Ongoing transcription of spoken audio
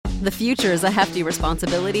The future is a hefty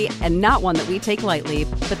responsibility and not one that we take lightly,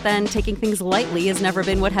 but then taking things lightly has never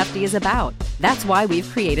been what Hefty is about. That's why we've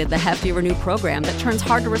created the Hefty Renew program that turns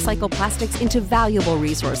hard-to-recycle plastics into valuable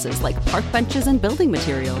resources like park benches and building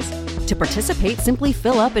materials. To participate, simply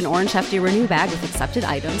fill up an orange Hefty Renew bag with accepted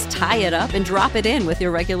items, tie it up, and drop it in with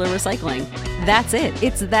your regular recycling. That's it.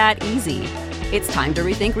 It's that easy. It's time to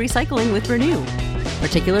rethink recycling with Renew.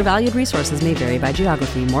 Particular valued resources may vary by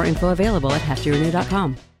geography. More info available at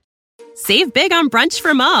heftyrenew.com. Save big on brunch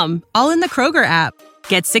for mom, all in the Kroger app.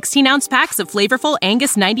 Get 16-ounce packs of flavorful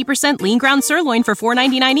Angus 90% lean ground sirloin for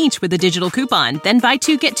 $4.99 each with a digital coupon. Then buy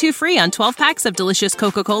 2, get 2 free on 12 packs of delicious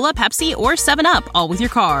Coca-Cola, Pepsi, or 7-Up, all with your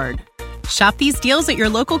card. Shop these deals at your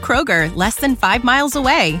local Kroger, less than 5 miles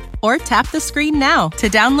away. Or tap the screen now to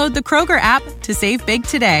download the Kroger app to save big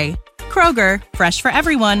today. Kroger, fresh for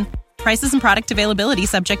everyone. Prices and product availability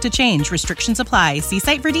subject to change. Restrictions apply. See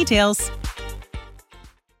site for details.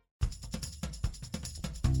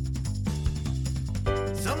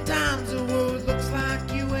 Sometimes the world looks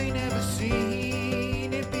like you ain't ever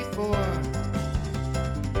seen it before.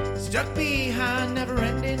 Stuck behind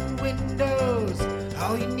never-ending windows,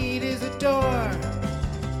 all you need is a door.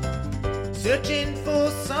 Searching for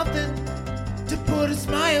something to put a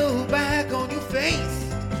smile back on your face.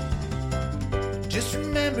 Just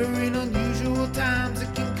remember, in unusual times,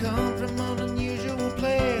 it can come from an unusual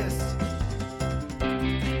place.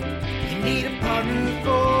 You need a partner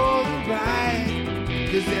for the ride,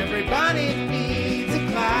 'cause everybody needs a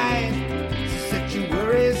Clyde. So set your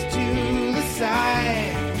worries to the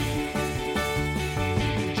side.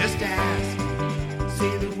 Just ask,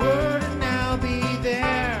 say the word and I'll be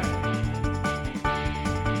there.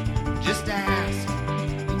 Just ask,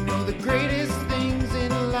 you know the greatest things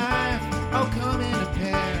in life all come in a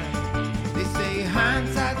pair. They say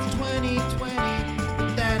hindsight's 20/20,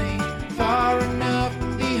 but that ain't far enough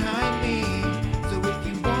behind me. So if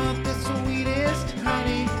you want the sweetest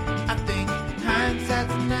honey, I think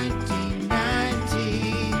hindsight's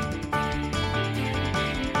 1990.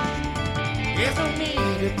 There's no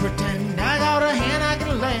need to pretend I got a hand I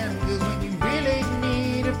can lend, 'cause when you really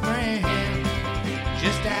need a friend,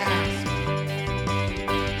 just ask.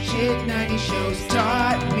 Shit 90 shows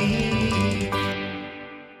taught me.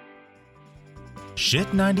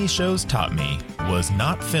 Shit 90 Shows Taught Me was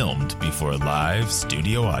not filmed before a live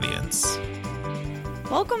studio audience.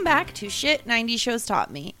 Welcome back to Shit 90 Shows Taught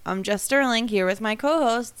Me. I'm Jess Sterling here with my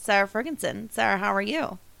co-host, Sarah Ferguson. Sarah, how are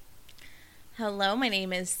you? Hello, my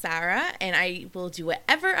name is Sarah, and I will do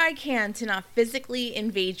whatever I can to not physically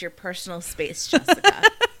invade your personal space, Jessica.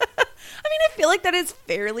 I mean, I feel like that is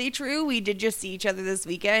fairly true. We did just see each other this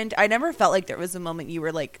weekend. I never felt like there was a moment you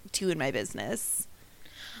were, like, too in my business.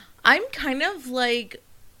 I'm kind of like,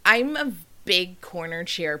 I'm a big corner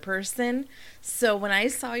chair person, so when I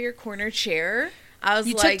saw your corner chair, I was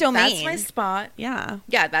like, that's my spot. Yeah.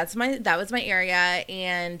 Yeah, that was my area,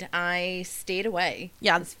 and I stayed away.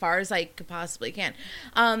 Yeah. As far as I could possibly can.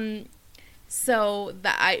 But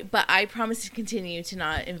I promise to continue to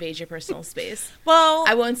not invade your personal space. Well,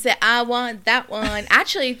 I won't say I want that one.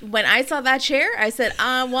 Actually, when I saw that chair, I said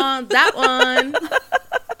I want that one.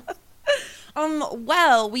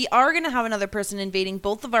 Well, we are going to have another person invading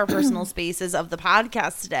both of our personal spaces of the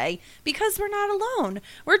podcast today because we're not alone.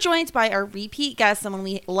 We're joined by our repeat guest, someone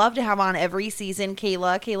we love to have on every season,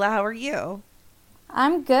 Kayla. Kayla, how are you?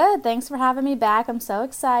 I'm good. Thanks for having me back. I'm so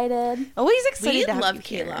excited. Always excited We to have love you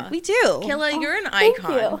here. Kayla. We do. Kayla, you're an Thank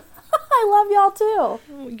icon. you. I love y'all too.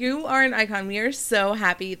 You are an icon. We are so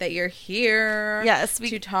happy that you're here. Yes,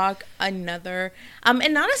 to talk another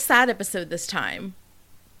and not a sad episode this time.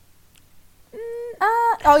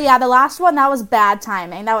 Oh yeah, the last one, that was bad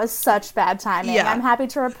timing. That was such bad timing. Yeah. I'm happy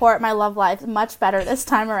to report my love life much better this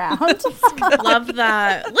time around. Love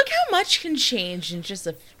that. Look how much can change in just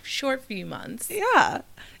a short few months. Yeah.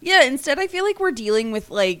 Yeah, instead I feel like we're dealing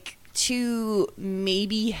with like two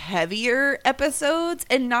maybe heavier episodes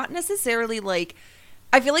and not necessarily like,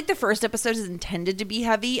 I feel like the first episode is intended to be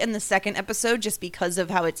heavy and the second episode, just because of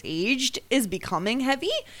how it's aged, is becoming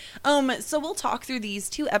heavy. So we'll talk through these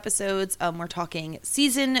two episodes. We're talking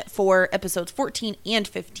season 4, episodes 14 and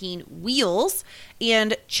 15, Wheels,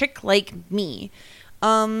 and Chick Like Me.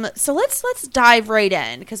 So let's dive right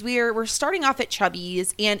in, because we're starting off at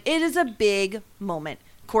Chubby's, and it is a big moment.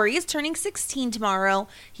 Corey is turning 16 tomorrow.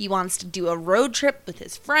 He wants to do a road trip with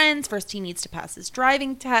his friends. First, he needs to pass his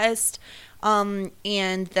driving test.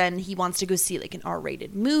 And then he wants to go see like an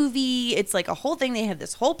R-rated movie. It's like a whole thing. They have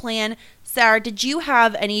this whole plan. Sarah, did you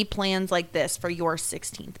have any plans like this for your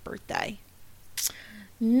 16th birthday?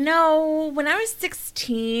 No, when I was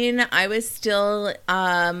 16, I was still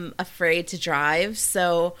afraid to drive.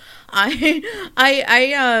 So I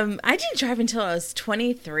didn't drive until I was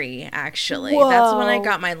 23. Actually, that's when I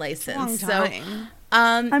got my license. Long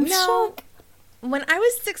I'm no, shocked. when I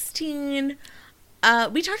was 16,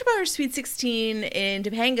 we talked about our Sweet 16 in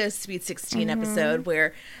Topanga's Sweet 16 episode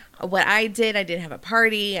where. What I didn't have a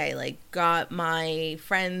party. I like got my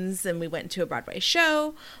friends and we went to a Broadway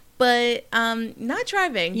show, but not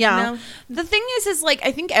driving. Yeah. You know? The thing is like,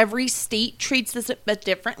 I think every state treats this a bit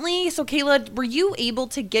differently. So Kayla, were you able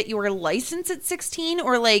to get your license at 16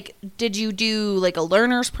 or like, did you do like a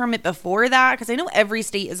learner's permit before that? Because I know every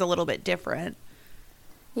state is a little bit different.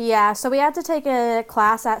 Yeah, so we had to take a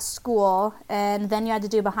class at school, and then you had to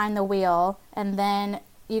do behind the wheel, and then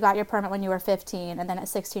you got your permit when you were 15, and then at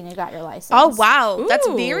 16 you got your license. Oh, wow. That's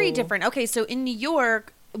Ooh. very different. Okay, so in New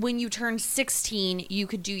York, when you turned 16, you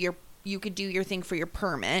could do your thing for your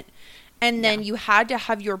permit. And then you had to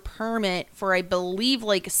have your permit for, I believe,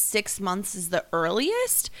 like 6 months is the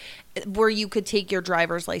earliest where you could take your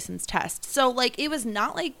driver's license test. So, like, it was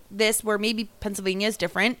not like this where maybe Pennsylvania is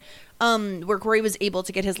different, where Corey was able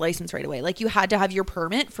to get his license right away. Like, you had to have your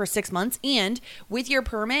permit for 6 months. And with your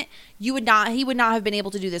permit, he would not have been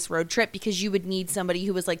able to do this road trip because you would need somebody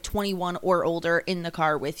who was, like, 21 or older in the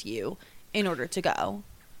car with you in order to go.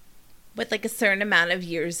 With like a certain amount of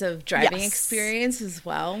years of driving experience as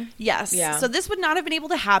well. Yes. Yeah. So this would not have been able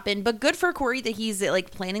to happen, but good for Corey that he's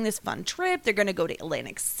like planning this fun trip. They're going to go to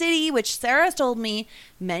Atlantic City, which Sarah has told me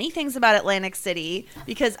many things about Atlantic City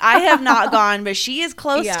because I have not gone, but she is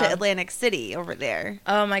close to Atlantic City over there.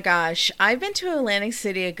 Oh my gosh. I've been to Atlantic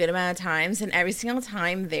City a good amount of times, and every single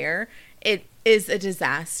time there, it is a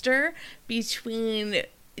disaster between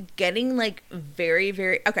getting like very,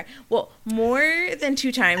 very more than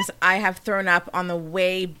 2 times I have thrown up on the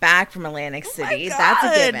way back from Atlantic City. That's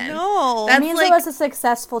a given. No, That means it was a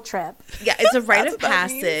successful trip. Yeah, it's a rite of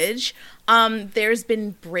passage. There's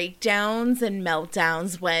been breakdowns and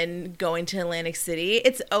meltdowns when going to Atlantic City.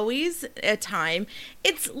 It's always a time.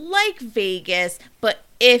 It's like Vegas, but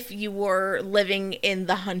if you were living in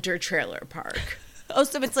the Hunter Trailer Park. Oh,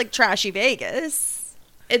 so it's like trashy Vegas.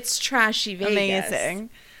 It's trashy Vegas. Amazing.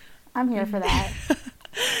 I'm here for that.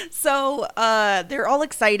 So they're all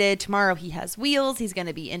excited. Tomorrow he has wheels. He's going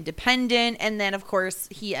to be independent. And then, of course,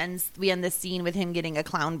 we end the scene with him getting a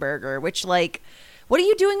clown burger, which, like, what are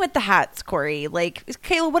you doing with the hats, Corey? Like,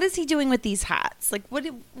 Kayla, what is he doing with these hats? Like,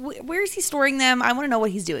 where is he storing them? I want to know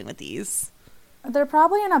what he's doing with these. They're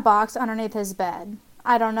probably in a box underneath his bed.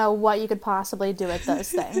 I don't know what you could possibly do with those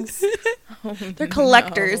things. They're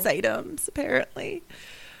collector's items, apparently.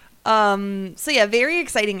 So yeah, very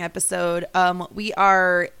exciting episode. We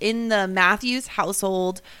are in the Matthews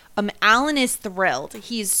household. Alan is thrilled.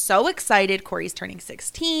 He's so excited. Corey's turning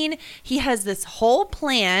 16. He has this whole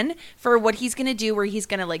plan for what he's going to do where he's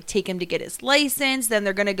going to like take him to get his license. Then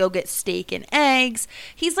they're going to go get steak and eggs.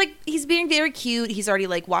 He's being very cute. He's already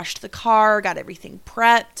like washed the car, got everything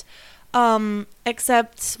prepped.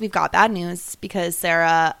 Except we've got bad news because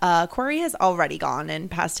Sarah, Corey has already gone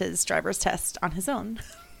and passed his driver's test on his own.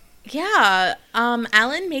 Yeah,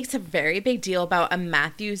 Alan makes a very big deal about a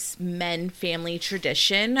Matthews men family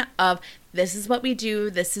tradition of this is what we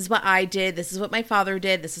do, this is what I did, this is what my father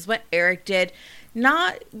did, this is what Eric did.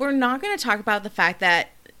 We're not going to talk about the fact that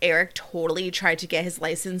Eric totally tried to get his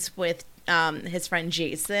license with his friend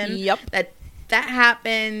Jason. Yep. That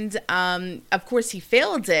happened. Of course, he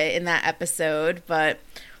failed it in that episode, but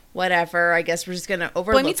whatever. I guess we're just going to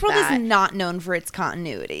overlook Boy Meets World that. is not known for its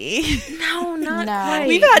continuity. No, not quite.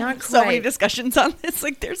 We've had not so many quite. discussions on this.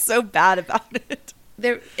 Like, they're so bad about it.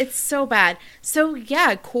 It's so bad. So,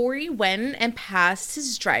 yeah, Corey went and passed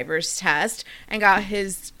his driver's test and got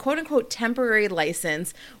his quote-unquote temporary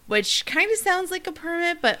license, which kind of sounds like a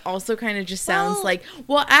permit, but also kind of just sounds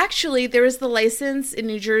actually, there is the license in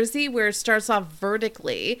New Jersey where it starts off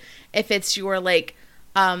vertically if it's your, if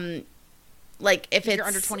You're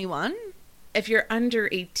under 21? If you're under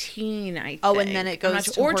 18, I think. Oh, and then it goes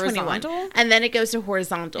to horizontal? 21. And then it goes to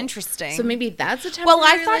horizontal. Interesting. So maybe that's a temporary license?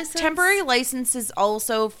 Well, I thought license? temporary license is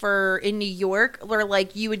also for in New York where,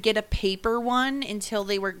 like, you would get a paper one until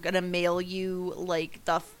they were going to mail you, like,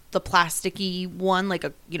 the plasticky one, like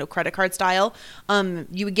a, credit card style.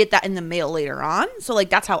 You would get that in the mail later on. So, like,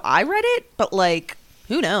 that's how I read it. But, like,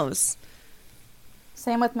 who knows?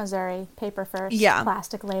 Same with Missouri. Paper first,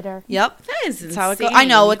 plastic later. Yep. That is That's how it insane. goes. I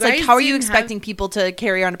know. It's You like, guys how are you didn't expecting people to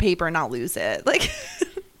carry on a paper and not lose it? Like,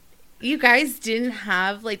 You guys didn't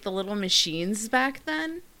have, like, the little machines back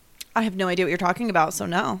then? I have no idea what you're talking about, so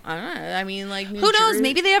no. I don't know. I mean, like, Who knows?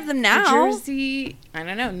 Maybe they have them now. New Jersey, I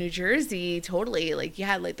don't know. New Jersey, totally. Like, you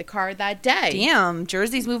had, like, the car that day. Damn,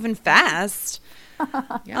 Jersey's moving fast.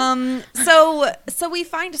 Yeah. So we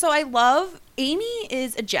find, so I love, Amy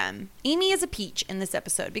is a gem. Amy is a peach in this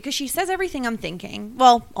episode because she says everything I'm thinking.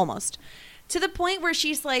 Well, almost. To the point where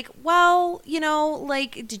she's like, well, you know,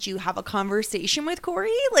 like, did you have a conversation with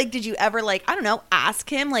Corey? Like, did you ever, like, I don't know, ask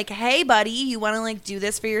him, like, hey, buddy, you want to, like, do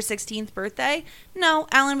this for your 16th birthday? No,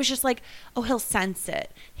 Alan was just like, oh, he'll sense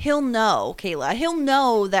it. He'll know, Kayla. He'll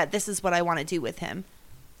know that this is what I want to do with him.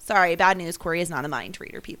 Sorry, bad news. Corey is not a mind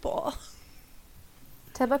reader, people.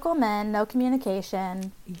 Typical men, no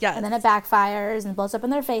communication. Yes. And then it backfires and blows up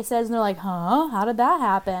in their faces, and they're like, huh? How did that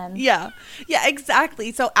happen? Yeah,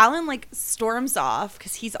 exactly. So Alan, like, storms off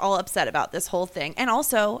because he's all upset about this whole thing. And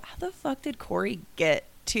also, how the fuck did Corey get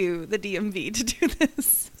to the DMV to do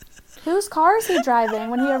this? Whose car is he driving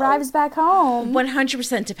when he arrives back home?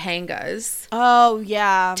 100% Topanga's. Oh,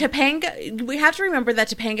 yeah. Topanga, we have to remember that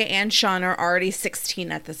Topanga and Sean are already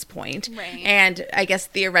 16 at this point. Right. And I guess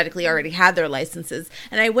theoretically already had their licenses.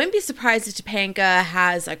 And I wouldn't be surprised if Topanga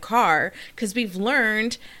has a car, because we've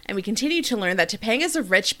learned, and we continue to learn, that Topanga's a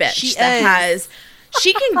rich bitch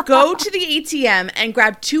she can go to the ATM and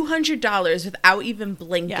grab $200 without even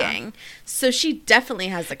blinking. Yeah. So she definitely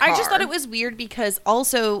has a car. I just thought it was weird because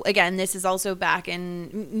also, again, this is also back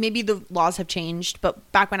in, maybe the laws have changed, but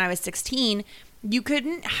back when I was 16, you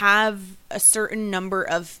couldn't have a certain number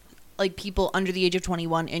of, like, people under the age of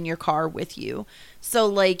 21 in your car with you. So,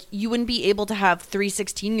 like, you wouldn't be able to have 3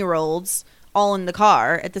 16-year-olds all in the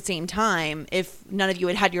car at the same time if none of you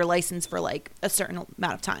had had your license for, like, a certain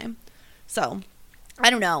amount of time. So I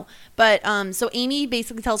don't know. But so Amy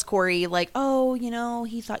basically tells Corey, like, oh, you know,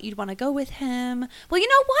 he thought you'd want to go with him. Well, you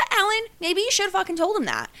know what, Alan? Maybe you should have fucking told him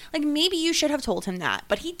that. Like, maybe you should have told him that.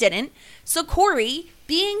 But he didn't. So Corey,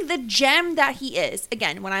 being the gem that he is,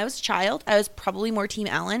 again, when I was a child, I was probably more Team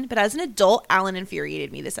Alan. But as an adult, Alan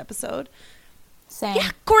infuriated me this episode. Same. Yeah,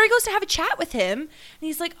 Corey goes to have a chat with him. And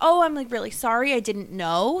he's like, oh, I'm, like, really sorry. I didn't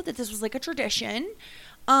know that this was, like, a tradition.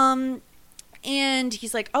 And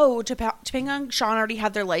he's like, oh, Topanga and Sean already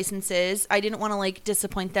had their licenses. I didn't want to, like,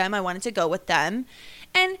 disappoint them. I wanted to go with them.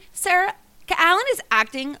 And Sarah, Alan is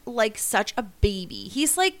acting like such a baby.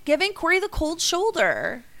 He's, like, giving Corey the cold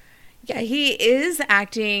shoulder. Yeah, he is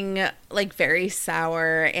acting, like, very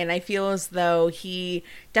sour. And I feel as though he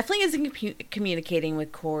definitely isn't communicating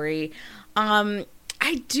with Corey.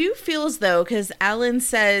 I do feel as though, because Alan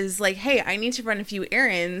says, like, hey, I need to run a few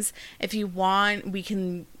errands. If you want, we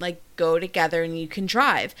can, like, go together and you can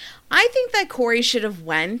drive. I think that Corey should have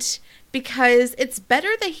went, because it's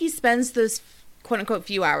better that he spends those quote-unquote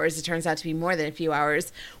few hours, it turns out to be more than a few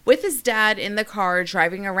hours, with his dad in the car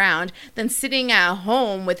driving around than sitting at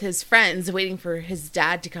home with his friends waiting for his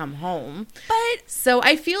dad to come home. But so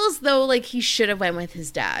I feel as though, like, he should have went with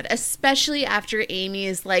his dad, especially after Amy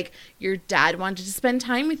is like, your dad wanted to spend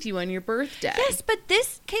time with you on your birthday. Yes, but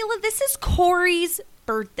Kayla, this is Corey's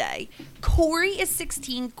birthday. Corey is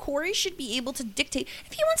 16. Corey should be able to dictate.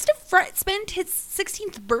 If he wants to spend his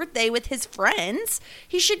 16th birthday with his friends,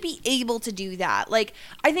 he should be able to do that. Like,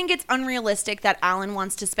 I think it's unrealistic that Alan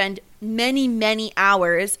wants to spend many, many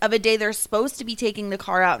hours of a day they're supposed to be taking the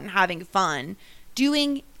car out and having fun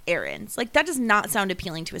doing errands. Like, that does not sound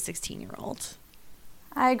appealing to a 16-year-old.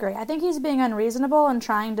 I agree. I think he's being unreasonable and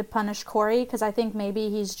trying to punish Corey because I think maybe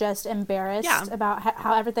he's just embarrassed about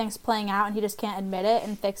how everything's playing out and he just can't admit it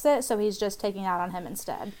and fix it, so he's just taking it out on him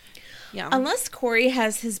instead. Yeah. Unless Corey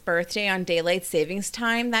has his birthday on daylight savings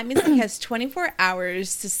time, that means he has 24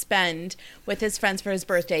 hours to spend with his friends for his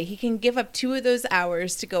birthday. He can give up 2 of those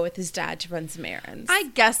hours to go with his dad to run some errands. I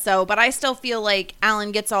guess so, but I still feel like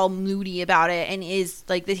Alan gets all moody about it and is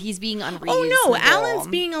like that he's being unreasonable. Oh no, Alan's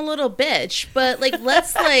being a little bitch, but like let's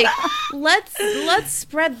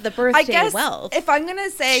spread the birthday I guess wealth. If I'm gonna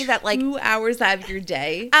say that, like, 2 hours out of your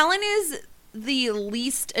day, Alan is the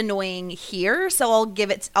least annoying here, so I'll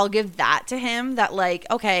give that to him, that, like,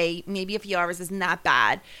 okay, maybe a few hours isn't that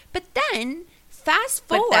bad. But then fast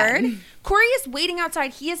forward, Corey is waiting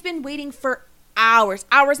outside. He has been waiting for hours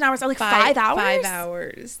and hours, like 5 hours. 5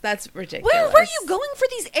 hours. That's ridiculous. Where are you going for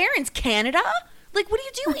these errands? Canada? Like, what are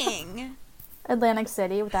you doing? Atlantic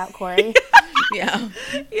City without Corey.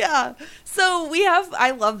 Yeah. So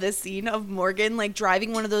I love this scene of Morgan, like,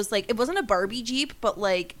 driving one of those, like, it wasn't a Barbie Jeep, but,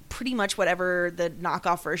 like, pretty much whatever the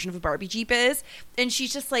knockoff version of a Barbie Jeep is. And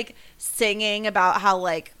she's just, like, singing about how,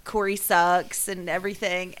 like, Corey sucks and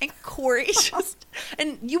everything. And Corey just,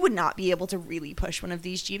 and you would not be able to really push one of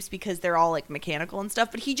these Jeeps because they're all, like, mechanical and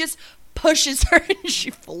stuff, but he just pushes her and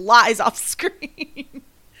she flies off screen.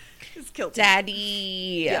 killed me.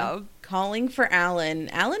 Daddy. Yeah. Calling for Alan.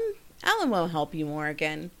 Alan won't help you,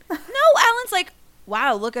 Morgan. No, Alan's like,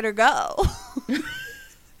 wow, look at her go.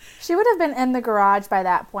 She would have been in the garage by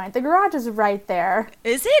that point. The garage is right there.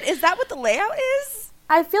 Is it? Is that what the layout is?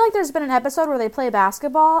 I feel like there's been an episode where they play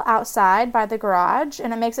basketball outside by the garage,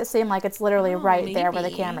 and it makes it seem like it's literally right there where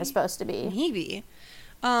the camera's supposed to be. Maybe.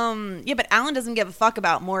 Yeah, but Alan doesn't give a fuck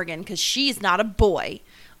about Morgan because she's not a boy.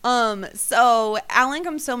 So Alan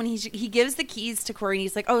comes home and he gives the keys to Corey and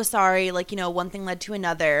he's like, oh, sorry, like, you know, one thing led to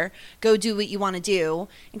another. Go do what you want to do.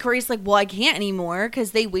 And Corey's like, well, I can't anymore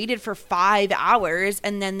because they waited for 5 hours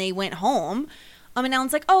and then they went home. And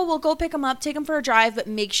Alan's like, oh, well, go pick him up, take him for a drive, but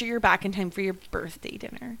make sure you're back in time for your birthday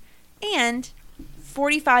dinner. And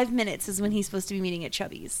 45 minutes is when he's supposed to be meeting at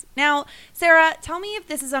Chubby's. Now, Sarah, tell me if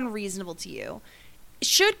this is unreasonable to you.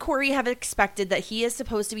 Should Corey have expected that he is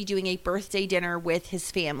supposed to be doing a birthday dinner with his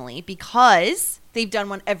family because they've done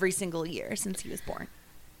one every single year since he was born?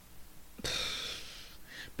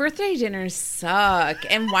 Birthday dinners suck.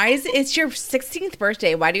 And why is it's your 16th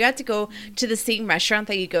birthday? Why do you have to go to the same restaurant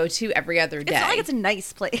that you go to every other day? It's not like it's a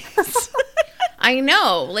nice place. I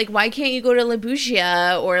know. Like, why can't you go to La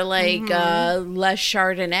Bougia or like Le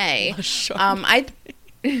Chardonnay?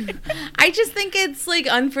 I just think it's like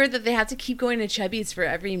unfair that they have to keep going to Chubby's for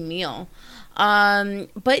every meal.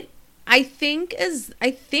 But I think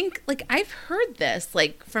like I've heard this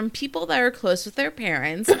like from people that are close with their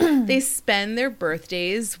parents. They spend their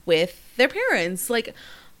birthdays with their parents. Like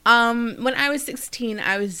when I was 16,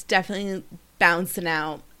 I was definitely bouncing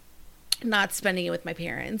out, not spending it with my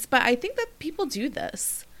parents. But I think that people do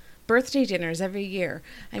this. Birthday dinners every year.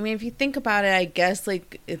 I mean, if you think about it, I guess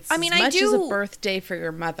like it's as much as a birthday for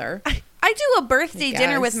your mother. I do a birthday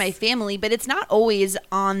dinner with my family, but it's not always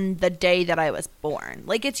on the day that I was born.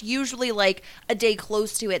 Like it's usually like a day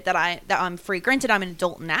close to it that I'm free. Granted, I'm an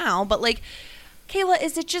adult now, but like, Kayla,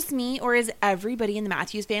 is it just me or is everybody in the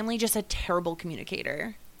Matthews family just a terrible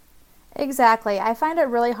communicator? Exactly. I find it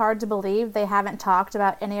really hard to believe they haven't talked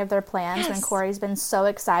about any of their plans when Corey's been so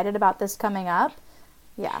excited about this coming up.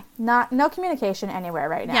 Yeah, no communication anywhere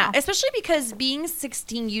right now. Yeah, especially because being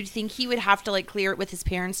 16, you'd think he would have to like clear it with his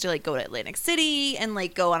parents to like go to Atlantic City and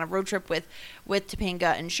like go on a road trip with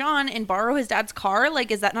Topanga and Sean and borrow his dad's car.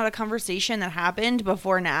 Like, is that not a conversation that happened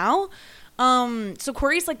before now? So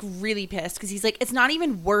Corey's like really pissed because he's like, it's not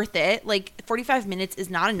even worth it. Like 45 minutes is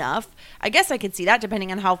not enough. I guess I could see that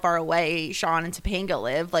depending on how far away Sean and Topanga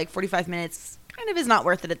live. Like 45 minutes kind of is not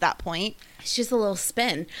worth it at that point. It's just a little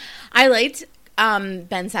spin. I liked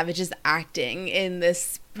Ben Savage's acting in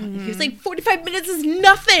this. He's like 45 minutes is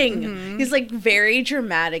nothing. He's like very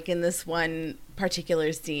dramatic in this one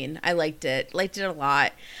particular scene. I liked it a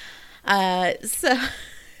lot. So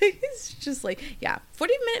it's just like, yeah,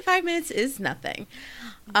 5 minutes is nothing.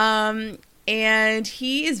 And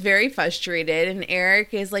he is very frustrated and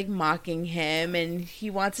Eric is like mocking him and he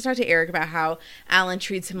wants to talk to Eric about how Alan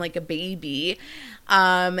treats him like a baby.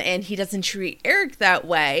 And he doesn't treat Eric that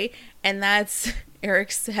way. And that's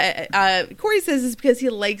Eric's Corey says it's because he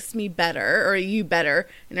likes me better or you better.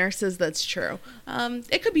 And Eric says that's true.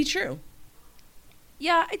 It could be true.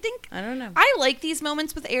 Yeah, I don't know. I like these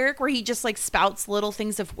moments with Eric where he just like spouts little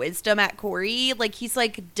things of wisdom at Corey. Like he's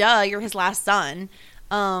like, duh, you're his last son.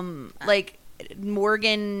 Like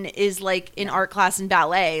Morgan is like in art class and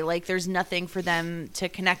ballet. Like there's nothing for them to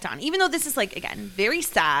connect on. Even though this is like, again, very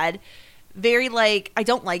sad. Very like, I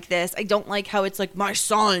don't like this. I don't like how it's like my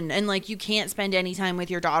son and like you can't spend any time with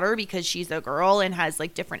your daughter because she's a girl and has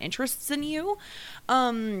like different interests than you.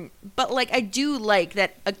 But like I do like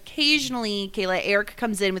that occasionally, Kayla, Eric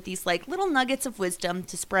comes in with these like little nuggets of wisdom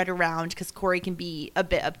to spread around because Corey can be a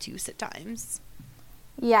bit obtuse at times.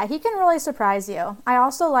 Yeah, he can really surprise you. I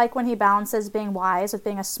also like when he balances being wise with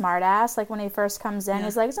being a smartass. Like when he first comes in,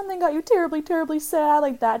 he's like, something got you terribly, terribly sad.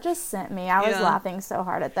 Like that just sent me. I was laughing so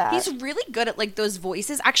hard at that. He's really good at like those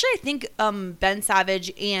voices. Actually, I think Ben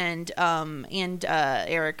Savage and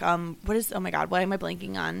Eric, what is, oh my God, what am I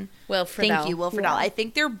blanking on? Will Friedle. Thank you, Will Friedle. Yeah. I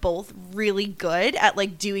think they're both really good at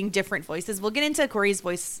like doing different voices. We'll get into Corey's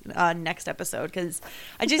voice next episode because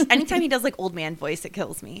anytime he does like old man voice, it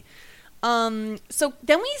kills me. So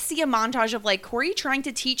then we see a montage of like Corey trying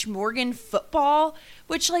to teach Morgan football,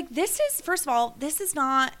 which like this is, first of all, this is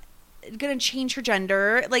not gonna change her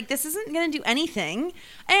gender. Like this isn't gonna do anything.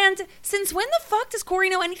 And since when the fuck does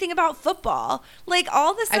Corey know anything about football? Like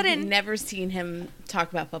all of a sudden, I've never seen him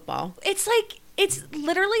talk about football. It's like, it's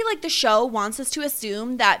literally like the show wants us to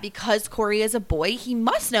assume that because Corey is a boy, he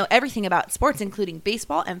must know everything about sports, including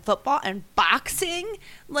baseball and football and boxing.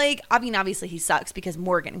 Like, I mean, obviously he sucks because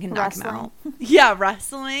Morgan can knock him out. Yeah,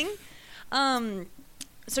 wrestling.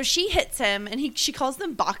 So she hits him, and she calls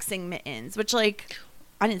them boxing mittens, which, like,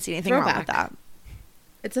 I didn't see anything wrong with that.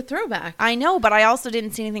 It's a throwback. I know, but I also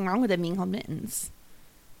didn't see anything wrong with it being called mittens.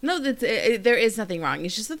 No, there is nothing wrong.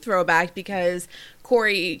 It's just a throwback because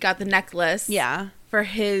Corey got the necklace for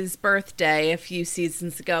his birthday a few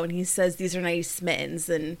seasons ago, and he says these are nice mittens,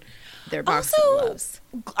 and they're boxing gloves.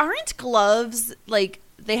 Aren't gloves, like,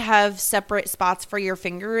 they have separate spots for your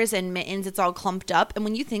fingers, and mittens, it's all clumped up? And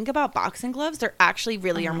when you think about boxing gloves, they're actually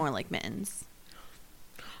really are more like mittens.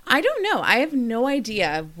 I don't know. I have no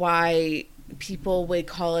idea why people would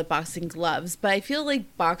call it boxing gloves, but I feel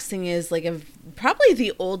like boxing is like probably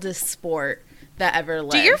the oldest sport that ever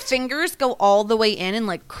lived. Do your fingers go all the way in and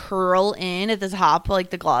like curl in at the top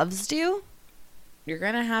like the gloves do? You're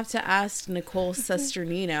gonna have to ask Nicole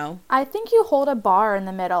Sesternino. I think you hold a bar in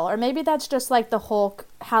the middle, or maybe that's just like the Hulk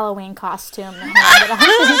Halloween costume that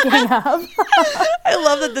I'm thinking of. I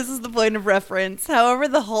love that this is the point of reference. However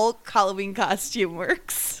the Hulk Halloween costume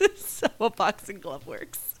works, so a boxing glove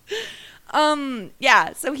works.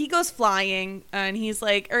 So he goes flying, and he's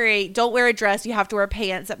like, all right, don't wear a dress. You have to wear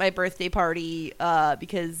pants at my birthday party,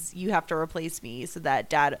 because you have to replace me so that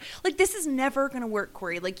Dad, like, this is never going to work,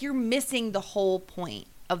 Corey. Like, you're missing the whole point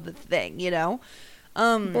of the thing, you know?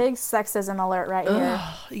 Big sexism alert right here.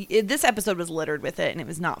 This episode was littered with it, and it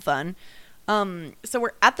was not fun. So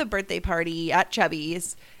we're at the birthday party at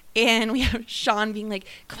Chubby's, and we have Sean being like,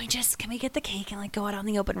 can we get the cake and like go out on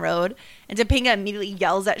the open road? And Topanga immediately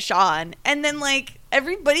yells at Sean, and then like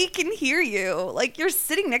everybody can hear you. Like, you're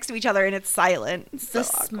sitting next to each other and it's silent. It's the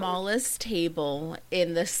smallest table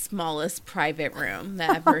in the smallest private room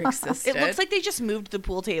that ever existed. It looks like they just moved the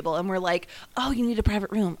pool table, and we're like, oh, you need a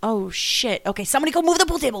private room. Oh shit. Okay, somebody go move the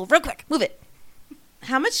pool table real quick. Move it.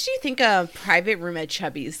 How much do you think a private room at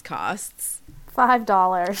Chubby's costs?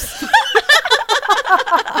 $5.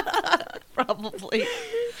 Probably.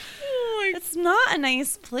 It's not a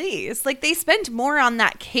nice place. Like, they spent more on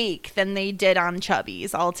that cake than they did on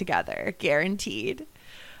Chubby's altogether, guaranteed.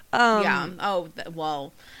 So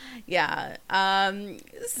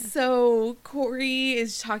Corey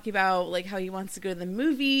is talking about like how he wants to go to the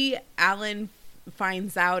movie. Alan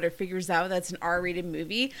finds out or figures out that's an R-rated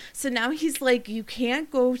movie. So now he's like, you can't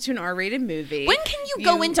go to an R-rated movie. When can you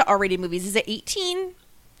go into R-rated movies? Is it 18?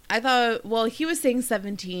 I thought, well, he was saying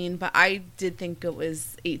 17, but I did think it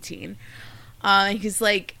was 18. He's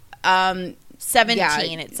like,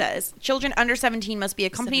 17, it says. Children under 17 must be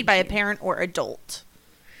accompanied by a parent or adult.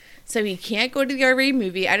 So he can't go to the R-rated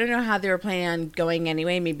movie. I don't know how they were planning on going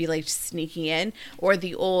anyway. Maybe like sneaking in, or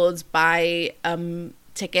the old buy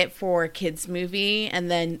ticket for a kids movie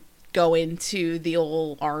and then go into the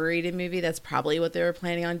old R-rated movie. That's probably what they were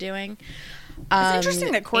planning on doing. It's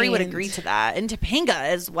interesting that Corey would agree to that, and Topanga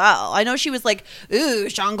as well. I know she was like, ooh,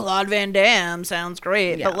 Jean-Claude Van Damme sounds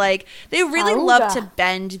great, but like, they really love to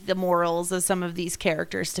bend the morals of some of these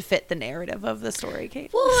characters to fit the narrative of the story,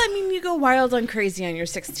 Kate. Well, I mean, you go wild and crazy on your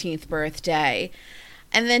 16th birthday,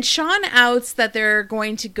 and then Sean outs that they're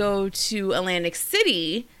going to go to Atlantic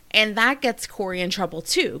City, and that gets Corey in trouble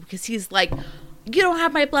too, because he's like, you don't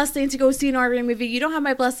have my blessing to go see an R-rated movie. You don't have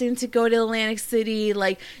my blessing to go to Atlantic City.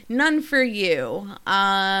 Like, none for you.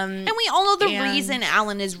 And we all know the reason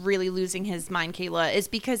Alan is really losing his mind, Kayla, is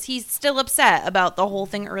because he's still upset about the whole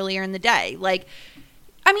thing earlier in the day. Like,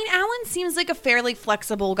 I mean, Alan seems like a fairly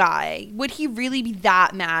flexible guy. Would he really be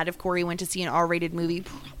that mad if Corey went to see an R-rated movie?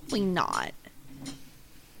 Probably not.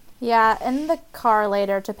 Yeah, in the car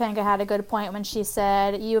later, Topanga had a good point when she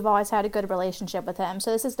said, you've always had a good relationship with him.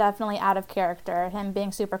 So this is definitely out of character, him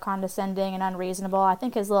being super condescending and unreasonable. I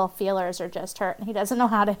think his little feelers are just hurt, and he doesn't know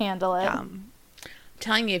how to handle it. I'm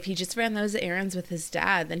telling you, if he just ran those errands with his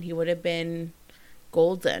dad, then he would have been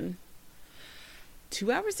golden.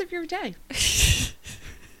 2 hours of your day.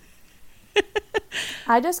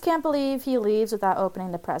 I just can't believe he leaves without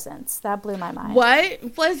opening the presents. That blew my mind.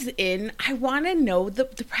 What was in? I want to know. The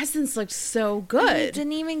presents looked so good. He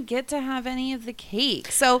didn't even get to have any of the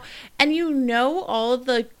cake. So, and you know, all of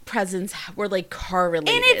the presents were like car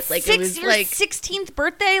related. And it's like it was your like 16th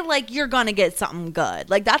birthday. Like, you're gonna get something good.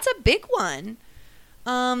 Like, that's a big one.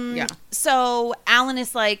 Yeah. So Alan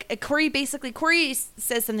is like, Corey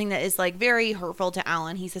says something that is like very hurtful to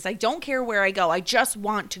Alan. He says, I don't care where I go. I just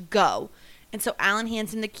want to go. And so Alan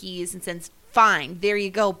hands him the keys and says, fine, there you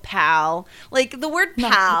go, pal. Like, the word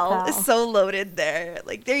pal is so loaded there.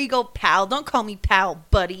 Like, there you go, pal. Don't call me pal,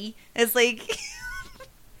 buddy. It's like...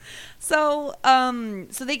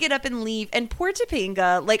 So they get up and leave, and poor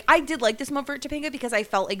Topanga, like, I did like this moment for Topanga because I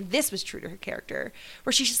felt like this was true to her character,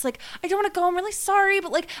 where she's just like, I don't want to go, I'm really sorry,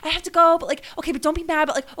 but, like, I have to go, but, like, okay, but don't be mad,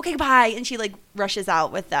 but, like, okay, goodbye, and she, like, rushes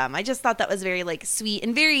out with them. I just thought that was very, like, sweet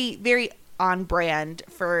and very, very on brand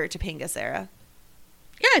for Topanga Sarah.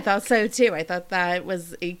 Yeah, I thought so, too. I thought that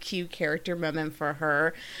was a cute character moment for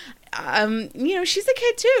her. She's a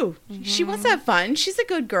kid, too. Mm-hmm. She wants to have fun. She's a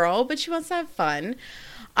good girl, but she wants to have fun.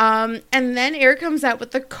 And then Eric comes out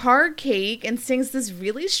with the card cake and sings this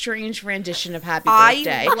really strange rendition of Happy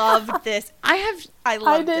Birthday. I loved this.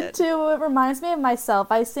 I did too. It reminds me of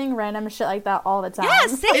myself. I sing random shit like that all the time. Yeah,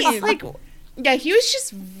 same. It's like, yeah, he was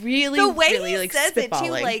just really, the way really, he like, says it spitballing.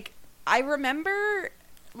 too. Like, I remembe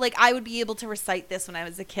like, I would be able to recite this when I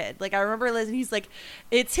was a kid. Like, I remember listening, he's like,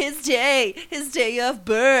 it's his day of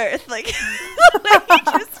birth. Like, he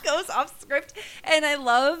just goes off script. And I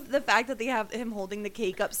love the fact that they have him holding the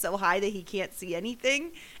cake up so high that he can't see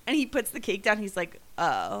anything. And he puts the cake down. He's like,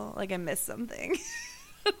 oh, like, I missed something.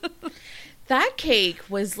 That cake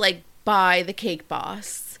was, like, by the cake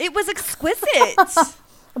boss. It was exquisite.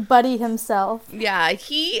 Buddy himself. Yeah,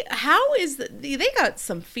 they got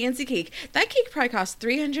some fancy cake. That cake probably cost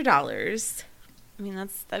 $300. I mean,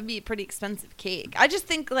 that'd be a pretty expensive cake. I just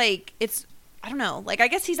think, like, I don't know. Like, I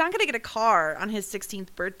guess he's not going to get a car on his 16th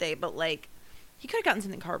birthday, but, like, he could have gotten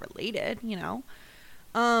something car related, you know?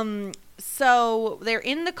 So they're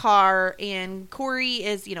in the car, and Corey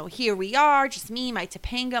is, here we are, just me, my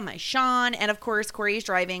Topanga, my Sean, and of course, Corey is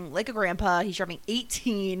driving like a grandpa. He's driving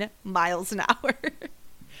 18 miles an hour.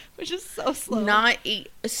 Which is so slow. And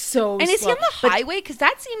is slow. He on the highway? Because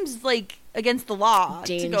that seems like against the law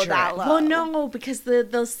to go that low. Well, no, because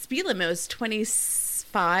the speed limit was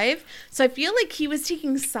 25. So I feel like he was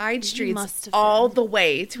taking side streets all the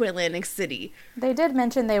way to Atlantic City. They did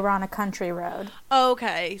mention they were on a country road.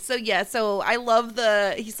 Okay. So, yeah. So I love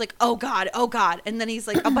he's like, oh, God. And then he's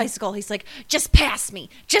like, a bicycle. He's like, just pass me.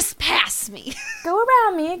 Go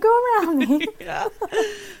around me. Yeah.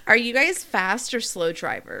 Are you guys fast or slow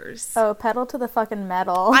drivers? Oh, pedal to the fucking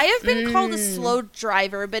metal. I have been called a slow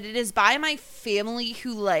driver, but it is by my family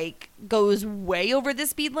who, like, goes way over the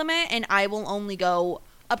speed limit, and I will only go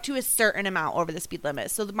up to a certain amount over the speed limit.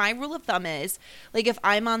 So my rule of thumb is, like, if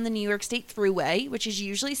I'm on the New York State Thruway, which is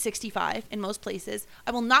usually 65 in most places,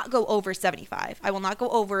 I will not go over 75. I will not go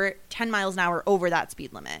over 10 miles an hour over that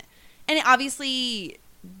speed limit. And it obviously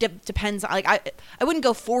depends. Like, I wouldn't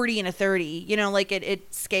go 40 and a 30, like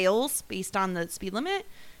it scales based on the speed limit.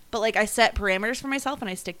 But, like, I set parameters for myself and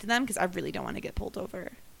I stick to them because I really don't want to get pulled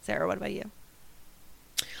over. Sarah, what about you?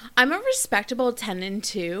 I'm a respectable 10 and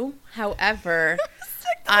 2. However,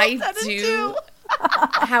 I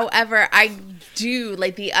do,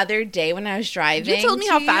 like, the other day when I was driving. You told me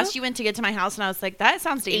how fast you went to get to my house, and I was like, that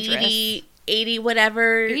sounds dangerous. 80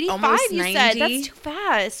 whatever, 85, almost 90. You said. That's too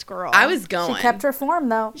fast, girl. I was going. She kept her form,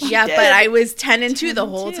 though. Yeah, but I was 10 and 2 the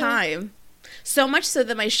whole time. So much so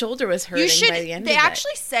that my shoulder was hurting by the end of it. They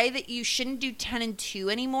actually say that you shouldn't do 10 and 2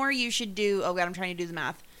 anymore. You should do, oh God, I'm trying to do the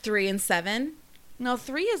math. 3 and 7? No,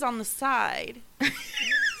 3 is on the side.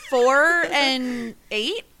 4 and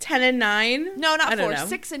 8? 10 and 9? No, not 4.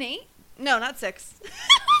 6 and 8? No, not 6.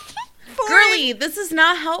 Girly, this is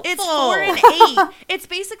not helpful. It's 4 and 8. It's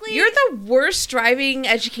basically... You're the worst driving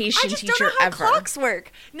education teacher ever. I just don't know how clocks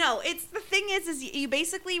work. No, the thing is you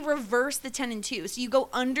basically reverse the 10 and 2. So you go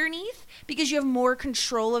underneath because you have more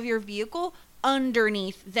control of your vehicle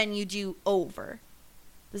underneath than you do over.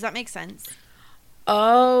 Does that make sense?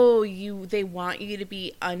 Oh, they want you to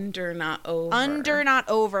be under, not over. Under, not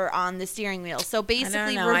over on the steering wheel. So basically,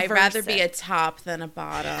 I don't know. I'd rather be a top than a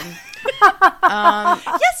bottom. Yes, but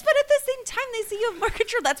at the same time, they see you have more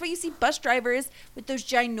control. That's why you see bus drivers with those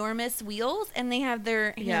ginormous wheels, and they have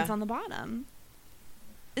their hands on the bottom.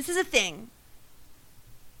 This is a thing.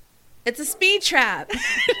 It's a speed trap.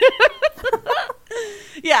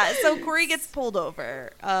 Yeah, so Corey gets pulled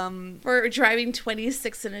over for driving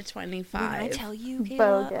 26 and a 25. When I tell you, Kayla,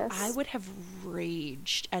 bogus. I would have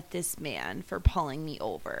raged at this man for pulling me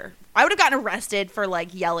over. I would have gotten arrested for,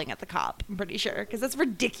 like, yelling at the cop, I'm pretty sure, because that's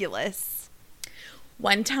ridiculous.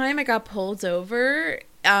 One time I got pulled over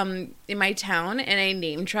in my town, and I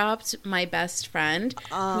name dropped my best friend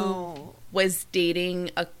who was dating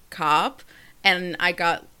a cop. And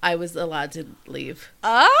I was allowed to leave.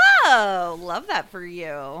 Oh, love that for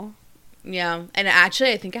you. Yeah, and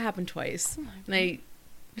actually, I think it happened twice. And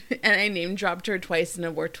I name dropped her twice and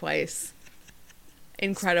it worked twice.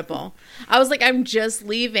 Incredible. I was like, I'm just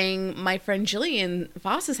leaving my friend Jillian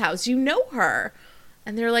Voss's house. You know her.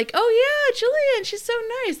 And they're like, oh yeah, Jillian, she's so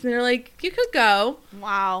nice. And they're like, you could go.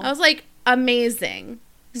 Wow. I was like, amazing.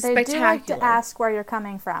 They do like to ask where you're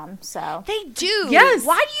coming from, so. They do. Yes.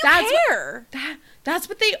 Why do you care? That's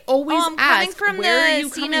what they always ask. Coming from where the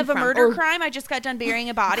scene of a murder crime, I just got done burying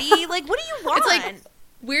a body. Like, what do you want? It's like,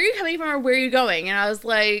 where are you coming from or where are you going? And I was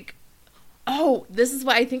like, oh, this is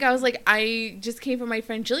what I think. I was like, I just came from my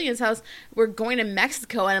friend Jillian's house. We're going to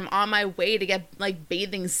Mexico and I'm on my way to get like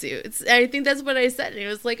bathing suits. And I think that's what I said. And it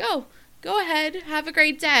was like, oh, go ahead. Have a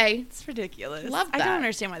great day. It's ridiculous. Love that. I don't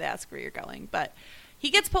understand why they ask where you're going, but he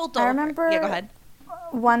gets pulled over. I remember. Yeah, go ahead.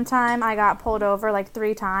 One time I got pulled over like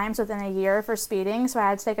 3 times within a year for speeding, so I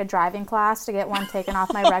had to take a driving class to get one taken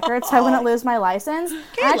off my record so I wouldn't lose my license.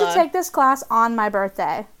 Kayla. I had to take this class on my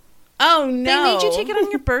birthday. Oh, no. They made you take it on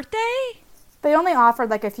your birthday? They only offered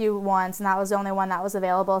like a few ones, and that was the only one that was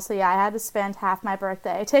available. So, yeah, I had to spend half my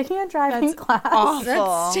birthday taking a driving class. Awful.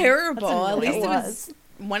 That's terrible. At least it was.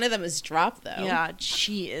 One of them is dropped, though. Yeah,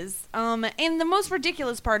 she is. And the most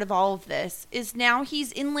ridiculous part of all of this is now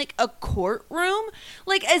he's in, like, a courtroom.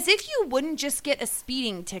 Like, as if you wouldn't just get a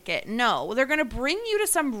speeding ticket. No, they're going to bring you to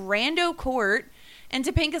some rando court. And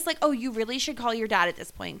Topanga's like, oh, you really should call your dad at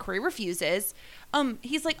this point. Corey refuses.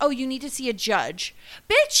 He's like, oh, you need to see a judge.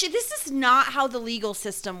 Bitch, this is not how the legal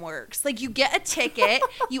system works. Like, you get a ticket.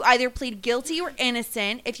 You either plead guilty or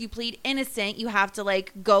innocent. If you plead innocent, you have to,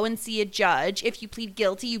 like, go and see a judge. If you plead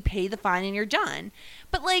guilty, you pay the fine and you're done.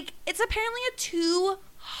 But, like, it's apparently a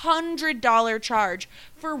 $200 charge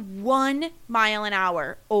for 1 mile an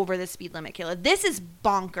hour over the speed limit, Kayla. This is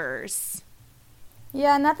bonkers.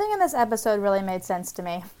 Yeah, nothing in this episode really made sense to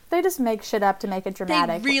me. They just make shit up to make it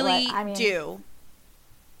dramatic. They really do.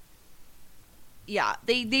 Yeah,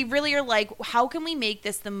 they really are like, how can we make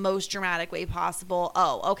this the most dramatic way possible?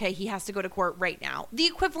 Oh, okay, he has to go to court right now. The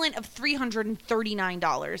equivalent of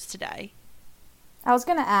 $339 today. I was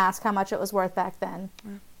going to ask how much it was worth back then.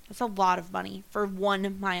 That's a lot of money for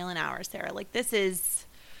 1 mile an hour, Sarah. Like, this is...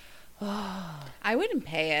 I wouldn't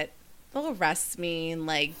pay it. They'll arrest me in,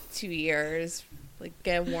 like, 2 years. Like,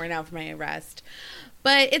 get worn out for my arrest.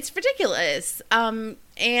 But it's ridiculous. And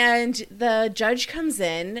the judge comes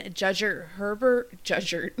in, Judge Herbert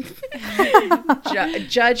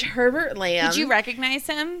Lamb. Did you recognize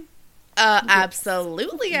him?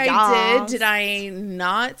 Absolutely, Yes. I did. Did I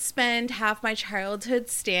not spend half my childhood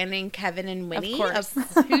standing Kevin and Winnie? Of course.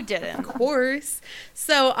 Who didn't? Of course.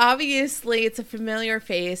 So obviously, it's a familiar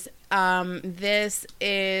face. This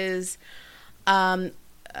is Dan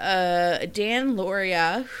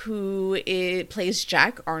Lauria, who plays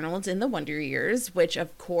Jack Arnold in The Wonder Years, which,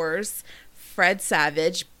 of course, Fred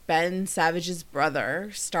Savage, Ben Savage's brother,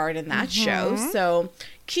 starred in that show. So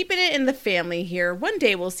keeping it in the family here. One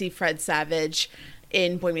day we'll see Fred Savage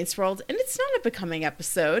in Boy Meets World, and it's not a becoming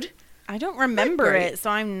episode. I don't remember it,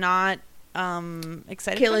 so I'm not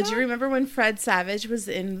excited. Kayla, do you remember when Fred Savage was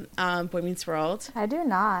in Boy Meets World? I do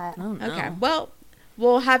not. Oh, no. Okay, well,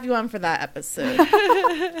 we'll have you on for that episode.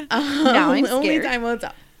 Now I'm scared. Only time will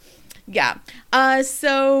tell. Yeah.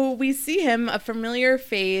 So we see him, a familiar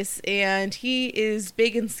face, and he is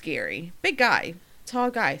big and scary. Big guy. Tall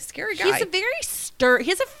guy. Scary guy. He's a very stern. He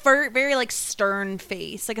has a very like stern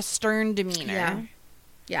face, like a stern demeanor.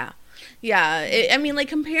 Yeah. I mean, like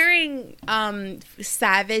comparing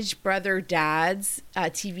Savage brother dads,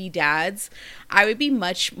 TV dads, I would be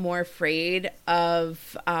much more afraid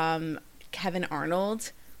of Kevin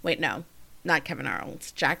Arnold. Wait, no, not Kevin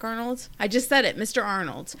Arnold. Jack Arnold. I just said it, Mr.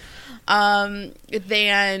 Arnold.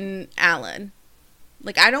 Than Alan.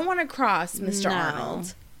 Like, I don't want to cross Mr.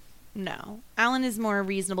 Arnold. No, Alan is more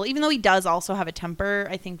reasonable, even though he does also have a temper.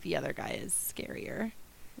 I think the other guy is scarier.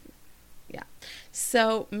 Yeah.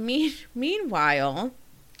 So meanwhile,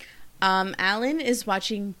 Alan is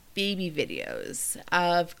watching baby videos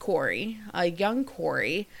of Corey, a young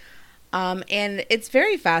Corey. And it's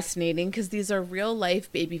very fascinating because these are real life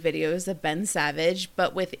baby videos of Ben Savage,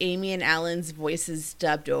 but with Amy and Alan's voices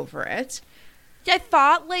dubbed over it. Yeah, I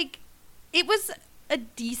thought like it was a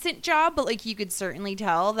decent job, but like you could certainly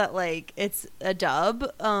tell that like it's a dub.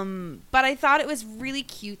 But I thought it was really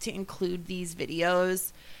cute to include these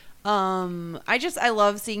videos. I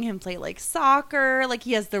love seeing him play like soccer. Like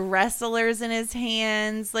he has the wrestlers in his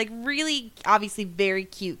hands. Like really, obviously very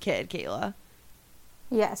cute kid, Kayla.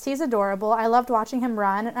 Yes, he's adorable. I loved watching him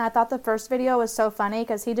run, and I thought the first video was so funny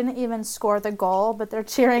because he didn't even score the goal, but they're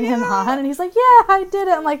cheering him on, and he's like, yeah, I did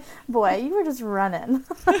it. I'm like, boy, you were just running.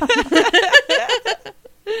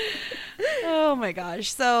 Oh my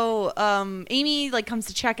gosh. So Amy like comes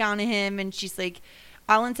to check on him, and she's like,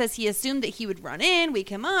 Alan says he assumed that he would run in, wake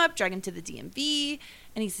him up, drag him to the DMV,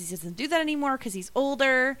 and he says he doesn't do that anymore because he's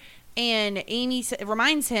older. And Amy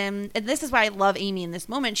reminds him, and this is why I love Amy in this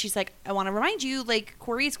moment. She's like, I want to remind you, like,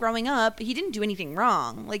 Corey's growing up. He didn't do anything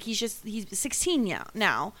wrong. Like, he's 16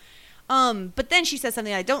 now. But then she says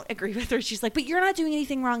something I don't agree with her. She's like, but you're not doing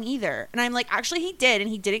anything wrong either. And I'm like, actually, he did. And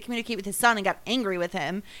he didn't communicate with his son and got angry with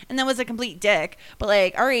him. And then was a complete dick. But,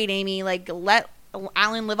 like, all right, Amy, like, let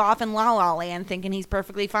Alan live off in La La Land thinking he's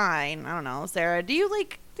perfectly fine. I don't know. Sarah, do you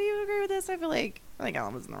agree with this? I feel like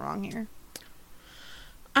Alan was in the wrong here.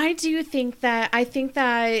 I think that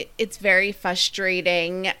it's very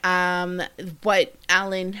frustrating what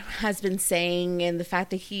Alan has been saying, and the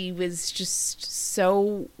fact that he was just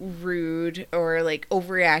so rude or like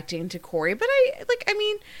overreacting to Corey. But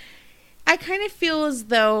I kind of feel as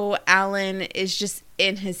though Alan is just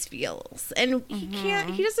in his feels, and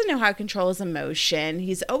he doesn't know how to control his emotion.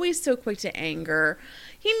 He's always so quick to anger.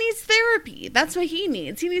 He needs therapy. That's what he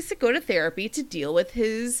needs. He needs to go to therapy to deal with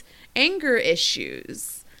his anger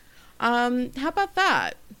issues. How about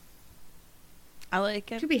that? I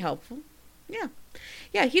like it. Could be helpful.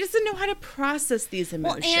 Yeah, he doesn't know how to process these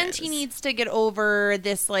emotions. Well, and he needs to get over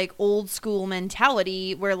this, like, old school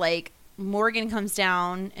mentality where, like, Morgan comes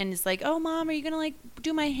down and is like, oh, Mom, are you going to, like,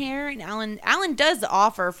 do my hair? And Alan does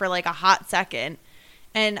offer for, like, a hot second.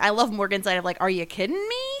 And I love Morgan's side of, like, are you kidding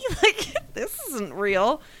me? Like, this isn't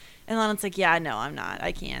real. And Alan's like, yeah, no, I'm not.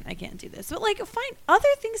 I can't do this. But, like, find other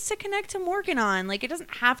things to connect to Morgan on. Like, it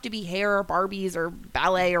doesn't have to be hair or Barbies or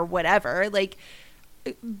ballet or whatever. Like,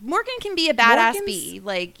 Morgan can be a badass bee.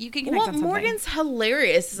 Like, you can connect on something. Morgan's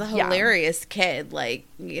hilarious. She's a hilarious kid. Like,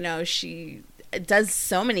 you know, she does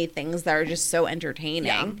so many things that are just so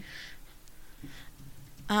entertaining.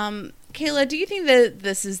 Yeah. Kayla, do you think that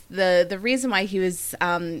this is the reason why he was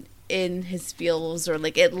in his feels, or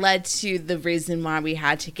like it led to the reason why we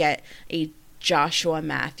had to get a Joshua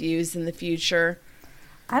Matthews in the future?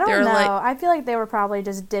 I don't know. I feel like they were probably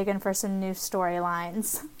just digging for some new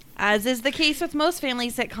storylines. As is the case with most family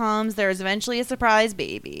sitcoms, there's eventually a surprise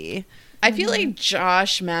baby. I feel like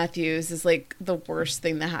Josh Matthews is like the worst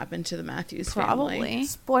thing that happened to the Matthews family.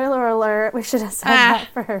 Spoiler alert, we should have said that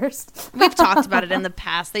first. We've talked about it in the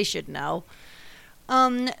past. They should know.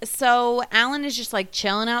 So Alan is just like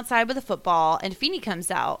chilling outside with a football, and Feeney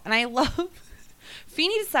comes out, and I love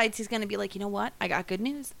Feeney decides he's going to be like, you know what? I got good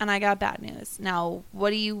news and I got bad news. Now,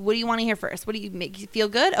 what do you want to hear first? What do you make you feel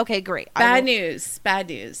good? Okay, great. Bad news.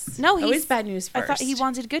 No, always bad news first. I thought he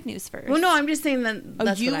wanted good news first. Well, no, I'm just saying that.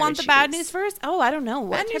 That's you want the bad news first? Oh, I don't know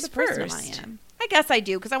what type of person first. I am. I guess I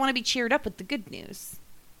do because I want to be cheered up with the good news.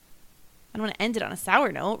 I don't want to end it on a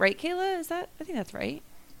sour note, right, Kayla? I think that's right.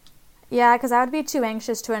 Yeah, because I would be too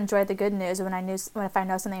anxious to enjoy the good news if I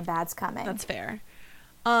know something bad's coming. That's fair.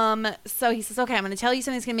 So he says, okay, I'm going to tell you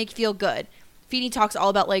something that's going to make you feel good. Feeney talks all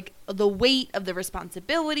about like the weight of the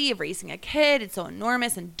responsibility of raising a kid. It's so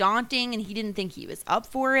enormous and daunting, and he didn't think he was up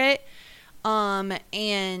for it. Alan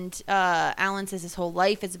says his whole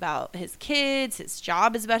life is about his kids. His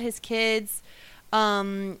job is about his kids.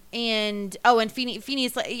 And Feeney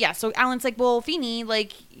is like, yeah. So Alan's like, well, Feeney,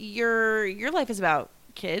 like your life is about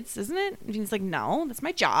kids, isn't it? And Feeney's like, no, that's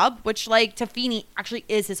my job, which like to Feeney actually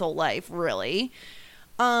is his whole life, really.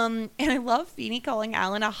 And I love Feeney calling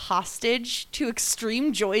Alan a hostage to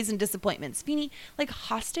extreme joys and disappointments. Feeney, like,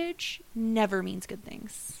 hostage never means good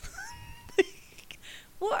things.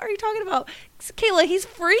 What are you talking about? Kayla, he's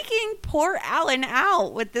freaking poor Alan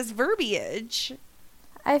out with this verbiage.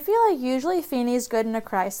 I feel like usually Feeney's good in a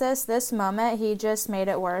crisis. This moment, he just made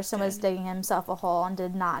it worse and was digging himself a hole and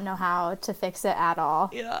did not know how to fix it at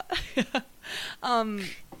all. Yeah.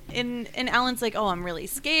 And Alan's like, oh, I'm really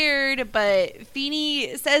scared. But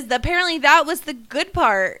Feeney says that apparently that was the good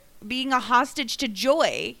part, being a hostage to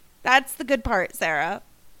joy. That's the good part, Sarah.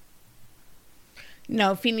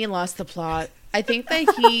 No, Feeney lost the plot. I think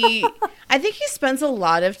that he spends a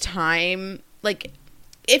lot of time, like,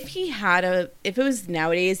 if it was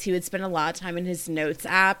nowadays, he would spend a lot of time in his notes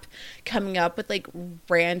app coming up with like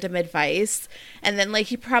random advice. And then like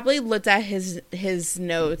he probably looked at his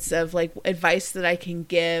notes of like advice that I can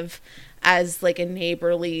give as like a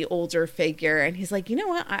neighborly older figure. And he's like, you know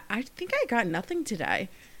what? I think I got nothing today.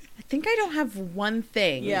 I think I don't have one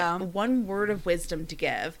thing, one word of wisdom to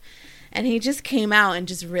give. And he just came out and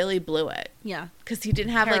just really blew it. Yeah. Because he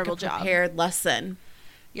didn't have terrible like a prepared lesson.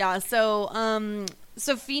 Yeah.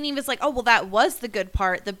 So Feeney was like, oh, well, that was the good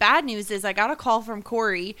part. The bad news is I got a call from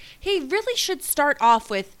Corey. He really should start off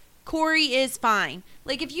with, Corey is fine.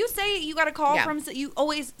 Like, if you say you got a call from, you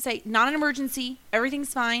always say, not an emergency.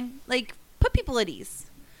 Everything's fine. Like, put people at ease.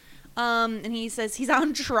 And he says he's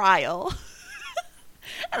on trial.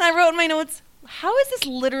 And I wrote in my notes, how is this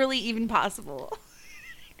literally even possible?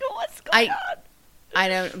 What's going on? I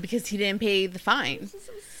don't, because he didn't pay the fine. This is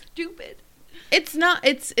so stupid. It's not.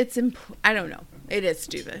 I don't know. It is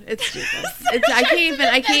stupid. It's stupid. I can't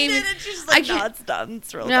even. It's just like, no, it's done.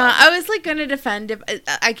 It's real. No, done. I was like gonna defend it.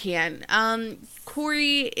 I can't.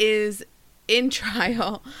 Corey is in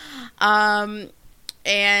trial, and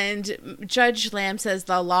Judge Lamb says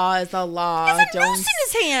the law is the law. He has a noose in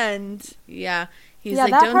his hand. Yeah, he's yeah,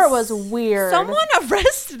 like, that part was weird. Someone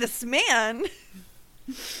arrest this man.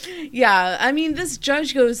 Yeah, I mean, this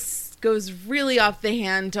judge goes really off the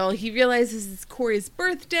handle. He realizes it's Corey's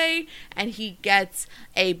birthday, and he gets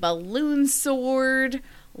a balloon sword.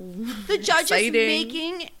 The judge is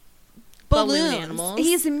making balloons. Animals.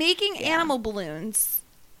 He's making animal balloons.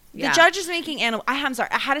 The Yeah. judge is making animal. I'm sorry.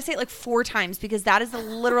 I had to say it like 4 times because that is the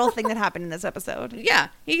literal thing that happened in this episode. Yeah,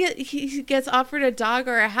 he gets offered a dog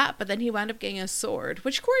or a hat, but then he wound up getting a sword,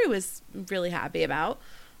 which Corey was really happy about.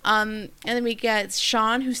 And then we get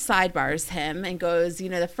Sean, who sidebars him and goes,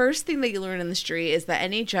 the first thing that you learn in the street is that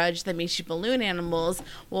any judge that makes you balloon animals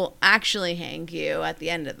will actually hang you at the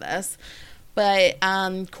end of this. But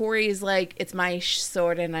Corey's like, it's my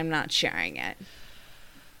sword and I'm not sharing it.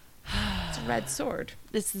 It's a red sword.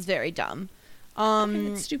 This is very dumb.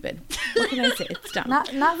 It's stupid. What can I say? It's dumb.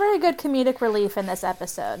 Not very good comedic relief in this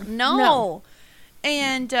episode. No.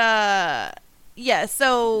 And,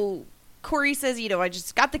 so Corey says, I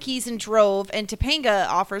just got the keys and drove, and Topanga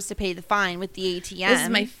offers to pay the fine with the ATM. This is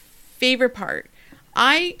my favorite part.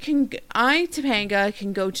 Topanga,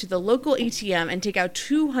 can go to the local ATM and take out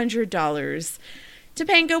 $200.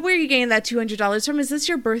 Topanga, where are you getting that $200 from? Is this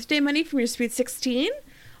your birthday money from your Sweet 16?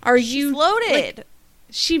 She's loaded.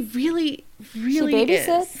 She really, really she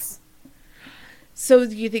babysits? is. So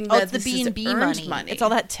you think that it's the this B&B is money. It's all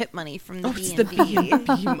that tip money from the B&B. It's the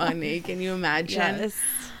B&B money. Can you imagine? Yes.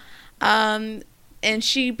 And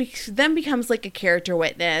she then becomes like a character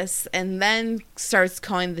witness and then starts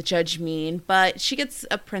calling the judge mean, but she gets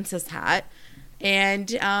a princess hat and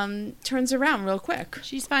turns around real quick.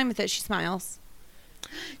 She's fine with it. She smiles.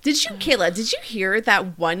 Kayla, did you hear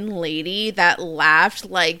that one lady that laughed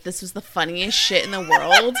like this was the funniest shit in the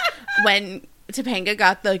world when Topanga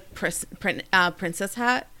got the princess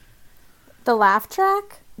hat? The laugh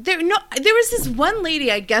track? There was this one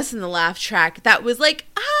lady, I guess, in the laugh track that was like,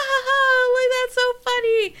 like that's so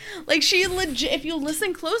funny. Like she legit, if you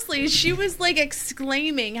listen closely, she was like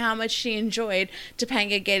exclaiming how much she enjoyed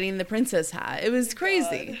Topanga getting the princess hat. It was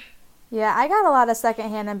crazy. God. Yeah, I got a lot of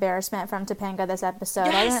secondhand embarrassment from Topanga this episode.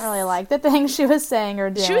 Yes. I didn't really like the things she was saying or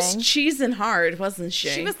doing. She was cheesing hard, wasn't she?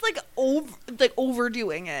 She was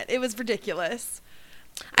overdoing it. It was ridiculous.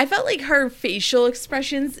 I felt like her facial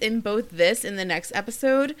expressions in both this and the next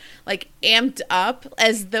episode, like, amped up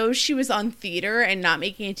as though she was on theater and not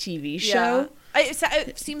making a TV show.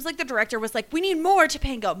 It seems like the director was like, we need more,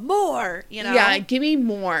 Topanga, more, Yeah, give me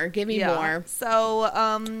more. More.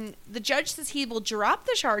 So the judge says he will drop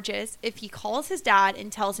the charges if he calls his dad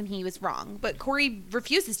and tells him he was wrong. But Corey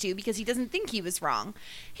refuses to because he doesn't think he was wrong.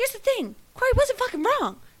 Here's the thing. Corey wasn't fucking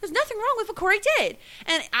wrong. There's nothing wrong with what Corey did.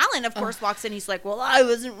 And Alan, of course, walks in. He's like, well, I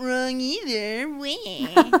wasn't wrong either.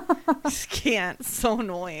 Just can't. So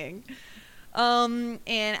annoying. And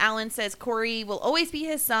Alan says Corey will always be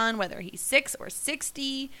his son, whether he's 6 or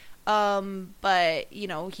 60. But,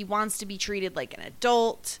 he wants to be treated like an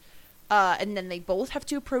adult. And then they both have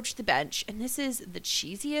to approach the bench. And this is the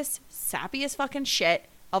cheesiest, sappiest fucking shit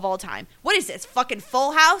of all time. What is this? Fucking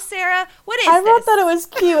Full House, Sarah? What is this? I wrote that it was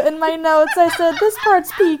cute in my notes. I said, this part's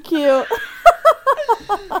cute.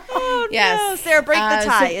 Oh, yes. No. Sarah, break the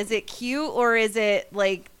tie. Is it cute or is it,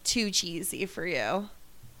 too cheesy for you?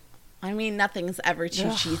 I mean, nothing's ever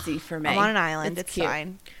too cheesy for me. I'm on an island. It's cute.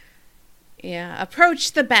 fine. Yeah.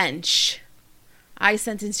 Approach the bench. I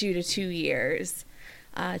sentence you to 2 years.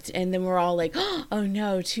 And then we're all like, oh,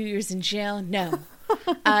 no, 2 years in jail? No.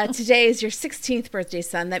 Today is your 16th birthday,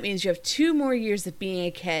 son. That means you have 2 more years of being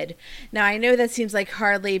a kid. Now, I know that seems like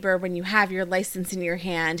hard labor when you have your license in your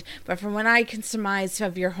hand, but from what I can surmise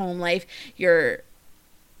of your home life,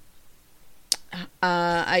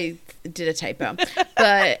 I did a typo,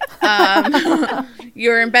 but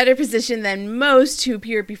you're in better position than most who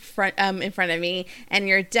appear in front of me. And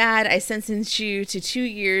your dad, I sentence you to 2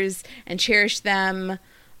 years and cherish them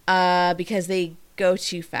because they go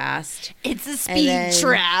too fast. It's a speed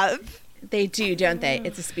trap. They do, don't they?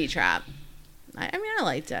 It's a speed trap. I mean, I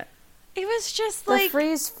liked it. It was just the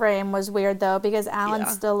freeze frame was weird though because Alan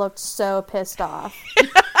still looked so pissed off.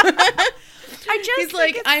 He's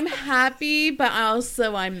like, I'm happy, but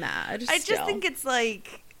also I'm mad. I just think it's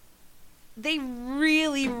they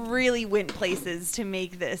really, really went places to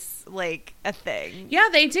make this like a thing. Yeah,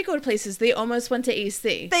 they did go to places. They almost went to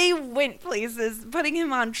AC. They went places, putting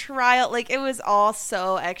him on trial. Like, it was all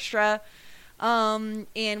so extra. And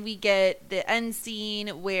we get the end scene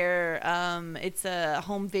where it's a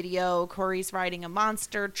home video. Corey's riding a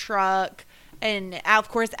monster truck. And, of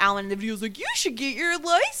course, Alan in the video's like, you should get your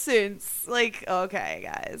license. Like, okay,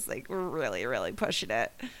 guys. Like, we're really, really pushing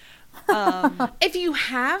it. If you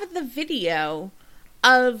have the video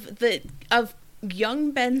of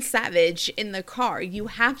young Ben Savage in the car, you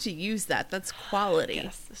have to use that. That's quality.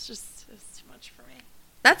 Yes, it's too much for me.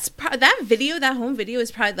 That home video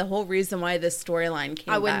is probably the whole reason why this storyline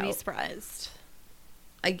came out. I wouldn't be surprised.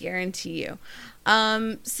 I guarantee you.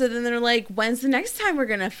 So then they're like, when's the next time we're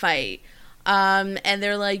gonna fight? And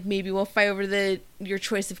they're like, maybe we'll fight over your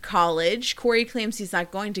choice of college. Corey claims he's not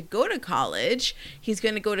going to go to college. He's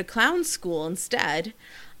going to go to clown school instead.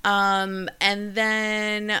 And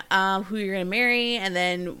then who you're going to marry. And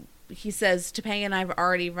then he says, Topanga and I have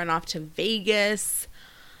already run off to Vegas.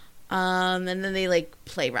 And then they like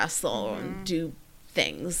play wrestle and do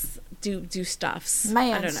things, do stuffs.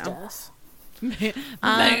 Man I don't stuff. know.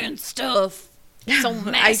 Man stuff. So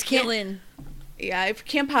masculine. I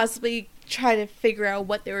can't possibly try to figure out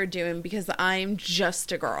what they were doing because I'm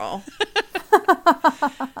just a girl.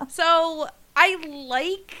 So I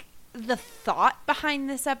like the thought behind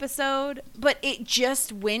this episode, but it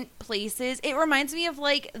just went places. It reminds me of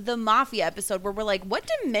like the Mafia episode where we're like, what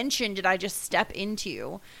dimension did I just step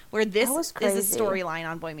into where this is a storyline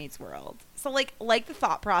on Boy Meets World? So like the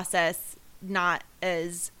thought process, not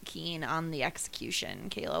as keen on the execution.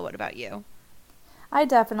 Kayla, what about you? I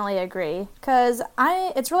definitely agree, because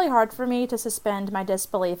it's really hard for me to suspend my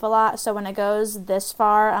disbelief a lot, so when it goes this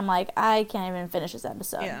far, I'm like, I can't even finish this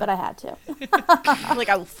episode, but I had to. Like,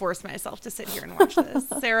 I will force myself to sit here and watch this.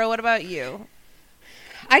 Sarah, what about you?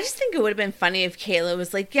 I just think it would have been funny if Kayla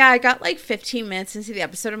was like, yeah, I got like 15 minutes into the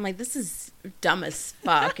episode. I'm like, this is dumb as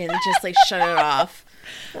fuck, and just like shut it off.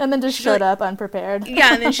 And then just showed up unprepared.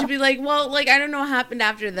 Yeah, and then she'd be like, well, like, I don't know what happened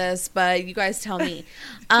after this, but you guys tell me.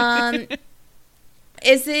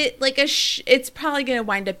 Is it like it's probably going to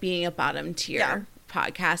wind up being a bottom tier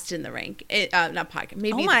podcast in the rank. Not podcast.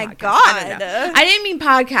 Maybe. Oh my podcast. God. I don't know. I didn't mean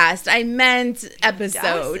podcast. I meant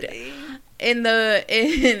episode in the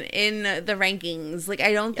rankings. Like,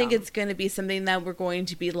 I don't think it's going to be something that we're going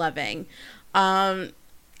to be loving. I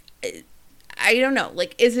don't know.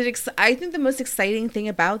 Like, is it? I think the most exciting thing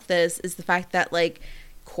about this is the fact that like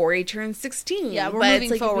Corey turns 16. Yeah, we're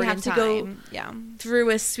moving forward. We have to go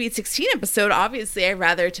through a Sweet 16 episode. Obviously, I'd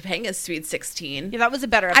rather Topanga's Sweet 16. Yeah, that was a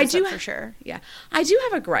better episode for sure. Yeah, I do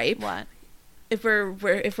have a gripe. What? If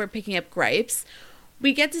we're picking up gripes,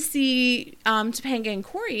 we get to see Topanga and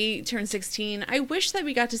Corey turn 16. I wish that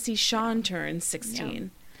we got to see Sean turn 16. Yeah.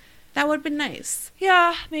 That would have been nice.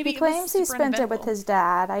 Yeah, maybe. He claims he spent it with his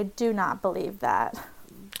dad. I do not believe that.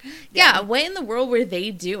 Yeah, what in the world were they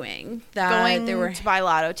doing? Going to buy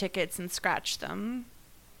lotto tickets and scratch them.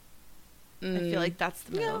 I feel like that's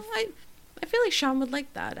the move. Yeah, I feel like Sean would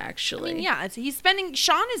like that, actually. I mean,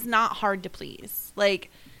 Sean is not hard to please. Like,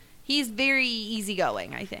 he's very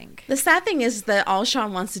easygoing, I think. The sad thing is that all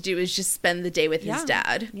Sean wants to do is just spend the day with his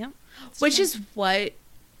dad. Yeah. Which is what,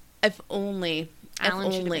 if only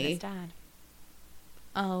Alan should have been his dad.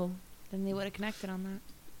 Oh. Then they would have connected on that.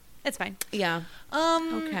 It's fine. Yeah.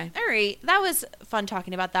 Okay. All right. That was fun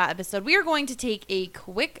talking about that episode. We are going to take a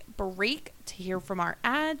quick break to hear from our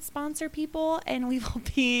ad sponsor people, and we will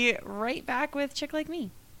be right back with Chick Like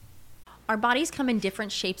Me. Our bodies come in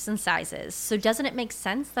different shapes and sizes, so doesn't it make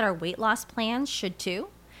sense that our weight loss plans should too?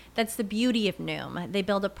 That's the beauty of Noom. They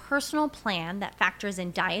build a personal plan that factors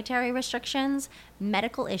in dietary restrictions,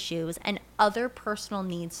 medical issues, and other personal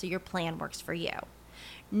needs so your plan works for you.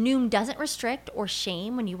 Noom doesn't restrict or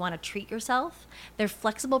shame when you want to treat yourself. Their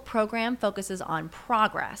flexible program focuses on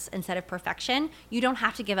progress instead of perfection. You don't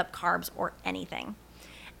have to give up carbs or anything.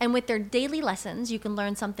 And with their daily lessons, you can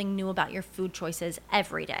learn something new about your food choices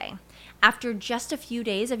every day. After just a few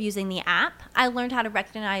days of using the app, I learned how to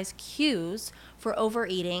recognize cues for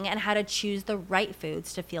overeating and how to choose the right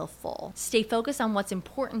foods to feel full. Stay focused on what's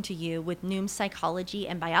important to you with Noom's psychology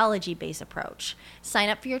and biology-based approach. Sign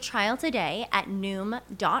up for your trial today at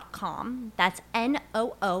Noom.com. That's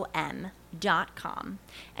Noom.com.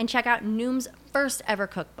 And check out Noom's first ever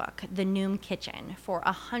cookbook, The Noom Kitchen, for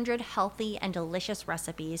 100 healthy and delicious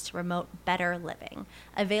recipes to promote better living.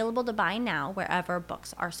 Available to buy now wherever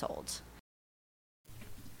books are sold.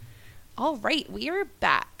 All right, we are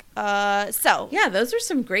back. So yeah, those are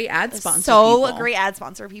some great ad sponsor people. Great ad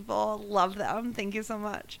sponsor people. Love them. Thank you so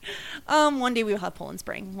much. One day we will have Poland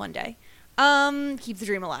Spring. One day. Keep the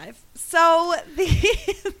dream alive. So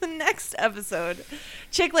the next episode,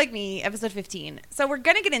 Chick Like Me, episode 15. So we're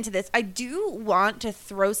going to get into this. I do want to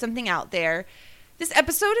throw something out there. This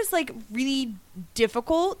episode is like really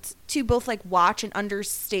difficult to both like watch and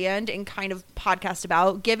understand and kind of podcast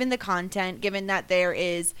about, given the content, given that there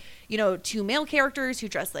is, you know, 2 male characters who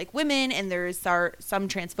dress like women, and there's some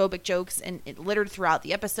transphobic jokes and littered throughout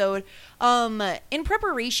the episode. In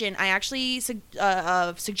preparation, I actually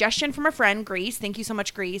a suggestion from a friend, Grace. Thank you so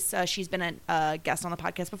much, Grace. She's been a guest on the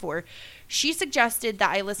podcast before. She suggested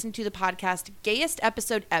that I listen to the podcast Gayest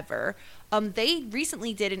Episode Ever. They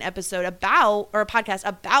recently did an episode a podcast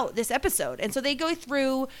about this episode. And so they go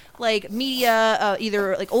through like media,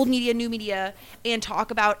 either like old media, new media, and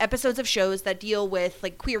talk about episodes of shows that deal with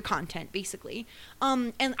like queer content, basically.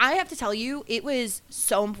 And I have to tell you, it was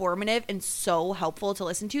so informative and so helpful to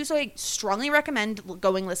listen to. So I strongly recommend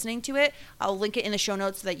listening to it. I'll link it in the show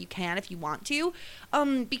notes so that you can if you want to,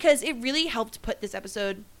 because it really helped put this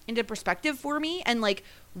episode into perspective for me, and like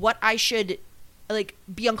what I should like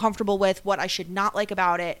be uncomfortable with, what I should not like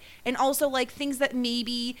about it, and also like things that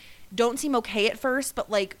maybe don't seem okay at first, but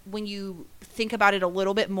like when you think about it a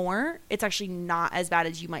little bit more, it's actually not as bad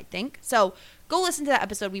as you might think. So go listen to that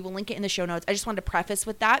episode. We will link it in the show notes. I just wanted to preface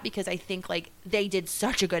with that because I think like they did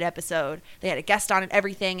such a good episode. They had a guest on and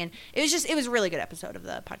everything, and it was a really good episode of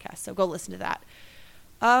the podcast. So go listen to that.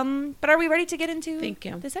 But are we ready to get into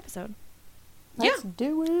this episode? Let's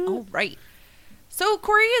do it. All right. So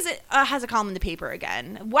Corey has a column in the paper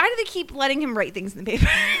again. Why do they keep letting him write things in the paper?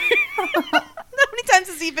 How many times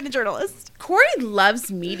has he been a journalist? Corey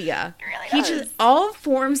loves media. He really He does. just all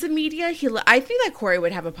forms of media. I think that Corey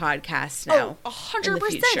would have a podcast now. 100%.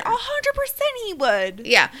 100% he would.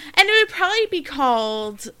 Yeah, and it would probably be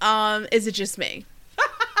called "Is It Just Me?"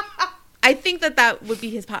 I think that would be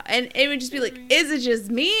his pod, and it would just be like, "Is it just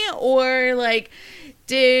me?" or like,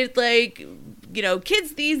 "Did like." You know,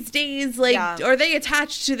 kids these days, like, are they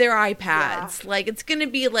attached to their iPads? Yeah. Like, it's going to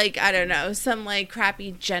be, like, I don't know, some, like,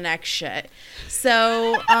 crappy Gen X shit.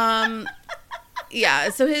 So, yeah,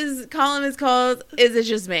 so his column is called, Is It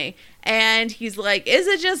Just Me? And he's like, is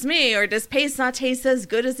it just me, or does paste not taste as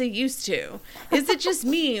good as it used to? Is it just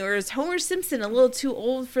me, or is Homer Simpson a little too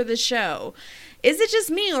old for the show? Is it just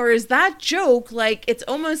me, or is that joke, like, it's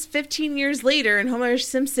almost 15 years later, and Homer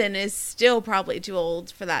Simpson is still probably too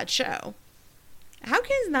old for that show? How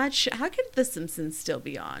can The Simpsons still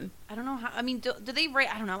be on? I don't know how. I mean, do they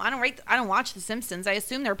write? I don't know. I don't watch The Simpsons. I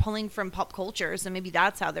assume they're pulling from pop culture, so maybe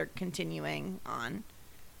that's how they're continuing on.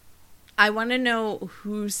 I want to know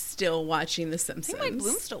who's still watching The Simpsons. I think Mike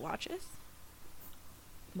Bloom still watches.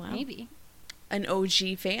 Wow. Maybe. An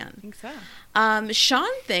OG fan. I think so.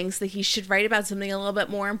 Sean thinks that he should write about something a little bit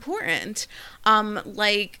more important,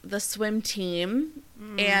 like the swim team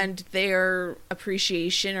and their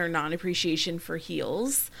appreciation or non-appreciation for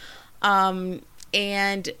heels.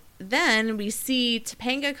 And then we see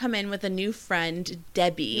Topanga come in with a new friend,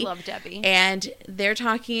 Debbie. We love Debbie. And they're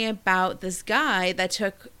talking about this guy that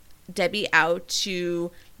took Debbie out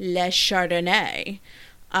to Le Chardonnay.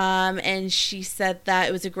 And she said that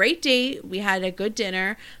it was a great date. We had a good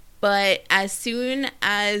dinner. But as soon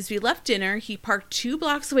as we left dinner, he parked 2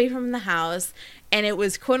 blocks away from the house. And it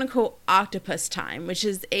was quote unquote octopus time, which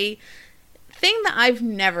is a thing that I've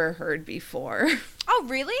never heard before. Oh,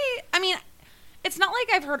 really? I mean, it's not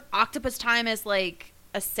like I've heard octopus time as like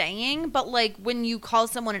a saying, but like when you call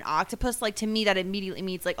someone an octopus, like to me that immediately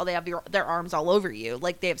means like, oh, they have their arms all over you.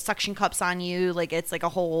 Like they have suction cups on you. Like it's like a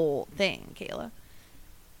whole thing, Kayla.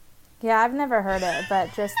 Yeah, I've never heard it,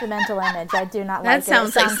 but just the mental image, I do not like it.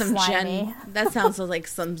 Sounds like some slimy. That sounds like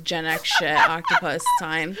some Gen X shit. Octopus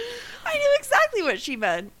time. I knew exactly what she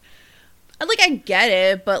meant. Like I get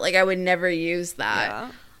it, but like I would never use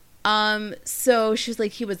that. Yeah. So she was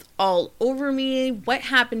like, he was all over me. What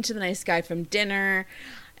happened to the nice guy from dinner?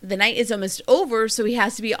 The night is almost over, so he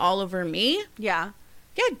has to be all over me. Yeah.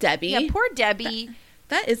 Yeah, Debbie. Yeah, poor Debbie.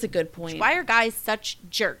 That is a good point. Why are guys such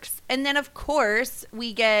jerks? And then, of course,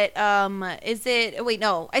 we get, I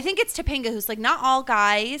think it's Topanga who's like, not all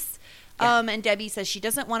guys. Yeah. And Debbie says she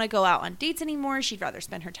doesn't want to go out on dates anymore. She'd rather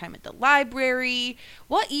spend her time at the library.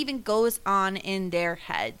 What even goes on in their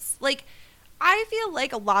heads? Like, I feel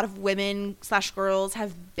like a lot of women / girls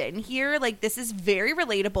have been here. Like, this is very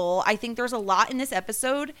relatable. I think there's a lot in this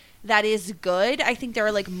episode that is good. I think there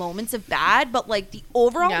are, like, moments of bad. But, like, the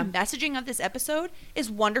overall messaging of this episode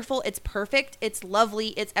is wonderful. It's perfect. It's lovely.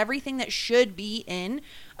 It's everything that should be in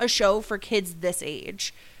a show for kids this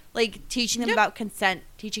age. Like, teaching them about consent.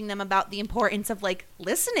 Teaching them about the importance of, like,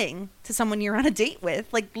 listening to someone you're on a date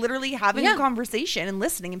with. Like, literally having a conversation and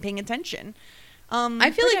listening and paying attention.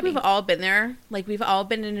 I feel like we've all been there. Like, we've all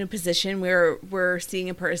been in a position where we're seeing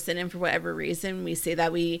a person, and for whatever reason, we say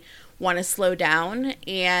that we want to slow down,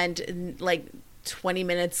 and like 20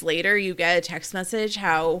 minutes later, you get a text message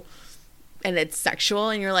and it's sexual,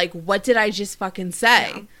 and you're like, what did I just fucking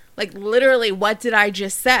say? Yeah. Like, literally, what did I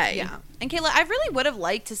just say? Yeah. And Kayla, I really would have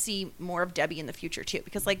liked to see more of Debbie in the future, too,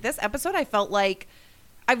 because, like, this episode, I felt like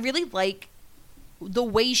I really like the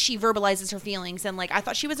way she verbalizes her feelings, and like I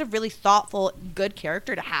thought she was a really thoughtful, good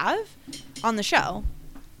character to have on the show.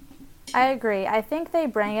 I agree. I think they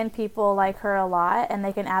bring in people like her a lot, and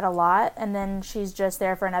they can add a lot, and then she's just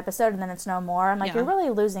there for an episode, and then it's no more. I'm like, you're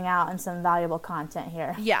really losing out on some valuable content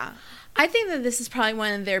here. Yeah. I think that this is probably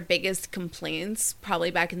one of their biggest complaints,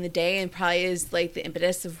 probably back in the day, and probably is like the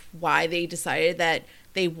impetus of why they decided that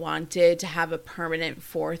they wanted to have a permanent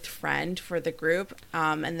fourth friend for the group.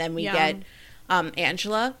 And then we get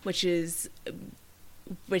Angela, which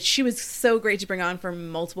she was so great to bring on for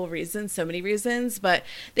multiple reasons, so many reasons, but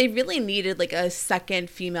they really needed like a second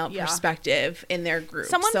female perspective in their group.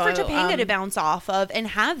 Someone for Topanga to bounce off of and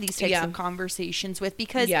have these types of conversations with,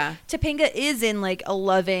 because Topanga is in like a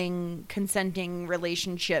loving, consenting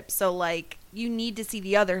relationship. So like you need to see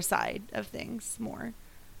the other side of things more.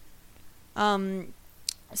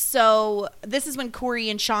 So this is when Corey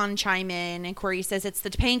and Sean chime in, and Corey says it's the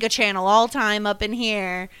Topanga channel all time up in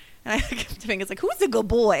here. And I think Topanga's like, who's a good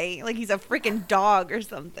boy? Like he's a freaking dog or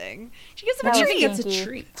something. She gives him a treat. It's a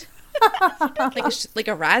treat. like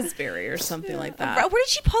a raspberry or something like that. Where did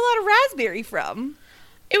she pull out a raspberry from?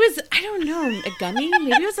 It was, I don't know, a gummy?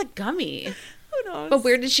 Maybe it was a gummy. Who knows? But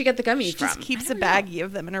where did she get the gummy from? She just keeps a baggie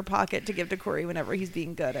of them in her pocket to give to Corey whenever he's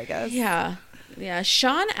being good, I guess. Yeah. Yeah.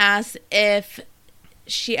 Sean asks if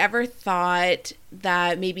she ever thought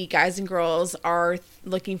that maybe guys and girls are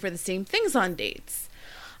looking for the same things on dates.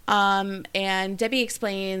 And Debbie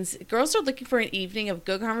explains, girls are looking for an evening of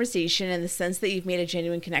good conversation in the sense that you've made a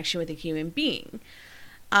genuine connection with a human being.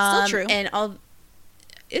 Still true.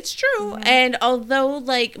 It's true. Mm-hmm. And although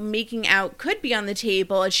like making out could be on the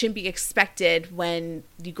table, it shouldn't be expected when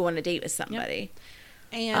you go on a date with somebody.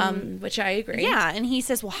 Yep. And which I agree. Yeah. And he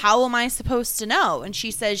says, well, how am I supposed to know? And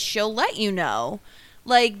she says, she'll let you know.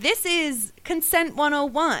 Like, this is consent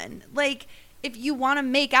 101. Like, if you want to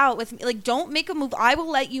make out with me, like, don't make a move. I will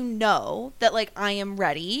let you know that, like, I am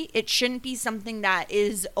ready. It shouldn't be something that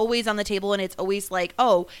is always on the table and it's always like,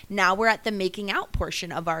 oh, now we're at the making out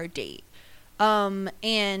portion of our date. And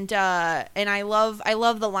I love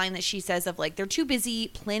the line that she says of, like, they're too busy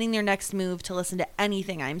planning their next move to listen to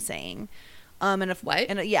anything I'm saying.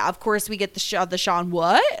 Of course we get the Sean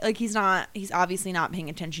what? Like he's obviously not paying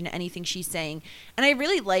attention to anything she's saying. And I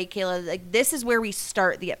really like, Kayla, like this is where we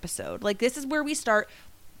start the episode. Like this is where we start.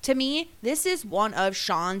 To me, this is one of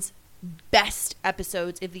Sean's best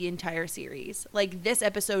episodes of the entire series. Like this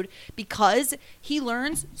episode, because he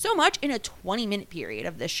learns so much in a 20-minute period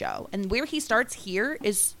of this show. And where he starts here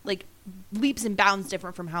is like leaps and bounds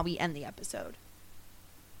different from how we end the episode.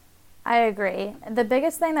 I agree. The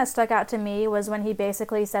biggest thing that stuck out to me was when he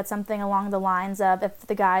basically said something along the lines of, if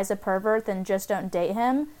the guy's a pervert, then just don't date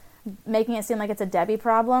him, making it seem like it's a Debbie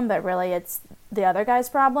problem, but really it's the other guy's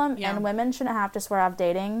problem. Yeah. And women shouldn't have to swear off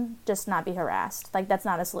dating, just not be harassed. Like, that's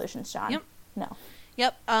not a solution, Sean. Yep. No.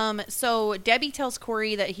 Yep. So Debbie tells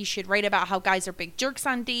Corey that he should write about how guys are big jerks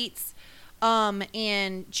on dates.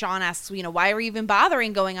 And Sean asks, why are we even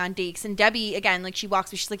bothering going on dates? And Debbie, again, like she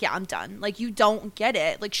walks away, she's like, yeah, I'm done. Like, you don't get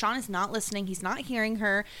it. Like, Sean is not listening. He's not hearing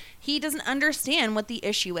her. He doesn't understand what the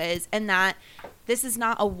issue is, and that this is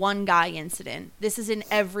not a one guy incident. This is an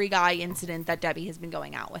every guy incident that Debbie has been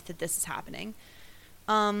going out with, that this is happening.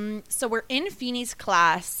 So we're in Feeney's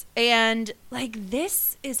class, and like,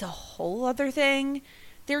 this is a whole other thing.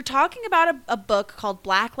 They're talking about a book called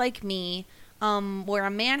Black Like Me, where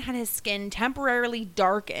a man had his skin temporarily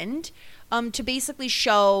darkened to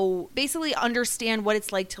basically understand what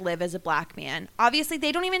it's like to live as a black man. Obviously,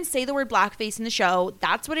 they don't even say the word blackface in the show.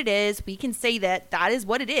 That's what it is. We can say that is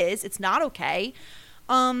what it is. It's not okay.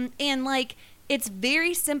 And like, it's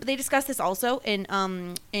very simple. They discuss this also in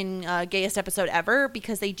Gayest Episode Ever,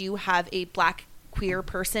 because they do have a black queer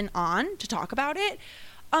person on to talk about it.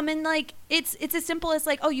 And like, it's as simple as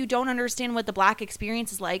like, oh, you don't understand what the black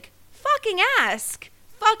experience is like. Fucking ask.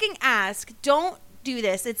 Don't do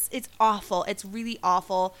this. It's awful. It's really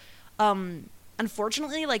awful.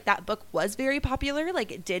 Unfortunately, like, that book was very popular.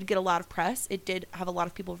 Like, it did get a lot of press. It did have a lot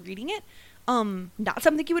of people reading it. Not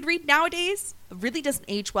something you would read nowadays. It really doesn't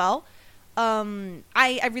age well.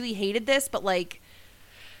 I really hated this, but like,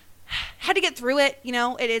 had to get through it.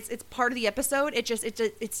 It's part of the episode. It's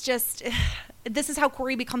just this is how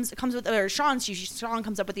Corey comes with, or Sean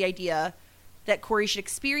comes up with the idea that Corey should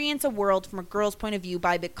experience a world from a girl's point of view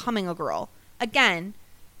by becoming a girl. Again,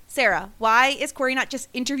 Sarah, why is Corey not just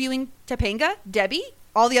interviewing Topanga, Debbie,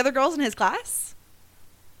 all the other girls in his class?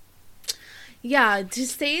 Yeah, to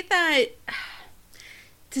say that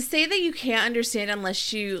you can't understand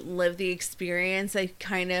unless you live the experience, I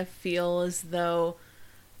kind of feel as though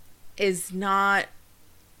is not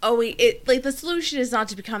the solution is not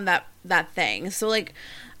to become that thing. So like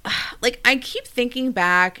I keep thinking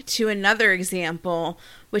back to another example,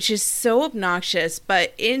 which is so obnoxious,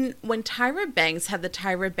 but when Tyra Banks had the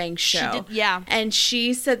Tyra Banks show, and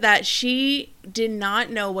she said that she did not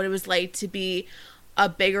know what it was like to be a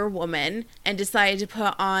bigger woman and decided to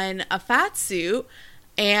put on a fat suit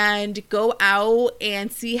and go out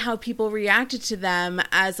and see how people reacted to them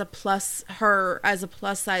as a plus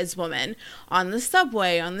size woman on the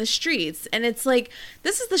subway, on the streets. And it's like,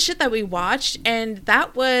 this is the shit that we watched, and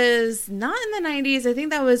that was not in the 90s. I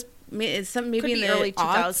think that was maybe in the early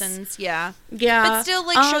aughts. 2000s. Yeah. But still,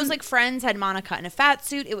 like, shows like Friends had Monica in a fat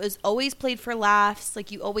suit. It was always played for laughs.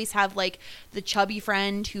 Like, you always have like the chubby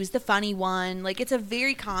friend who's the funny one. Like, it's a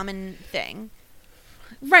very common thing.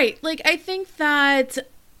 Right. Like, I think that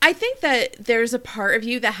there's a part of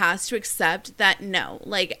you that has to accept that no,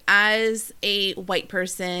 like, as a white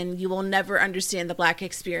person, you will never understand the Black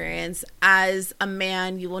experience. As a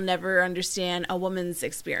man, you will never understand a woman's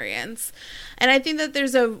experience. And I think that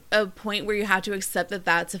there's a point where you have to accept that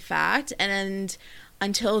that's a fact. And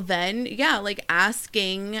until then, yeah, like,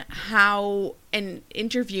 asking how and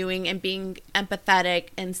interviewing and being empathetic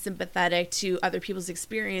and sympathetic to other people's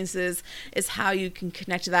experiences is how you can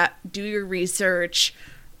connect to that. Do your research,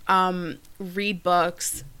 read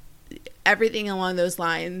books, everything along those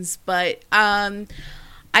lines. But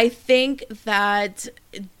I think that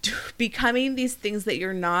becoming these things that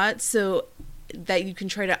you're not, so that you can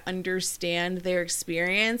try to understand their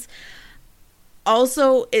experience.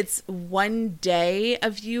 Also, it's one day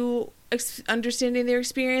of you understanding their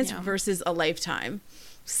experience versus a lifetime.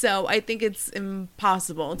 So I think it's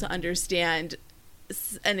impossible to understand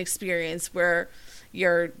an experience where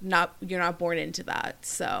you're not born into that.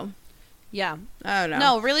 So yeah, I don't know.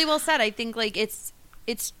 No, really well said. I think like it's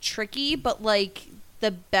tricky, but like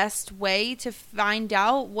the best way to find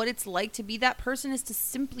out what it's like to be that person is to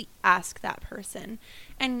simply ask that person.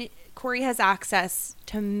 And Corey has access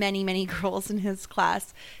to many, many girls in his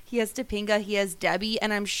class. He has Topanga, he has Debbie,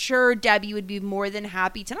 and I'm sure Debbie would be more than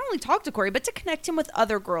happy to not only talk to Corey, but to connect him with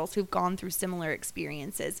other girls who've gone through similar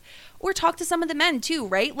experiences. Or talk to some of the men too,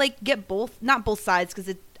 right? Like get not both sides,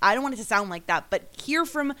 because I don't want it to sound like that, but hear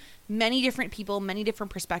from many different people, many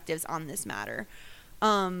different perspectives on this matter.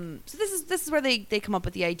 So this is where they come up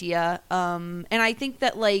with the idea. And I think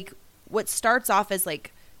that like what starts off as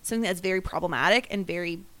like something that's very problematic and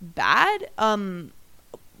very bad,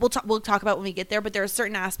 we'll talk about when we get there, but there are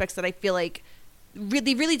certain aspects that I feel like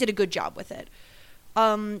really did a good job with it.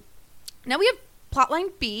 Now we have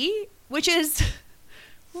plotline B, which is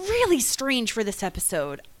really strange for this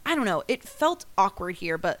episode. I don't know, it felt awkward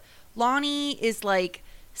here, but Lonnie is like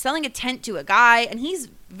selling a tent to a guy, and he's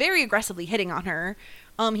very aggressively hitting on her.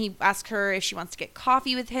 He asks her if she wants to get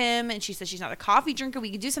coffee with him, and she says she's not a coffee drinker. We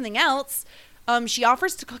could do something else. She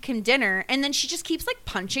offers to cook him dinner, and then she just keeps like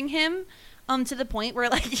punching him to the point where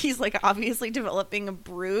like he's like obviously developing a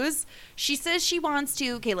bruise. She says she wants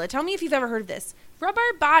to, Kayla, tell me if you've ever heard of this, rub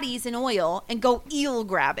our bodies in oil and go eel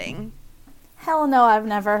grabbing. Hell no, I've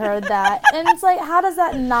never heard that. And it's like, how does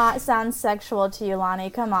that not sound sexual to you,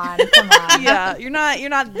 Lonnie? Come on. Yeah, you're not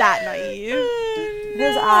that naive.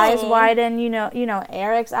 His eyes widen, you know,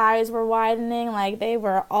 Eric's eyes were widening, like they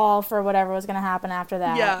were all for whatever was going to happen after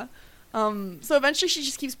that. Yeah. So eventually she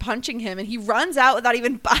just keeps punching him, and he runs out without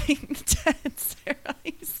even buying the tent. Sarah,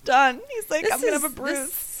 he's done. He's like, I'm going to have a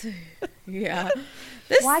bruise.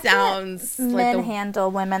 Why sounds can't men like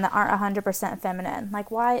handle women that aren't 100% feminine?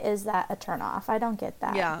 Like, why is that a turnoff? I don't get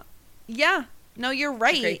that. Yeah. No, you're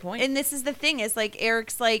right. Great point. And this is the thing is like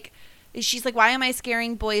Eric's like, she's like, why am I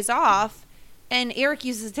scaring boys off? And Eric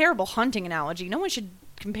uses a terrible hunting analogy. No one should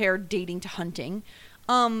compare dating to hunting.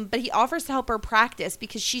 But he offers to help her practice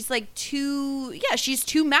because she's like she's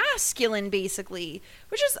too masculine basically,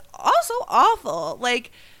 which is also awful.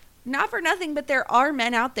 Like, not for nothing, but there are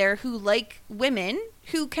men out there who like women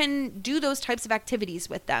who can do those types of activities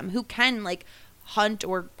with them, who can like hunt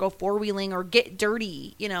or go four-wheeling or get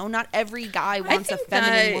dirty. You know, not every guy wants a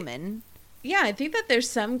feminine woman. Yeah, I think that there's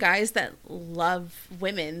some guys that love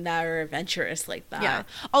women that are adventurous like that. Yeah.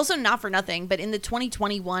 Also, not for nothing, but in the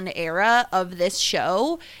 2021 era of this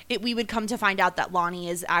show, we would come to find out that Lonnie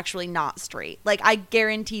is actually not straight. Like, I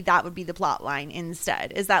guarantee that would be the plot line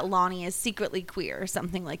instead, is that Lonnie is secretly queer or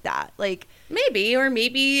something like that. Like, maybe, or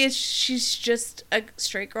maybe she's just a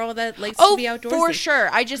straight girl that likes to be outdoorsy. For sure.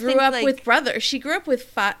 I just grew up with brothers. She grew up with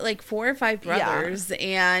 4 or 5 brothers,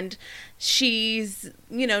 and she's,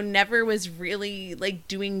 you know, never was really like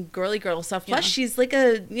doing girly girl stuff. Plus, she's like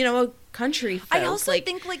a country folk. I also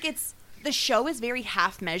think like the show is very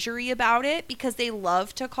half measury about it, because they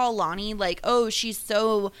love to call Lonnie like, oh, she's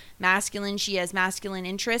so masculine, she has masculine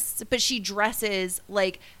interests, but she dresses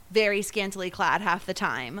like very scantily clad half the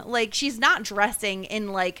time. Like, she's not dressing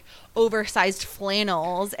in like oversized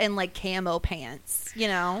flannels and like camo pants, you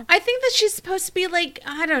know? I think that she's supposed to be like,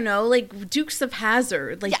 I don't know, like Dukes of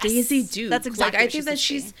Hazzard, like Daisy Duke. That's exactly like, I think that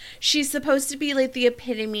she's supposed to be like the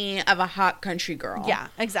epitome of a hot country girl. Yeah,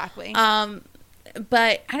 exactly.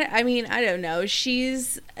 But I mean, I don't know.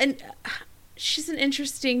 She's an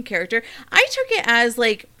interesting character. I took it as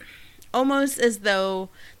like almost as though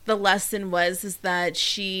the lesson is that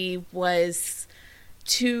she was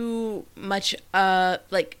too much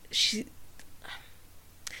like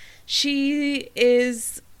she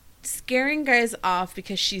is scaring guys off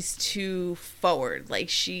because she's too forward. Like,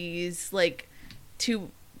 she's like too,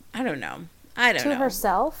 I don't know. To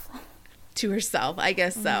herself, I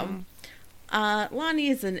guess so. Lonnie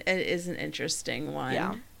is an interesting one.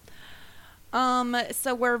 Yeah.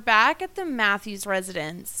 So we're back at the Matthews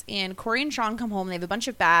residence, and Corey and Sean come home. They have a bunch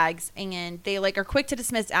of bags, and they like are quick to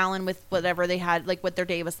dismiss Alan with whatever they had, like what their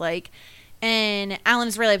day was like. And Alan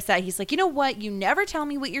is really upset. He's like, you know what? You never tell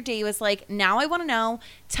me what your day was like. Now I want to know.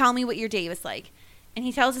 Tell me what your day was like. And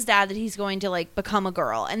he tells his dad that he's going to like become a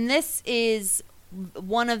girl. And this is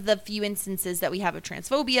one of the few instances that we have of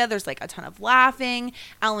transphobia. There's like a ton of laughing.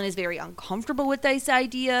 Alan is very uncomfortable with this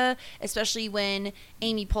idea, especially when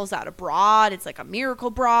Amy pulls out a bra. It's like a miracle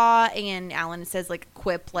bra, and Alan says like a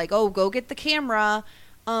quip like, oh, go get the camera.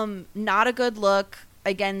 Not a good look.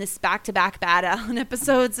 Again, this back-to-back bad Alan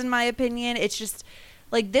episodes, in my opinion. It's just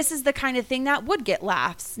like, this is the kind of thing that would get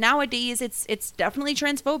laughs. Nowadays, it's definitely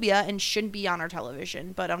transphobia and shouldn't be on our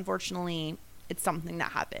television, but unfortunately it's something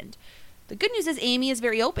that happened. The good news is Amy is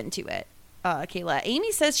very open to it, Kayla.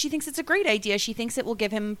 Amy says she thinks it's a great idea. She thinks it will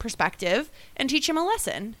give him perspective and teach him a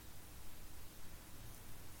lesson.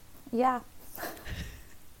 Yeah.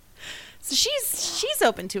 So she's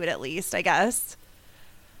open to it, at least, I guess.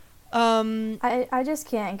 I just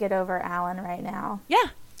can't get over Alan right now.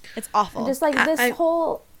 Yeah. It's awful. And just like this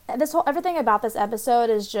whole everything about this episode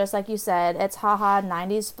is just like you said, it's haha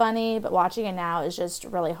 90s funny, but watching it now is just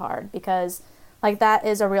really hard, because like that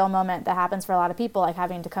is a real moment that happens for a lot of people, like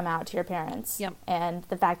having to come out to your parents. Yep. And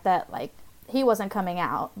the fact that like he wasn't coming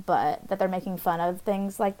out, but that they're making fun of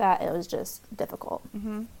things like that, it was just difficult.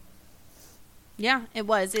 Mm-hmm. Yeah, it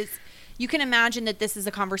was. You can imagine that this is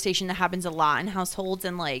a conversation that happens a lot in households,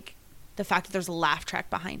 and like the fact that there's a laugh track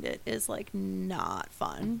behind it is like not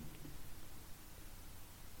fun.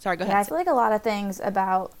 Sorry, go ahead. Yeah, I feel like a lot of things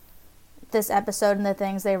about this episode and the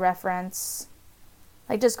things they reference,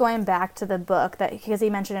 like just going back to the book, that because he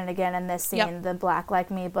mentioned it again in this scene, the Black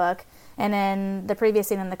Like Me book, and in the previous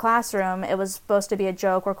scene in the classroom, it was supposed to be a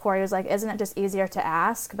joke where Corey was like, isn't it just easier to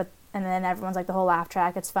ask? And then everyone's like, the whole laugh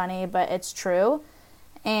track, it's funny, but it's true.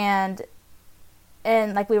 And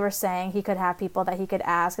like we were saying, he could have people that he could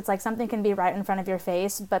ask. It's like something can be right in front of your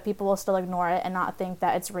face, but people will still ignore it and not think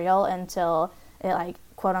that it's real until it, like,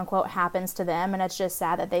 quote unquote, happens to them. And it's just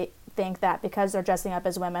sad that they think that because they're dressing up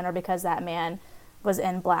as women or because that man was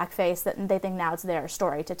in blackface, that they think now it's their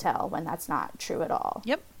story to tell, when that's not true at all.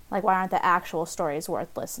 Yep. Like, why aren't the actual stories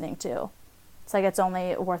worth listening to? It's like it's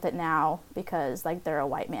only worth it now because, like, they're a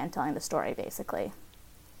white man telling the story, basically.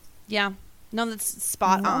 Yeah. No, that's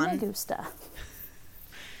spot on. Me gusta.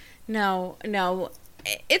 No,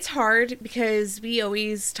 it's hard because we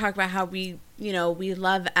always talk about how we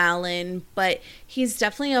love Alan, but he's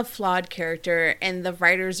definitely a flawed character, and the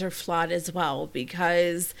writers are flawed as well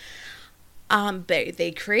because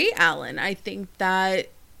they create Alan. I think that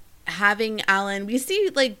having Alan, we see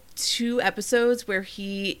like 2 episodes where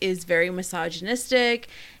he is very misogynistic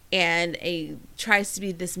and tries to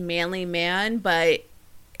be this manly man,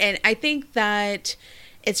 and I think that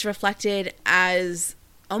it's reflected as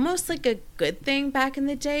almost like a good thing back in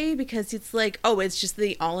the day, because it's like, oh, it's just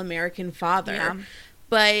the all-American father. Yeah.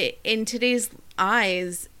 But in today's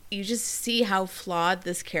eyes, you just see how flawed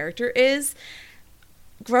this character is.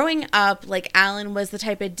 Growing up, like, Alan was the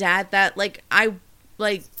type of dad that, like,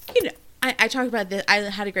 I talked about this. I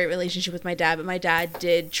had a great relationship with my dad, but my dad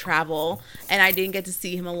did travel, and I didn't get to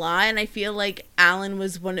see him a lot. And I feel like Alan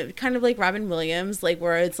was one of, kind of like Robin Williams, like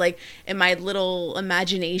where it's like in my little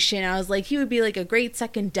imagination, I was like, he would be like a great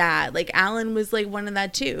second dad. Like Alan was like one of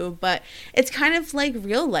that too. But it's kind of like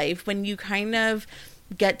real life when you kind of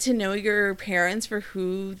get to know your parents for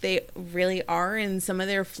who they really are and some of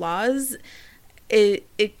their flaws.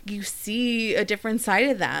 You see a different side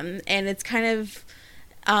of them, and it's kind of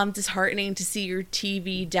disheartening to see your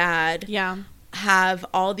TV dad have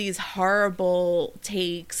all these horrible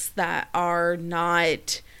takes that are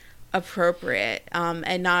not appropriate,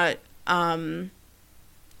 and not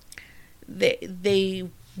they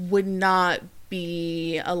would not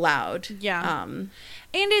be allowed.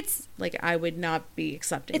 And it's like, I would not be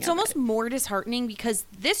accepting. It's almost more disheartening because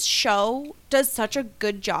this show does such a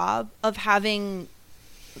good job of having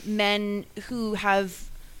men who have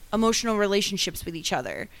emotional relationships with each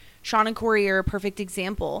other. Sean and Corey are a perfect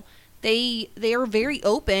example. They are very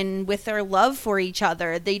open with their love for each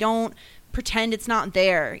other. They don't pretend it's not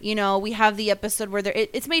there. You know, we have the episode where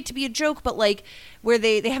it's made to be a joke, but like where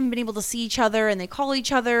they haven't been able to see each other and they call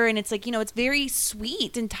each other, and it's like, you know, it's very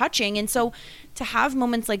sweet and touching. And so to have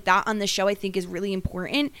moments like that on the show, I think is really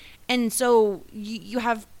important. And so you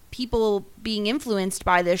have people being influenced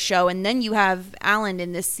by this show, and then you have Alan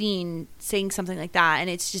in this scene saying something like that, and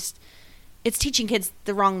it's teaching kids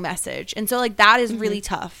the wrong message. And so like that is really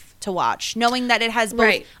tough to watch, knowing that it has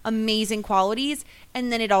both amazing qualities,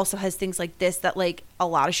 and then it also has things like this that, like, a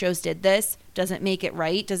lot of shows did this, doesn't make it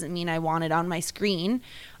right, doesn't mean I want it on my screen.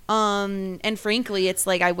 And frankly, it's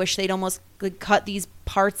like, I wish they'd almost like cut these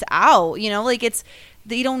parts out, you know, like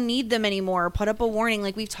they don't need them anymore. Put up a warning.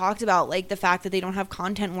 Like we've talked about, like the fact that they don't have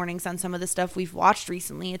content warnings on some of the stuff we've watched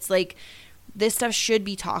recently. It's like, this stuff should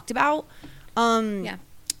be talked about.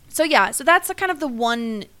 So that's kind of the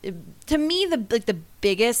one, to me, the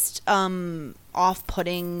biggest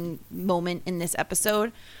off-putting moment in this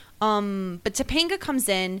episode. But Topanga comes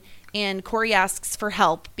in and Corey asks for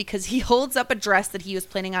help because he holds up a dress that he was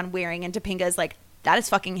planning on wearing, and Topanga is like, that is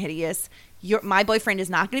fucking hideous. My boyfriend is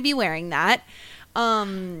not going to be wearing that.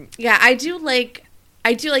 I do like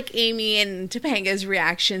Amy and Topanga's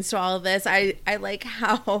reactions to all of this. I like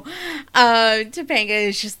how Topanga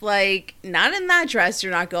is just like, not in that dress,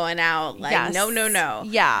 you're not going out. Like, no.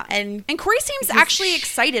 Yeah. And Corey seems actually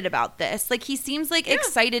excited about this. Like, he seems like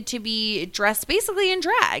excited to be dressed basically in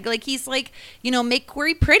drag. Like, he's like, you know, make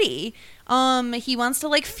Corey pretty. He wants to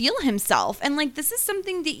like feel himself, and like this is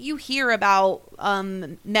something that you hear about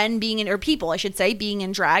men being in, or people I should say, being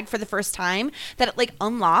in drag for the first time, that it like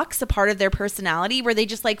unlocks a part of their personality where they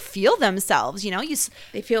just like feel themselves, you know,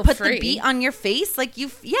 they feel put free. The beat on your face, like you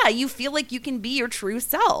feel like you can be your true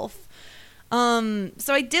self. So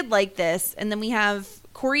I did like this. And then we have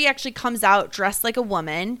Corey actually comes out dressed like a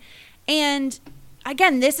woman, and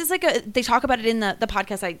again, this is like they talk about it in the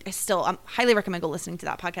podcast. I still highly recommend go listening to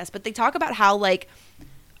that podcast. But they talk about how, like,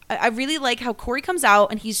 I really like how Corey comes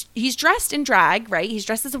out and he's dressed in drag, right? He's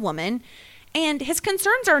dressed as a woman. And his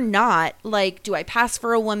concerns are not like, do I pass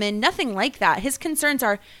for a woman? Nothing like that. His concerns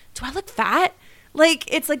are, do I look fat? Like,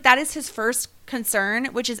 it's like that is his first concern,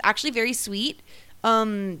 which is actually very sweet.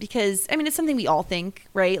 Because, I mean, it's something we all think,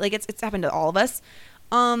 right? Like, it's happened to all of us.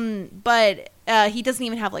 But he doesn't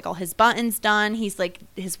even have like all his buttons done. He's like,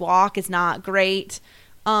 his walk is not great.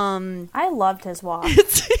 I loved his walk.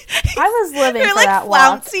 I was living for like that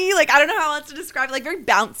walk. Flouncy, like I don't know how else to describe it. Like very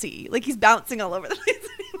bouncy. Like he's bouncing all over the place.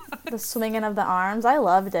 The swinging of the arms, I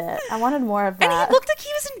loved it. I wanted more of that. And he looked like he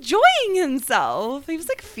was enjoying himself. He was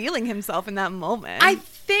like feeling himself in that moment. I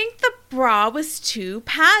think the bra was too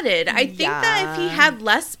padded. I think that if he had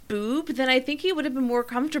less boob, then I think he would have been more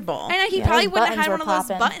comfortable. And he probably wouldn't have had one of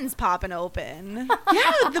those buttons popping open.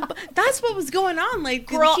 That's what was going on. Like,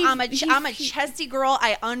 girl, I'm a chesty girl.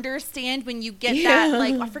 I understand when you get that,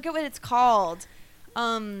 like, I forget what it's called.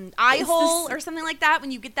 Eye hole or something like that,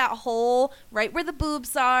 when you get that hole right where the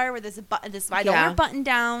boobs are, where there's a button. This is why I don't wear button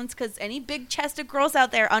downs, because any big chested girls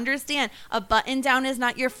out there understand a button down is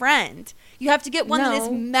not your friend. You have to get one that is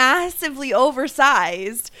massively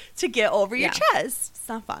oversized to get over your chest. It's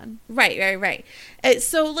not fun. Right.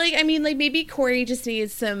 So, like, I mean, like, maybe Corey just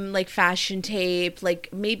needs some, like, fashion tape, like,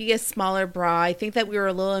 maybe a smaller bra. I think that we were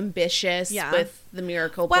a little ambitious with the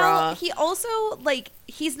Miracle bra. Well, he also, like,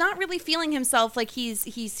 he's not really feeling himself. Like,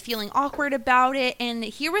 he's feeling awkward about it. And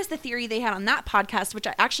here was the theory they had on that podcast, which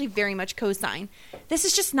I actually very much co-sign. This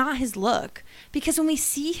is just not his look. Because when we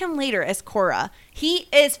see him later as Cora, he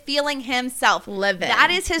is feeling himself. Living. That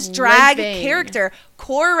is his drag character.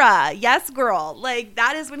 Cora. Yes, girl. Like,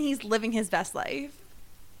 that is when he's living his best life.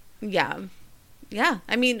 Yeah. Yeah.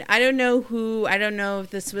 I mean, I don't know if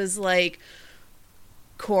this was like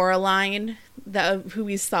Coraline, who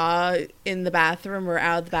we saw in the bathroom or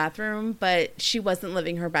out of the bathroom, but she wasn't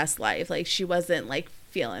living her best life. Like, she wasn't like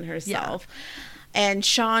feeling herself. Yeah. And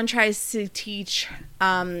Sean tries to teach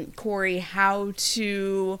Corey how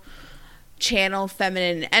to channel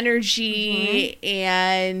feminine energy,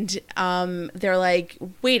 and they're like,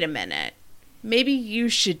 wait a minute, maybe you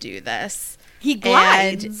should do this. He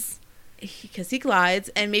glides. Because he glides,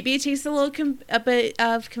 and maybe it takes a bit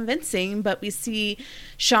of convincing, but we see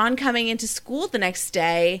Sean coming into school the next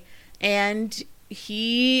day, and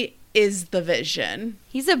he is the Vision.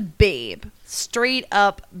 He's a babe. Straight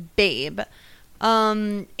up babe.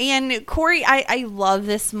 And Corey, I love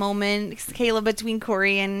this moment, Kayla, between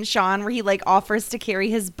Corey and Sean, where he like offers to carry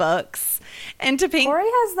his books, and Topanga. Corey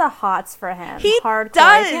has the hots for him. He Hardcore.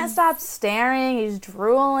 does. He can't stop staring. He's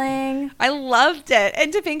drooling. I loved it.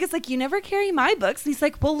 And Topanga's like, you never carry my books. And he's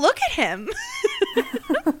like, well, look at him.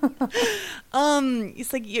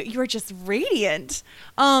 He's like, you are just radiant.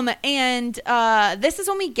 And this is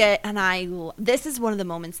when we get, this is one of the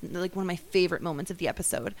moments, like one of my favorite moments of the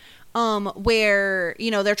episode, where,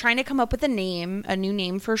 you know, they're trying to come up with a new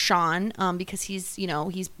name for Sean, because he's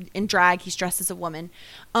in drag, he's dressed as a woman.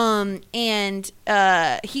 And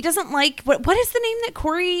he doesn't like, what is the name that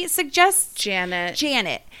Corey suggests?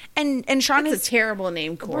 Janet. And Sean is a terrible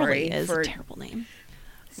name, Corey. Really is a terrible name.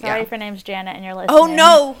 Sorry if your name's Janet and you're listening. Oh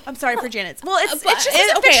no, I'm sorry for Janet's. Well, it just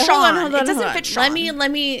doesn't fit Sean. Hold on. It doesn't fit Sean.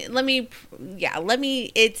 Let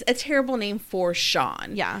me. It's a terrible name for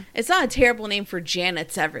Sean. Yeah, it's not a terrible name for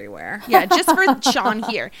Janet's everywhere. Yeah, just for Sean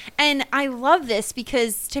here. And I love this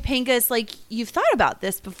because Topanga's like, you've thought about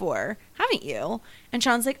this before, haven't you? And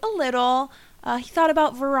Sean's like, a little. He thought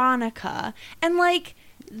about Veronica, and like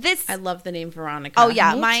this. I love the name Veronica. Oh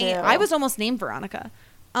yeah, Me too. I was almost named Veronica.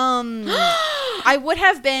 I would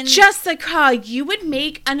have been Jessica. You would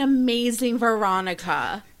make an amazing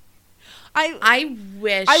Veronica. I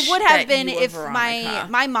wish I would have been if Veronica.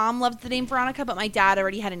 my mom loved the name Veronica, but my dad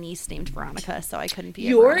already had a niece named Veronica, so I couldn't be.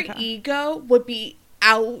 Your Veronica. ego would be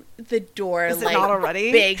out the door. Is like, it not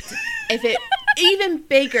already? Big. If it even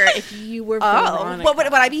bigger if you were Veronica. What would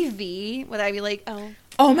I be? V? Would I be like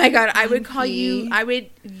Oh my God! I would call you. I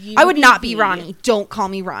would not be Ronnie. Don't call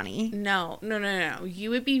me Ronnie. No.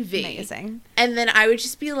 You would be V. Amazing. And then I would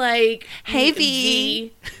just be like, "Hey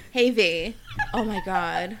V. Hey V." Oh my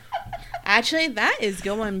God! Actually, that is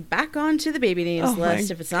going back onto the baby names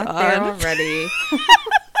list if it's not there already.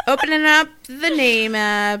 Opening up the name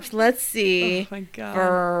app. Let's see. Oh my God.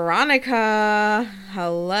 Veronica.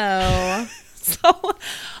 Hello. So,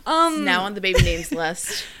 now on the baby names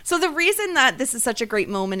list. So the reason that this is such a great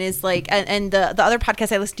moment is like, and the other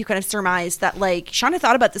podcast I listened to kind of surmised that like Sean had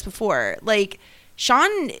thought about this before. Like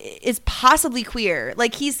Sean is possibly queer.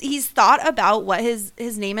 Like he's thought about what his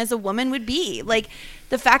name as a woman would be. Like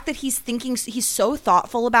the fact that he's so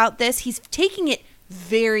thoughtful about this. He's taking it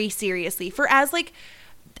very seriously for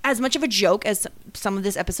as much of a joke as some of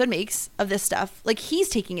this episode makes of this stuff. Like he's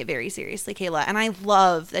taking it very seriously, Kayla. And I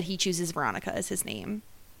love that he chooses Veronica as his name.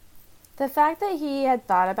 The fact that he had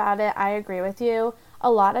thought about it, I agree with you.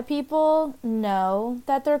 A lot of people know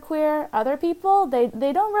that they're queer. Other people, they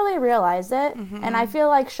don't really realize it. Mm-hmm. And I feel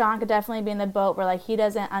like Sean could definitely be in the boat where like he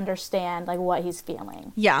doesn't understand like what he's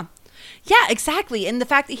feeling. Yeah, exactly. And the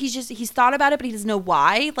fact that he's thought about it, but he doesn't know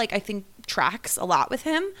why, like I think tracks a lot with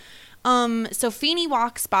him. So Feeny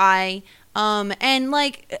walks by, and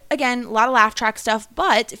like, again, a lot of laugh track stuff,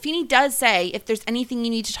 but Feeny does say, if there's anything you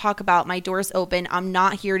need to talk about, my door's open. I'm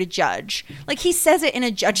not here to judge. Like he says it in a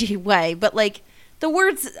judgy way, but like the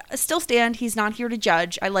words still stand. He's not here to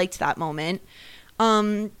judge. I liked that moment.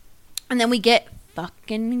 And then we get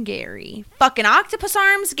fucking Gary, fucking octopus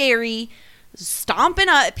arms Gary stomping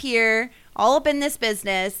up here, all up in this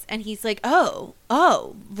business, and he's like, oh,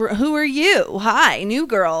 who are you? Hi, new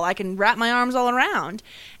girl. I can wrap my arms all around.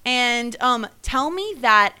 And tell me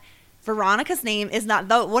that Veronica's name is not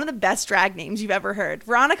one of the best drag names you've ever heard.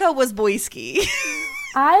 Veronica Wozboyski.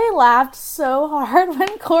 I laughed so hard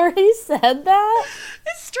when Corey said that.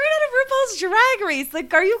 It's straight out of RuPaul's Drag Race.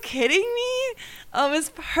 Like, are you kidding me?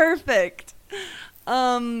 It's perfect.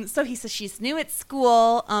 So he says she's new at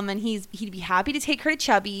school, and he'd be happy to take her to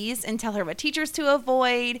Chubby's and tell her what teachers to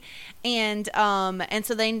avoid, and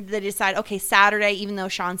so then they decide, okay, Saturday, even though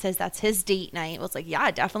Sean says that's his date night, well, it's like, yeah,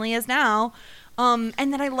 it definitely is now. And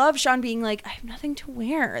then I love Sean being like, I have nothing to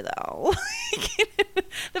wear though.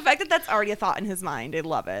 The fact that that's already a thought in his mind, I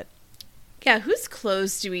love it. Yeah, whose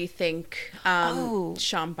clothes do we think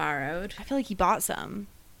Sean borrowed? I feel like he bought some.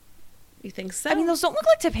 You think so? I mean, those don't look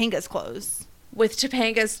like Topanga's clothes. with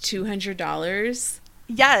Topanga's $200.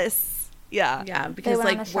 Yes. Yeah. Yeah, They because went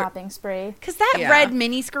like on a shopping spree. Because that Yeah. red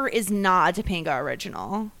miniskirt is not a Topanga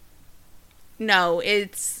original. no,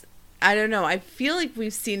 it's I don't know. I feel like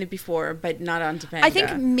we've seen it before, but not on Topanga. I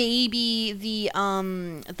think maybe the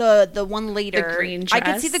one later. The green I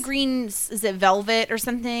could see dress? the green. Is it velvet or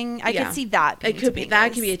something? I Yeah. could see that. It could be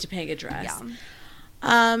that could be a Topanga's. Topanga dress.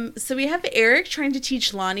 Yeah. So we have Eric trying to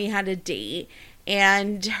teach Lonnie how to date,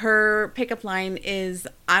 and her pickup line is,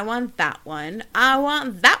 "I want that one. I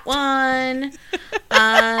want that one."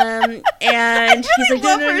 And he's like, "No,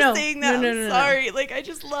 love no, her no, saying no, that. no, I'm no, no." sorry. Like, I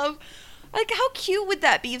just love. Like, how cute would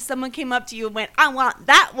that be if someone came up to you and went, "I want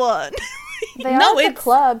that one." They are at the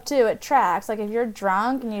club too. It tracks. Like if you're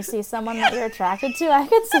drunk and you see someone that you're attracted to, I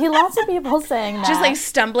could see lots of people saying that. Just like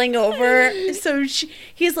stumbling over. So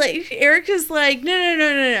he's like, Eric is like,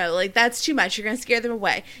 no. Like, that's too much. You're going to scare them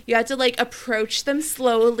away. You have to like approach them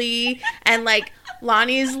slowly. And like,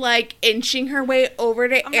 Lonnie's like inching her way over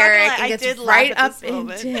to Eric and gets right up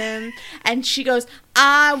into him. And she goes,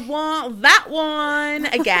 "I want that one,"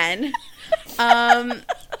 again.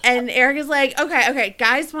 And Eric is like, okay,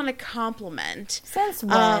 guys want a compliment. Since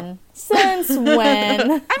when? Since when? I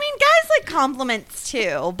mean, guys like compliments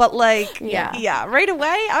too, but like, yeah, right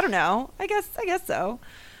away. I don't know. I guess so.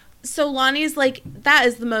 So Lonnie's like, "That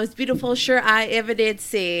is the most beautiful shirt I ever did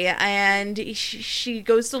see." And she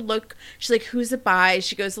goes to look. She's like, "Who's it by?"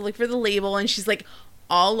 She goes to look for the label, and she's like,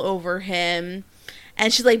 all over him.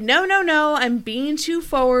 And she's like, no, I'm being too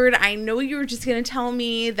forward. I know you were just going to tell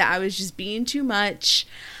me that I was just being too much.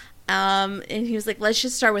 And he was like, "Let's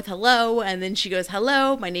just start with hello." And then she goes,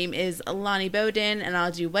 "Hello, my name is Lonnie Bowden, and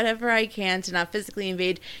I'll do whatever I can to not physically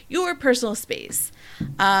invade your personal space.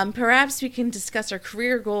 Perhaps we can discuss our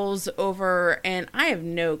career goals over," and I have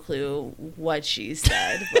no clue what she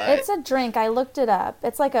said. But It's a drink. I looked it up.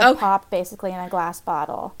 It's like a pop basically in a glass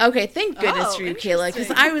bottle. okay, thank goodness for you, Kayla,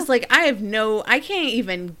 because I was like, I can't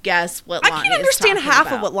even guess what Lonnie I can't understand is half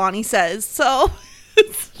talking of what about. Lonnie says, so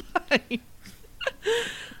it's fine.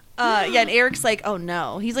 And Eric's like, "Oh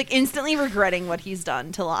no," he's like instantly regretting what he's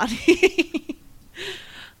done to Lonnie.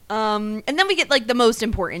 And then we get like the most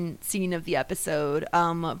important scene of the episode.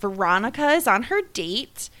 Veronica is on her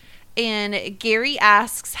date, and Gary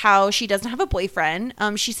asks how she doesn't have a boyfriend.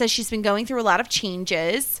 She says she's been going through a lot of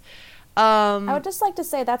changes. I would just like to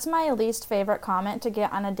say that's my least favorite comment to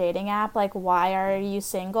get on a dating app. Like, why are you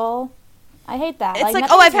single? I hate that. It's like,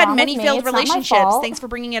 nothing's "Oh, I've had wrong many with me. failed It's not my relationships. fault." Thanks for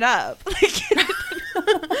bringing it up."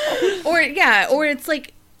 Or it's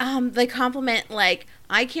like they compliment like,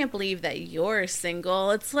 "I can't believe that you're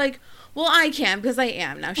single." It's like, well, I can because I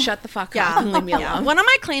am. Now shut the fuck up and leave me alone. One of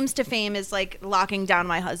my claims to fame is like locking down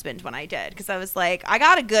my husband when I did, because I was like, I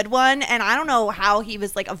got a good one, and I don't know how he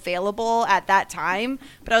was like available at that time,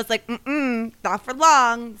 but I was like, not for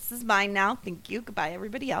long. This is mine now. Thank you. Goodbye,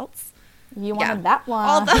 everybody else. You wanted that one.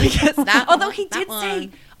 Although he did say,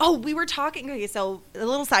 we were talking. Okay, so a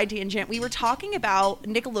little side tangent. We were talking about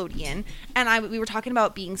Nickelodeon, and we were talking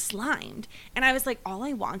about being slimed, and I was like, all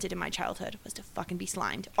I wanted in my childhood was to fucking be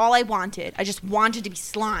slimed. All I wanted, I just wanted to be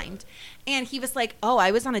slimed. And he was like, "Oh,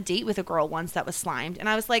 I was on a date with a girl once that was slimed," and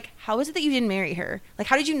I was like, "How is it that you didn't marry her? Like,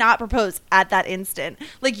 how did you not propose at that instant?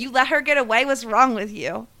 Like, you let her get away. What's wrong with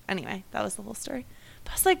you?" Anyway, that was the whole story.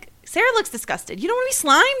 But I was like, Sarah looks disgusted. You don't want to be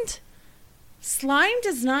slimed? Slime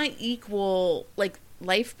does not equal like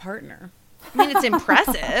life partner. I mean, it's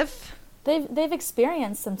impressive. They've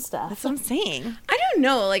experienced some stuff. That's what I'm saying. I don't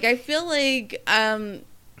know. Like, I feel like I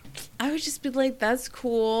would just be like, that's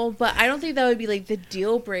cool, but I don't think that would be like the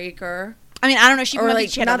deal breaker. I mean, I don't know. She or like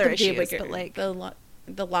she had not other the deal issues, breaker, but like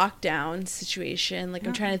the lockdown situation. Like,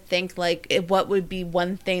 I'm trying to think like what would be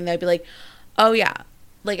one thing that would be like, oh yeah,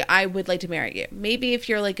 like I would like to marry you. Maybe if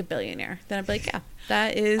you're like a billionaire, then I'd be like, yeah,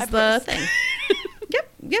 that is the thing.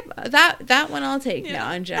 Yep. That one I'll take. Yeah. No,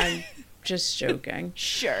 I'm just joking.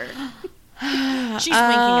 Sure. She's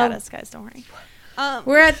winking at us, guys. Don't worry.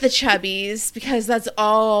 We're at the Chubbies because that's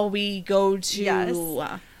all we go to. Yes.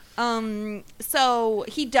 So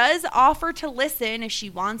he does offer to listen if she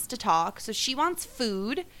wants to talk. So she wants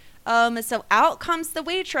food. So out comes the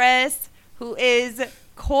waitress, who is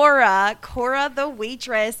Cora the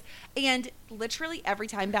waitress. And literally every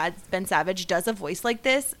time Ben Savage does a voice like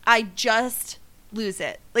this, I just lose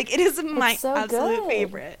it. Like, it is my so absolute good.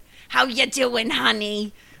 favorite. "How you doing,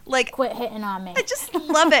 honey?" Like, Quit hitting on me. I just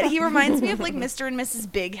love it. He reminds me of like Mr. and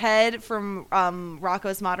Mrs. Big Head from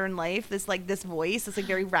Rocko's Modern Life. This voice, this like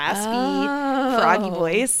very raspy, froggy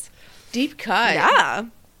voice. Deep cut. Yeah.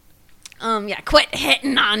 Quit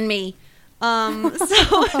hitting on me.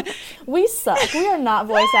 So we suck. We are not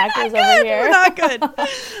voice actors over here. We're not good.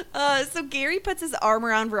 So Gary puts his arm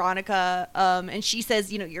around Veronica, and she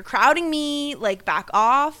says, you're crowding me, like, back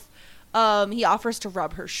off. He offers to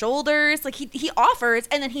rub her shoulders. Like, he offers,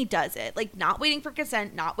 and then he does it. Like, not waiting for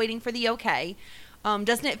consent, not waiting for the okay.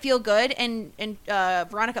 Doesn't it feel good? And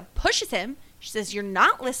Veronica pushes him. She says, you're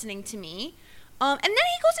not listening to me. And then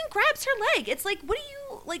he goes and grabs her leg. It's like, what do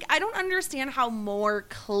you, like, I don't understand how more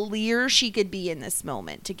clear she could be in this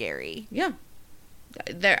moment to Gary. Yeah.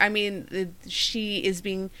 She is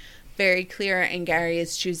being very clear, and Gary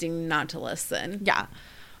is choosing not to listen. Yeah.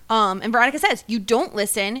 And Veronica says, you don't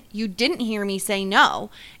listen. You didn't hear me say no.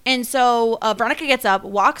 And so Veronica gets up,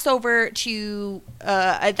 walks over to,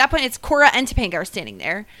 at that point, it's Cora and Topanga are standing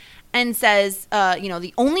there, and says,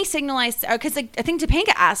 the only signal because I think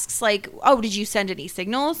Topanga asks, like, oh, did you send any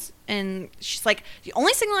signals? And she's like, the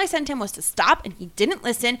only signal I sent him was to stop, and he didn't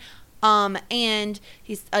listen. And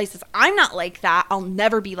he says, I'm not like that. I'll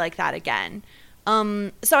never be like that again.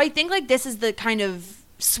 So I think, like, this is the kind of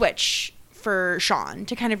switch for Sean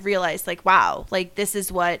to kind of realize, like, wow, like, this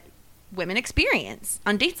is what women experience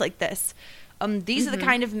on dates like this. These are the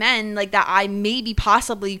kind of men, like, that I maybe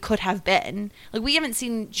possibly could have been. Like, we haven't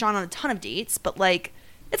seen Sean on a ton of dates, but, like,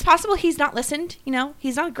 it's possible he's not listened.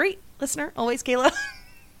 He's not a great listener. Always, Kayla.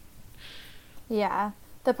 Yeah.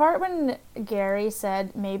 The part when Gary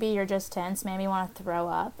said, maybe you're just tense, made me want to throw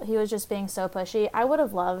up. He was just being so pushy. I would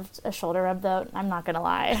have loved a shoulder rub, though. I'm not going to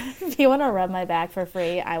lie. If you want to rub my back for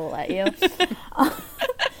free, I will let you.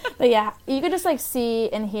 But yeah, you could just, like, see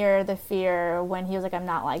and hear the fear when he was like, I'm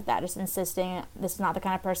not like that. Just insisting this is not the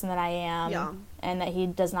kind of person that I am. Yeah. And that he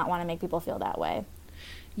does not want to make people feel that way.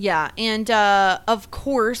 Yeah. And, of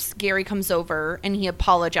course, Gary comes over and he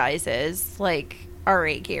apologizes, like, all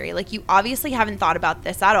right, Gary, like, you obviously haven't thought about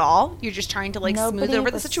this at all. You're just trying to, like, smooth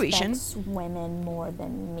over the situation. Nobody respects women more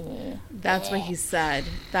than me. That's what he said.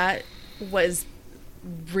 That was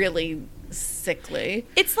really sickly.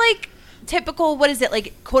 It's like typical, what is it,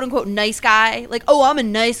 like, quote unquote nice guy, like, oh, I'm a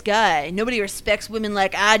nice guy, nobody respects women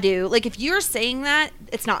like I do. Like, if you're saying that,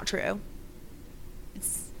 it's not true.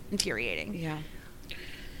 It's infuriating. Yeah.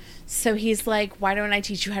 So he's like, why don't I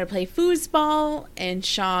teach you how to play foosball? And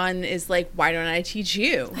Sean is like, why don't I teach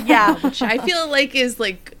you? Yeah. Which I feel like is,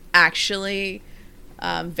 like, actually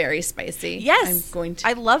very spicy. Yes.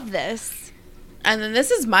 I love this. And then this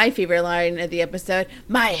is my favorite line of the episode.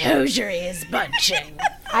 My hosiery is bunching.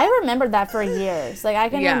 I remembered that for years. Like, I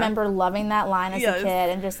can remember loving that line as a kid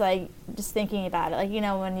and just thinking about it. Like,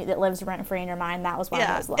 when it lives rent-free in your mind, that was one of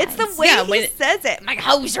those lines. It's the way he says it. My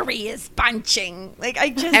hosiery is bunching. Like, I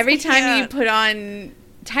just every time you put on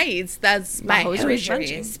tights, that's my hosiery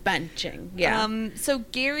is bunching. Yeah. So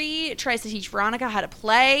Gary tries to teach Veronica how to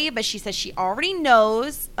play, but she says she already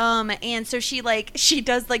knows. And so she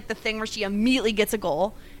does, like, the thing where she immediately gets a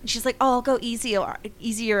goal. And she's like, oh, I'll go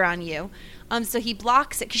easier on you. So he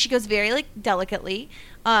blocks it because she goes very, like, delicately.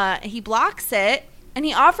 He blocks it, and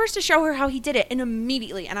he offers to show her how he did it. And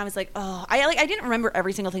immediately, and I was like, oh, I didn't remember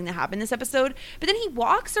every single thing that happened this episode. But then he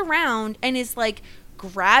walks around and is, like,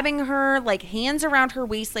 grabbing her, like, hands around her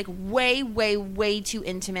waist, like, way, way, way too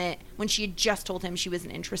intimate when she had just told him she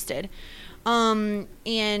wasn't interested.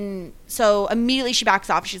 And so immediately she backs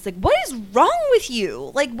off. She's like, what is wrong with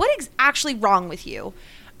you? Like, what is actually wrong with you?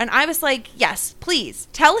 And I was like, yes, please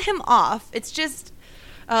tell him off. It's just,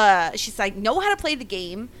 she's like, know how to play the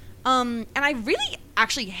game. And I really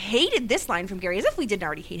actually hated this line from Gary, as if we didn't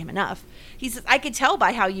already hate him enough. He says, I could tell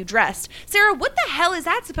by how you dressed. Sarah, what the hell is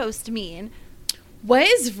that supposed to mean? What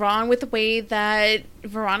is wrong with the way that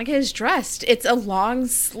Veronica is dressed? It's a long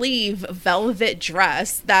sleeve velvet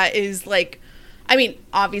dress that is, like, I mean,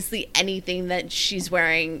 obviously anything that she's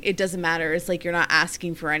wearing, it doesn't matter. It's like you're not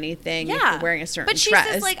asking for anything if you're wearing a certain dress. But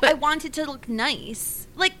she says, like, I want it to look nice.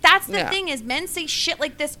 Like, that's the thing is men say shit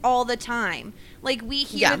like this all the time. Like, we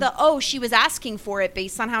hear she was asking for it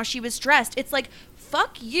based on how she was dressed. It's like,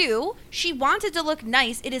 fuck you. She wanted to look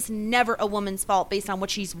nice. It is never a woman's fault based on what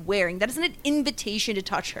she's wearing. That isn't an invitation to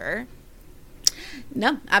touch her.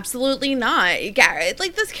 No, absolutely not. Garrett,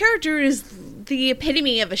 like, this character is the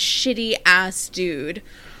epitome of a shitty ass dude.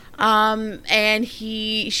 And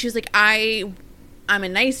she was like, I'm a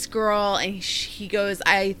nice girl. And he goes,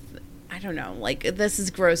 I don't know, like, this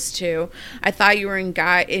is gross too. I thought you were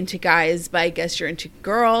into guys, but I guess you're into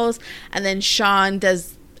girls. And then Sean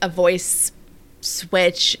does a voice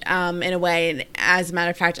switch in a way, and as a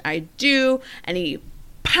matter of fact, I do. And he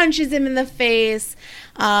punches him in the face,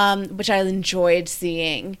 which I enjoyed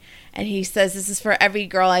seeing. And he says, "This is for every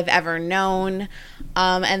girl I've ever known."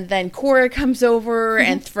 And then Cora comes over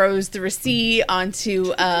and throws the receipt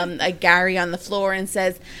onto a Gary on the floor and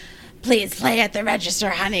says, "Please play at the register,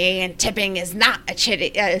 honey, and tipping is not a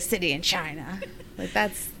city in China." Like,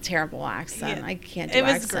 that's a terrible accent. Yeah. I can't do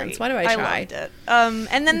accents. Great. Why do I try? I loved it.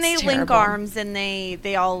 And then they link arms and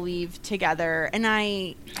they all leave together. And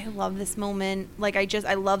I love this moment. Like,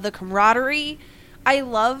 I love the camaraderie. I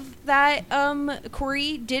love that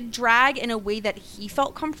Corey did drag in a way that he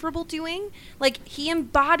felt comfortable doing. Like, he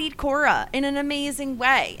embodied Cora in an amazing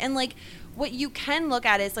way. And, like, what you can look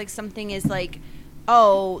at is, like, something is, like,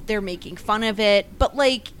 oh, they're making fun of it. But,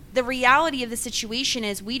 like, the reality of the situation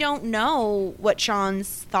is we don't know what Sean's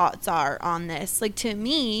thoughts are on this. Like, to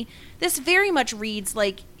me, this very much reads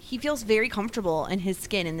like he feels very comfortable in his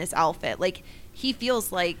skin in this outfit. Like, he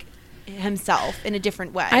feels like himself in a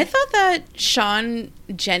different way. I thought that Sean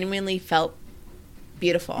genuinely felt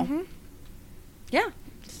beautiful. Mm-hmm. Yeah.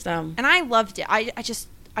 So, and I loved it. I just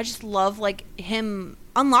love, like, him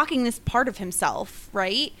unlocking this part of himself,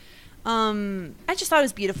 right? I just thought it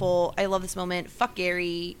was beautiful. I love this moment. Fuck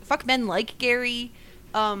Gary. Fuck men like Gary.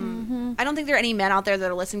 I don't think there are any men out there that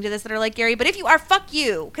are listening to this that are like Gary, but if you are, fuck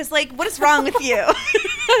you. Because, like, what is wrong with you?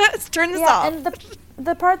 Let's turn this off. And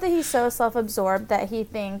the part that he's so self-absorbed that he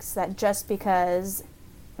thinks that just because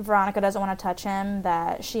Veronica doesn't want to touch him,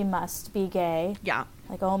 that she must be gay. Yeah.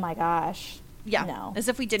 Like, oh my gosh. Yeah. No. As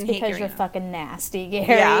if we didn't it's hate because Gary. You're fucking nasty, Gary.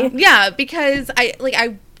 Yeah. Yeah, because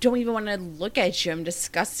I don't even want to look at you. I'm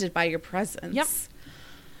disgusted by your presence. Yep.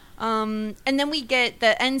 And then we get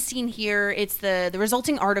the end scene here. It's the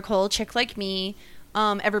resulting article, Chick Like Me.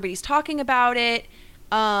 Everybody's talking about it.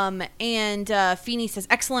 And Feeney says,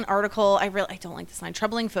 "Excellent article. I don't like this line.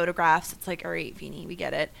 Troubling photographs." It's like, all right, Feeney, we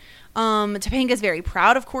get it. Topanga's very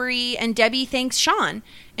proud of Corey, and Debbie thanks Sean.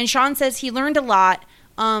 And Sean says he learned a lot.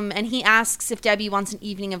 And he asks if Debbie wants an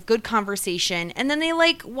evening of good conversation. And then they,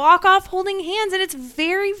 like, walk off holding hands, and it's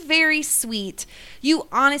very, very sweet. You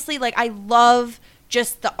honestly, like, I love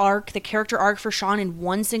just the character arc for Sean in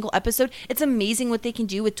one single episode. It's amazing what they can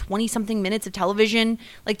do with 20-something minutes of television.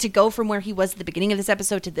 Like, to go from where he was at the beginning of this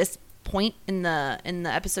episode to this point in the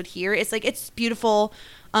episode here. It's, like, it's beautiful.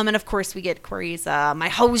 And, of course, we get Corey's, "My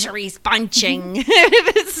hosiery's bunching."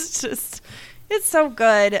 It's so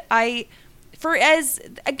good.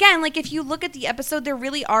 Again, like, if you look at the episode, there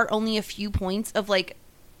really are only a few points of, like,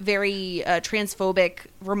 very transphobic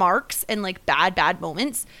remarks and, like, bad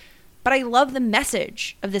moments. But I love the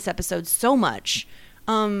message of this episode so much.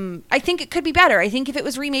 I think it could be better. I think if it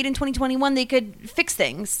was remade in 2021, they could fix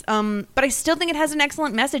things. But I still think it has an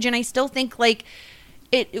excellent message, and I still think, like,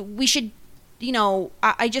 we should, you know,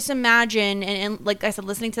 I just imagine, and like I said,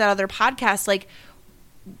 listening to that other podcast, like,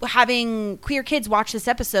 having queer kids watch this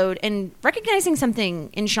episode and recognizing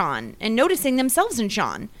something in Sean and noticing themselves in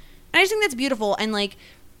Sean. And I just think that's beautiful. And, like,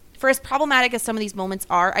 for as problematic as some of these moments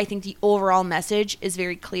are, I think the overall message is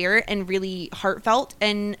very clear and really heartfelt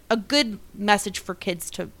and a good message for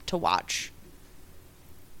kids to watch.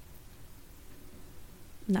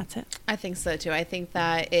 And that's it. I think so too. I think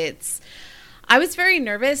that I was very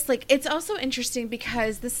nervous. Like, it's also interesting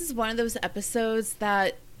because this is one of those episodes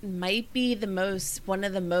that might be one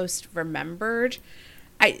of the most remembered.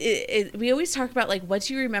 We always talk about, like, what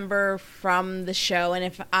do you remember from the show?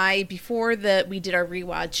 And before we did our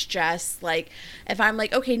rewatch, Jess, like, if I'm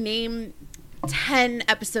like, okay, name 10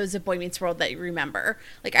 episodes of Boy Meets World that you remember,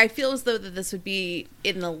 like, I feel as though that this would be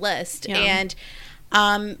in the list. Yeah. And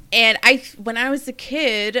when I was a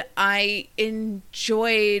kid, I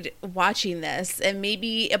enjoyed watching this, and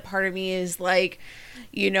maybe a part of me is like,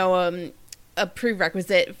 you know, a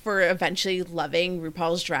prerequisite for eventually loving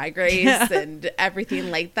RuPaul's Drag Race and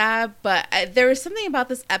everything like that. But there was something about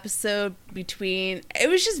this episode it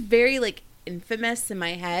was just very, like, infamous in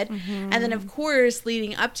my head. Mm-hmm. And then, of course,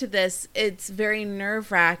 leading up to this, it's very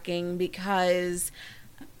nerve-wracking because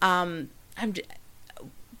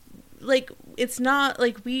like, it's not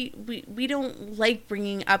like we don't like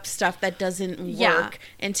bringing up stuff that doesn't work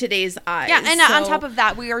in today's eyes. Yeah, and on top of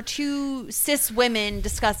that, we are two cis women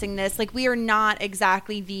discussing this. Like, we are not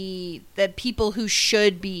exactly the people who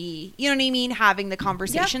should be, you know what I mean, having the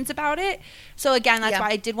conversations about it. So again, that's why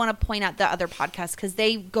I did want to point out the other podcast, because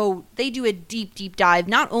they do a deep dive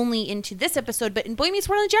not only into this episode but in Boy Meets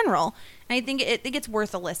World in general. And I think it's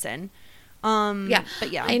worth a listen.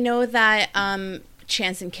 But yeah, I know that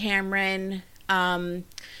Chance and Cameron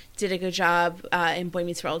did a good job in Boy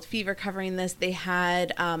Meets World Fever covering this. They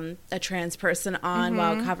had a trans person on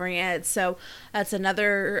while covering it. So that's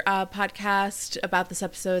another podcast about this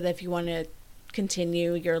episode that if you want to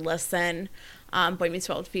continue your listen. Boy Meets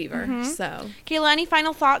World Fever. So, Kayla, any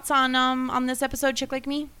final thoughts on this episode, Chick Like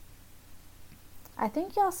Me? I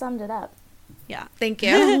think y'all summed it up. Yeah. Thank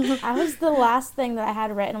you. The last thing that I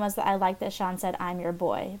had written was that I liked that Sean said, "I'm your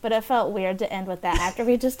boy," but it felt weird to end with that after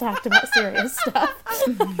we just talked about serious stuff.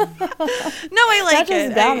 No, I like that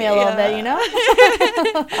just got me a little bit, you know?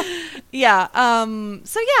 Yeah.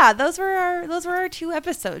 So yeah, those were our 2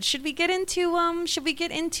 episodes. Should we get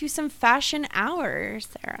into some fashion hour,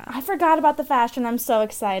 Sarah? I forgot about the fashion. I'm so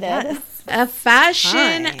excited. Yes. A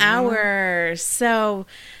fashion hour. So,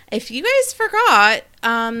 if you guys forgot,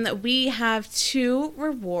 we have 2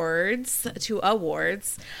 awards.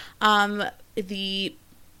 The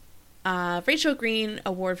Rachel Green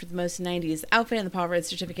Award for the most 90s outfit and the Paul Rudd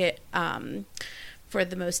certificate for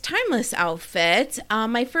the most timeless outfit.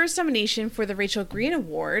 My first nomination for the Rachel Green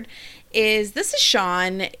Award this is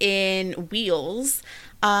Sean in Wheels.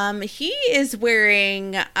 He is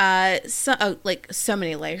wearing so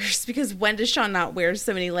many layers, because when does Sean not wear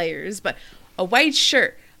so many layers? But a white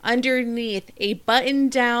shirt, underneath a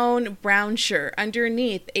button-down brown shirt,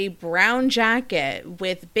 underneath a brown jacket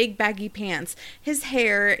with big baggy pants. His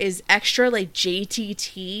hair is extra like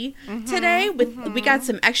JTT today. We got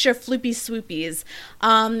some extra floopy swoopies.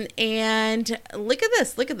 And look at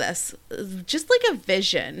this. Just like a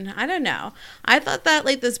vision. I don't know. I thought that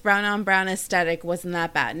like this brown on brown aesthetic wasn't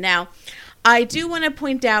that bad. Now, I do want to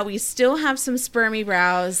point out we still have some spermy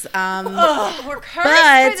brows. We're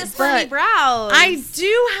cursed for the spermy brows. I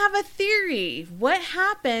do have a theory. What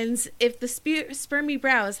happens if the spermy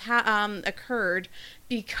brows occurred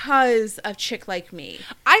because of Chick Like Me?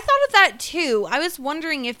 I thought of that too. I was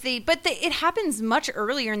wondering if it happens much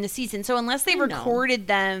earlier in the season. So unless they recorded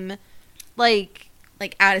them, like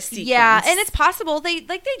out of sequence. Yeah, and it's possible they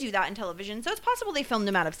do that in television, so it's possible they filmed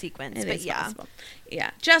them out of sequence. It is possible. Yeah.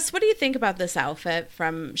 Jess, what do you think about this outfit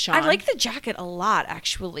from Sean? I like the jacket a lot,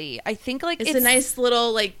 actually. I think it's a nice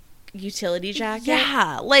little like utility jacket.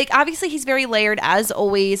 Yeah, like obviously he's very layered as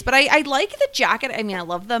always, but I like the jacket. I mean, I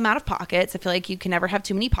love the amount of pockets. I feel like you can never have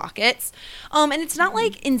too many pockets. And it's not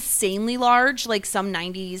like insanely large like some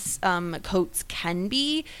 90s coats can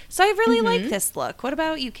be. So I really like this look. What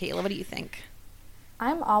about you, Kayla? What do you think?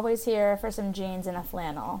 I'm always here for some jeans and a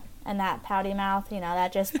flannel. And that pouty mouth,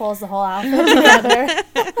 that just pulls the whole outfit together.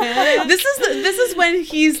 This is when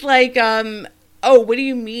he's like, oh, what do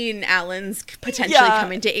you mean Alan's potentially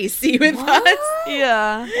coming to AC with us?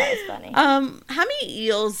 Yeah. That was funny. How many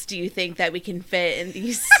eels do you think that we can fit in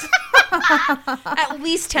these? At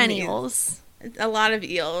least 10 eels. A lot of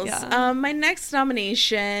eels. Yeah. My next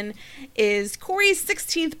nomination is Corey's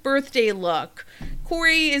 16th birthday look.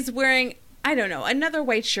 Corey is wearing, I don't know, another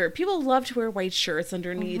white shirt. People love to wear white shirts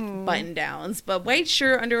underneath button downs, but white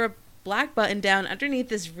shirt under a black button down underneath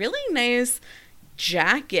this really nice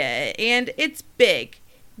jacket, and it's big.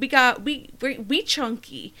 We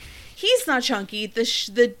chunky. He's not chunky.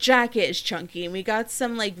 The jacket is chunky, and we got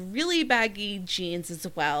some like really baggy jeans as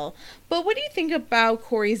well. But what do you think about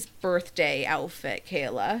Corey's birthday outfit,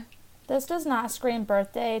 Kayla? This does not scream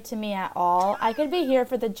birthday to me at all. I could be here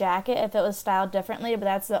for the jacket if it was styled differently, but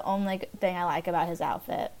that's the only thing I like about his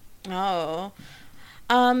outfit. Oh.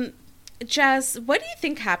 Jess, what do you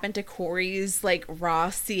think happened to Corey's like raw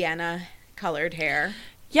sienna colored hair?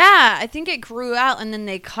 Yeah, I think it grew out and then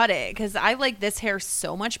they cut it, because I like this hair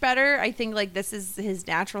so much better. I think like this is his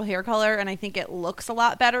natural hair color, and I think it looks a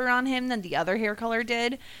lot better on him than the other hair color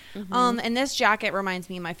did. And this jacket reminds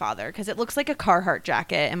me of my father, because it looks like a Carhartt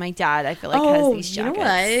jacket, and my dad, I feel like, has these jackets. You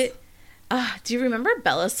know what? Do you remember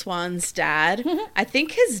Bella Swan's dad? I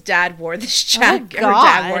think his dad wore this jacket. Oh, God. Her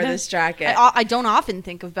dad wore this jacket. I don't often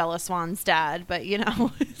think of Bella Swan's dad, but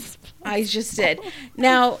I just did.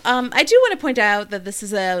 Now, I do want to point out that this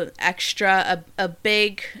is a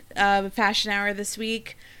big fashion hour this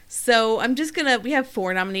week. So I'm just we have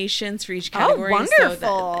 4 nominations for each category. Oh, So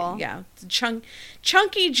wonderful.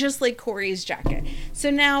 chunky, just like Corey's jacket. So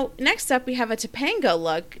now, next up, we have a Topanga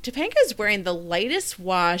look. Topanga is wearing the lightest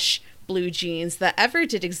wash blue jeans that ever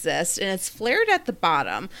did exist, and it's flared at the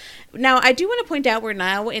bottom. Now, I do want to point out we're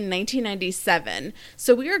now in 1997,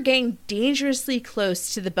 so we are getting dangerously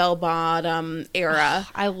close to the bell-bottom era.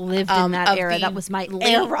 I lived in that era. That was my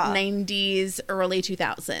era. 90s, early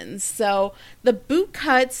 2000s. So the boot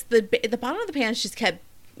cuts, the bottom of the pants just kept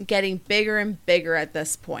getting bigger and bigger at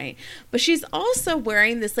this point. But she's also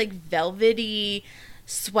wearing this like velvety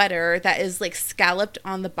sweater that is like scalloped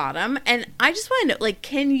on the bottom, and I just want to know, like,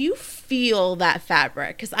 can you feel that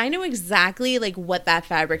fabric? Because I know exactly like what that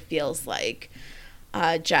fabric feels like.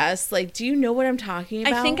 Jess, like, do you know what I'm talking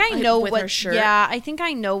about? I think I know with what her shirt? Yeah, I think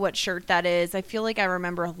I know what shirt that is. I feel like I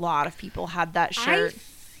remember a lot of people had that shirt. I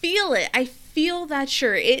feel it. I feel that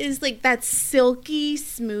shirt. It is like that silky,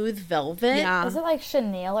 smooth velvet. Yeah. Is it like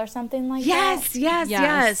chenille or something like that?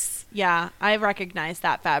 Yes. Yeah, I recognize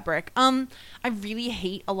that fabric. I really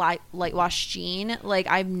hate a light wash jean. Like,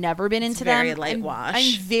 I've never been into them. Very light wash.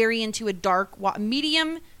 I'm very into a dark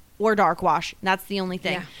medium or dark wash. That's the only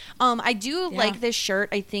thing. Yeah. I do like this shirt.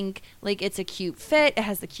 I think like it's a cute fit. It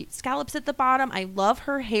has the cute scallops at the bottom. I love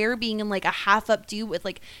her hair being in like a half updo with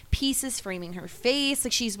like pieces framing her face.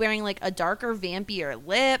 Like she's wearing like a darker, vampier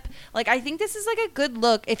lip. Like I think this is like a good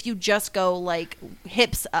look if you just go like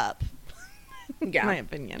hips up. Yeah. My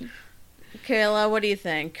opinion. Kayla, what do you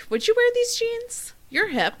think? Would you wear these jeans? You're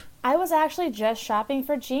hip. I was actually just shopping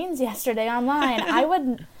for jeans yesterday online.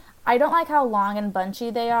 I don't like how long and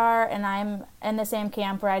bunchy they are, and I'm in the same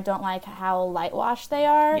camp where I don't like how light wash they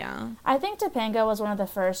are. Yeah. I think Topanga was one of the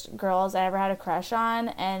first girls I ever had a crush on,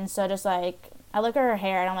 and so just like, I look at her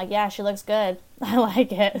hair and I'm like, yeah, she looks good. I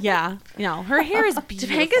like it. Yeah. No, her hair is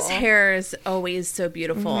beautiful. Topanga's hair is always so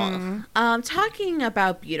beautiful. Mm-hmm. Talking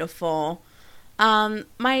about beautiful,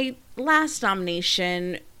 my last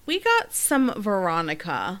nomination, we got some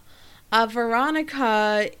Veronica.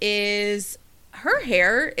 Veronica is... her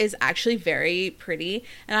hair is actually very pretty,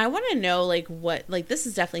 and I want to know like what, like, this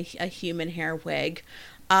is definitely a human hair wig.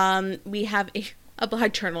 We have a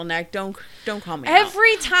black turtleneck. Don't call me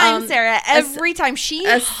every out. time, Sarah. Every time she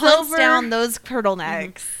holds down those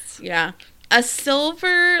turtlenecks. Yeah, a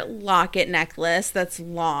silver locket necklace that's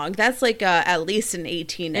long. That's like at least an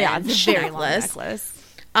 18-inch. Yeah, it's a very long necklace.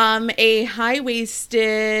 A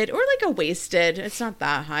high-waisted, or like a waisted, it's not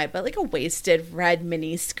that high, but like a waisted red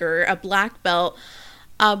mini skirt, a black belt.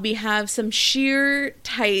 We have some sheer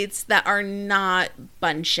tights that are not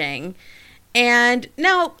bunching. And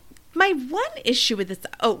now, my one issue with this,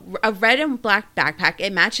 a red and black backpack,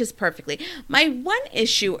 it matches perfectly. My one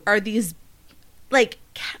issue are these, like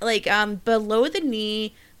below the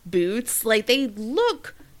knee boots. Like, they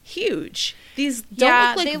look huge. These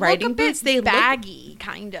don't look like riding boots. They baggy,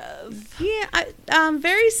 kind of. Yeah, I'm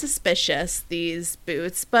very suspicious, these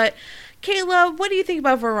boots. But Kayla, what do you think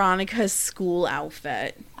about Veronica's school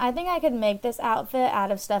outfit? I think I could make this outfit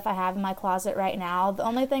out of stuff I have in my closet right now. The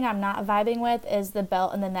only thing I'm not vibing with is the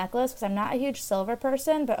belt and the necklace, because I'm not a huge silver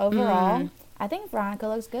person, but overall, I think Veronica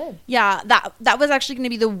looks good. Yeah, that was actually going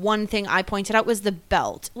to be the one thing I pointed out was the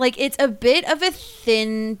belt. Like, it's a bit of a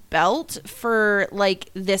thin belt for,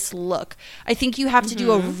 like, this look. I think you have to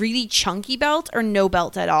do a really chunky belt or no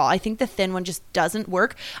belt at all. I think the thin one just doesn't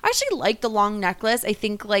work. I actually like the long necklace. I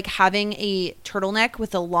think, like, having a turtleneck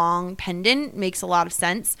with a long pendant makes a lot of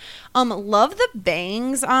sense. Love the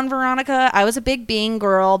bangs on Veronica. I was a big bang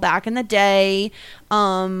girl back in the day.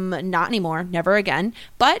 Not anymore, never again.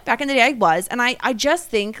 But back in the day I was. And I just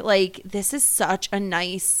think, like, this is such a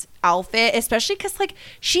nice outfit, especially because, like,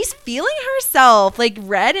 she's feeling herself, like,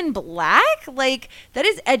 red and black. Like, that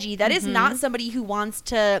is edgy. That is not somebody who wants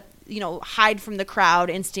to, you know, hide from the crowd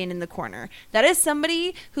and stand in the corner. That is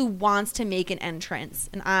somebody who wants to make an entrance.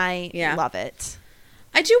 And I love it.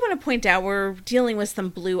 I do want to point out we're dealing with some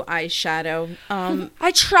blue eyeshadow.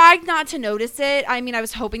 I tried not to notice it. I mean, I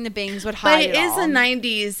was hoping the bangs would hide it. But it is the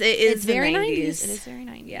 90s. It's very 90s. It is very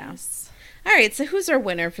 90s. Yeah. All right, so who's our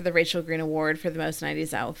winner for the Rachel Green Award for the most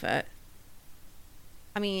 90s outfit?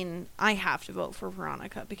 I mean, I have to vote for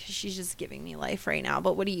Veronica because she's just giving me life right now.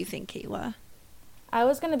 But what do you think, Kayla? I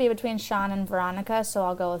was going to be between Sean and Veronica, so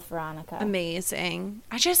I'll go with Veronica. Amazing.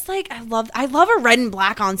 I just, like, I love a red and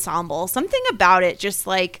black ensemble. Something about it just,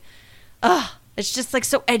 like, it's just, like,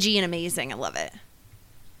 so edgy and amazing. I love it.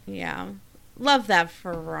 Yeah. Love that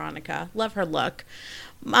for Veronica. Love her look.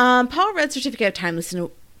 Paul Rudd Certificate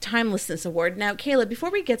of Timelessness Award. Now, Kayla, before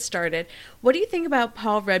we get started, what do you think about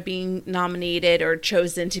Paul Rudd being nominated or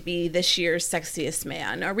chosen to be this year's Sexiest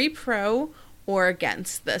Man? Are we pro or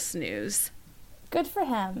against this news? Good for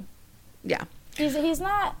him. Yeah. He's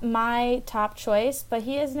not my top choice, but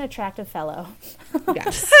he is an attractive fellow.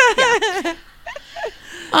 Yes. Yeah.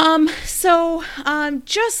 So,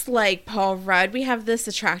 just like Paul Rudd, we have this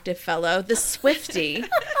attractive fellow, the Swiftie.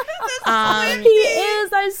 He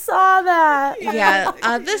is. I saw that.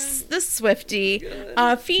 Yeah. This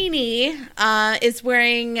Swiftie, Feeney, is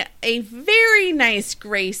wearing a very nice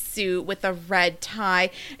gray suit with a red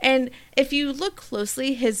tie, and if you look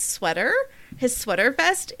closely, his sweater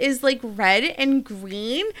vest is like red and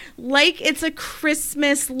green, like it's a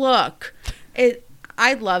Christmas look.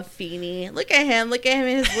 I love Feeney. Look at him. Look at him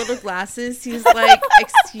in his little glasses. He's like,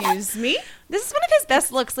 excuse me? This is one of his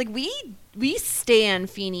best looks. Like, we stan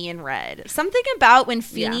Feeney in red. Something about when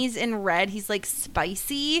Feeney's in red, he's, like,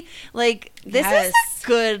 spicy. Like, this is a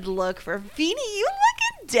good look for Feeney. You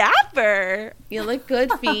looking dapper. You look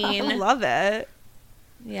good, Fiend. I love it.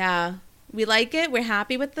 Yeah. We like it. We're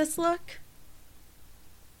happy with this look.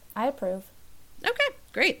 I approve. Okay,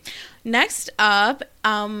 great. Next up,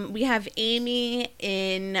 we have Amy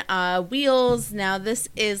in Wheels. Now, this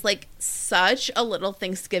is like such a little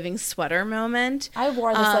Thanksgiving sweater moment. I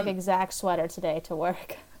wore this like exact sweater today to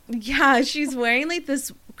work. Yeah, she's wearing like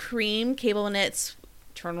this cream cable knit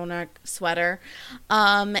turtleneck sweater,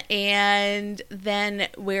 and then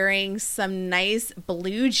wearing some nice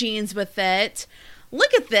blue jeans with it.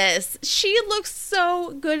 Look at this. She looks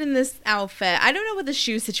so good in this outfit. I don't know what the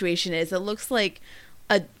shoe situation is. It looks like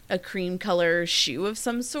a cream color shoe of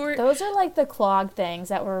some sort. Those are like the clog things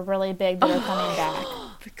that were really big that are coming back.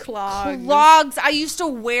 The clogs. Clogs. I used to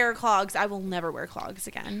wear clogs. I will never wear clogs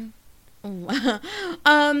again.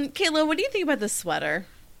 Kayla, what do you think about this sweater?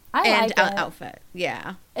 I like it. Outfit?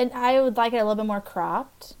 Yeah. And I would like it a little bit more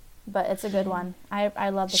cropped, but it's a good one. I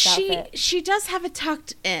love this outfit. She does have it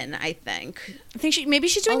tucked in, I think. I think maybe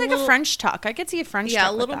she's doing a French tuck. I could see a French tuck.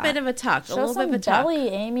 Yeah, a little bit of a tuck. Show a little bit of a tuck. Belly,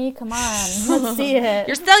 Amy. Come on. Let's see it.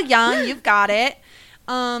 You're still young. You've got it.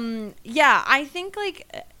 Yeah, I think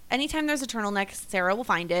like anytime there's a turtleneck, Sarah will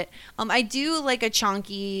find it. I do like a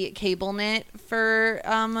chunky cable knit for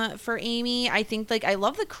Amy. I think like I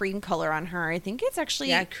love the cream color on her. I think it's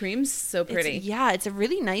actually cream's so pretty. It's a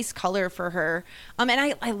really nice color for her. And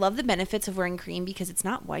I love the benefits of wearing cream because it's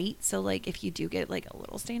not white. So like if you do get like a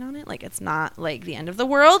little stain on it, like it's not like the end of the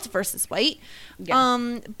world versus white.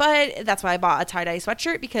 Yeah. But that's why I bought a tie-dye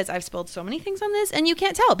sweatshirt because I've spilled so many things on this and you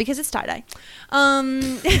can't tell because it's tie-dye.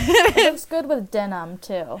 It looks good with denim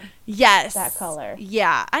too. Yes. That color.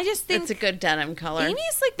 Yeah. I just think it's a good denim color.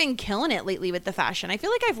 Amy's like been killing it lately with the fashion. I feel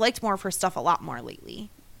like I've liked more of her stuff a lot more lately.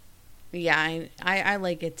 Yeah, I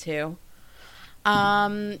like it too.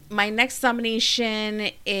 My next nomination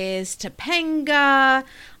is Topanga.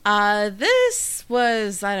 This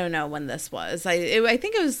was, I don't know when this was. I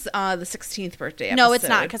think it was the 16th birthday episode. No, it's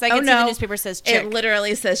not, because I can see the newspaper says chick. It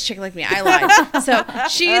literally says chick like me. I lied. So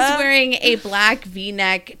she's wearing a black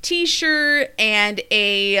V-neck t-shirt and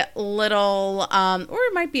a little, or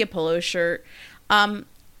it might be a polo shirt, and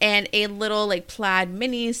a little like plaid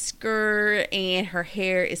mini skirt, and her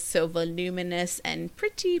hair is so voluminous and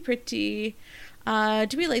pretty.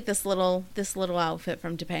 Do we like this little outfit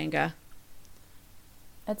from Topanga?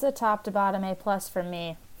 It's a top to bottom A+ for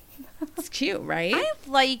me. It's cute, right? I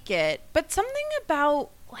like it, but something about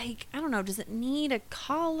like, I don't know, does it need a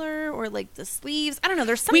collar or like the sleeves? I don't know.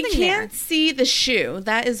 There's something we can't see the shoe.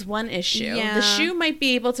 That is one issue. Yeah. The shoe might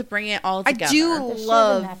be able to bring it all together. I do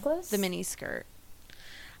love the mini skirt.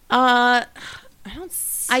 I don't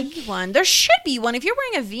see one. There should be one. If you're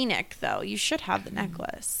wearing a V-neck, though, you should have the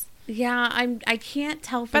necklace. Yeah, I can't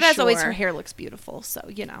tell for sure. But as always, her hair looks beautiful, so,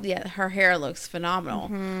 you know. Yeah, her hair looks phenomenal.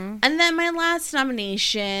 Mm-hmm. And then my last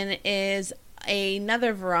nomination is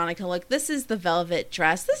another Veronica look. This is the velvet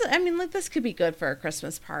dress. This could be good for a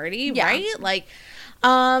Christmas party, right? Like,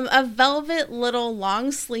 a velvet little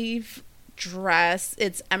long sleeve dress.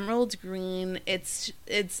 It's emerald green. It's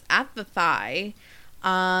at the thigh.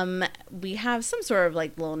 We have some sort of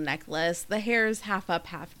like little necklace. The hair is half up,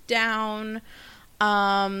 half down.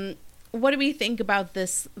 What do we think about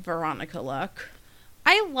this Veronica look?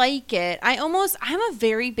 I like it. I'm a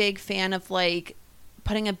very big fan of like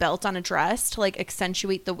putting a belt on a dress to like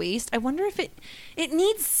accentuate the waist. I wonder if it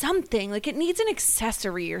needs something, like it needs an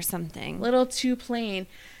accessory or something. Little too plain.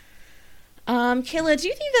 Kayla, do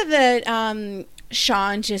you think that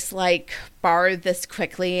Sean just like borrowed this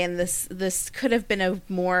quickly and this could have been a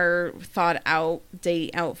more thought out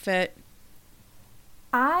date outfit?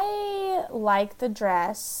 I like the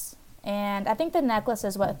dress, and I think the necklace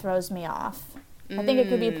is what throws me off. I think it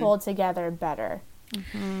could be pulled together better.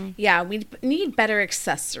 Mm-hmm. Yeah, we need better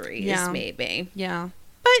accessories, maybe. Yeah.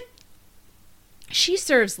 But she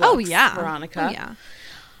serves looks, Veronica. Oh, yeah.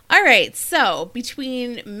 All right, so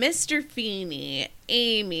between Mr. Feeney,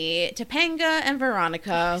 Amy, Topanga, and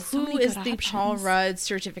Veronica, who is the Paul Rudd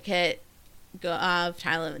Certificate of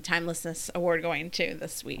Timelessness Award going to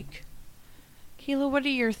this week? Kayla, what are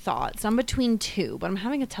your thoughts? I'm between two, but I'm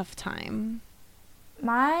having a tough time.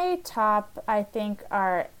 My top, I think,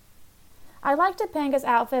 are... I like Topanga's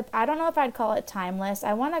outfit. I don't know if I'd call it timeless.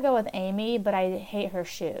 I want to go with Amy, but I hate her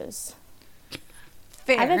shoes.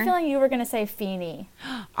 Fair. I have a feeling you were going to say Feeney.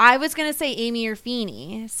 I was going to say Amy or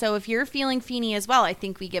Feeney. So if you're feeling Feeney as well, I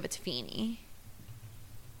think we give it to Feeney.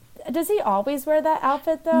 Does he always wear that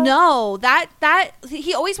outfit though? No, that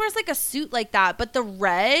he always wears like a suit like that, but the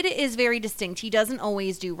red is very distinct. He doesn't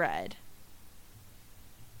always do red.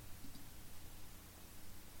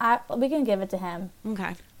 We can give it to him.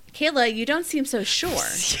 Okay. Kayla, you don't seem so sure.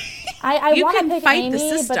 I You want to can pick fight the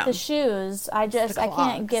Amy, but the system. shoes, I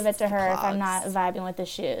can't give it to her if I'm not vibing with the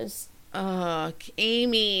shoes. Ugh,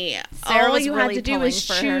 Amy. Sarah all was you really had to do pulling was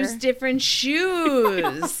for choose her. different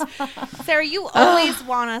shoes. Sarah, you always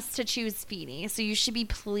want us to choose Feeny, so you should be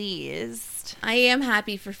pleased. I am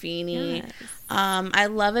happy for Feeny. Yes. I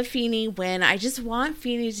love a Feeny win. I just want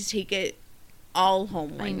Feeny to take it all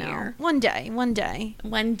home I one know. year. One day. One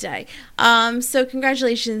day. So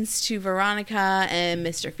congratulations to Veronica and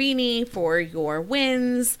Mr. Feeny for your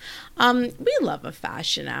wins. We love a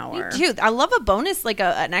fashion hour. Me too. I love a bonus, like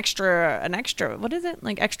an extra. What is it?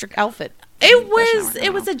 Like extra outfit.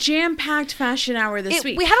 It was a jam-packed fashion hour this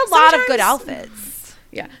week. We had a lot of good outfits.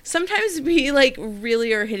 Yeah. Sometimes we like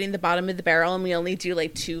really are hitting the bottom of the barrel and we only do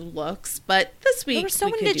like 2 looks, but this week There were so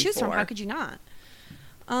we many could to do choose from. 4. How could you not?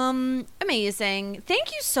 Amazing.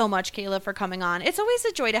 Thank you so much, Kayla, for coming on. It's always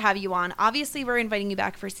a joy to have you on. Obviously, we're inviting you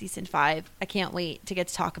back for season 5. I can't wait to get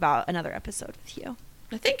to talk about another episode with you.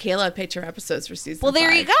 I think Kayla picked her episodes for season 5. Well,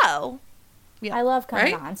 there you go. Yeah. I love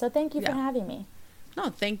coming Right? on, so thank you for Yeah. having me. No,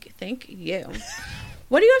 thank you.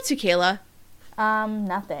 What are you up to, Kayla?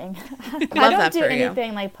 Nothing. I Love don't that do for you.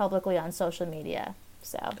 anything like publicly on social media.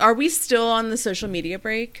 So Are we still on the social media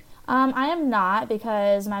break? I am not,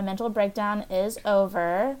 because my mental breakdown is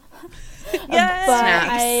over. Yes.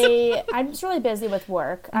 But I'm just really busy with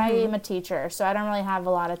work. I am a teacher, so I don't really have a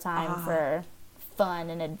lot of time for fun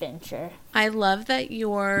and adventure. I love that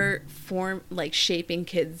you're shaping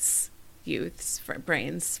kids' youth's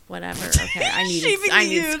brains, whatever. Okay, I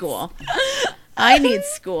need school. I need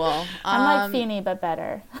school. I'm like Feeny, but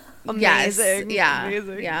better. Amazing. Yes,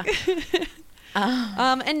 Amazing. yeah.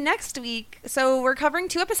 And next week, so we're covering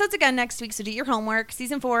 2 episodes again next week, so do your homework.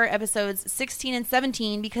 Season 4, episodes 16 and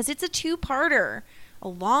 17, because it's a 2-parter. A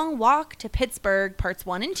Long Walk to Pittsburgh, parts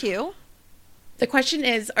 1 and 2. The question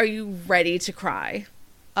is, are you ready to cry?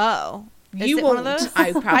 Oh. Is You it one of won't. those?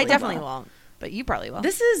 I probably I definitely will. won't, but you probably will.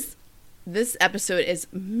 This episode is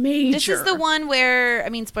major. This is the one where, I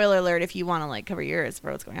mean, spoiler alert if you want to like cover yours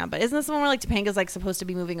for what's going on, but isn't this the one where like Topanga's like supposed to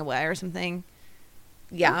be moving away or something?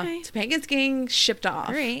 Yeah. Okay. Topanga's getting shipped off.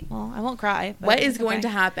 All right. Well, I won't cry. but What is it's going okay. to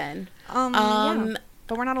happen? Yeah.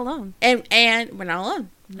 But we're not alone. And we're not alone.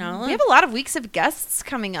 Not alone. We have a lot of weeks of guests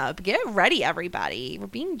coming up. Get ready, everybody. We're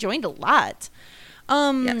being joined a lot.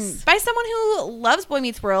 Yes. By someone who loves Boy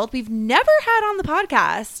Meets World. We've never had on the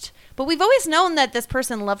podcast, but we've always known that this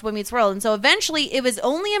person loved Boy Meets World. And so eventually it was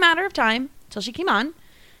only a matter of time till she came on.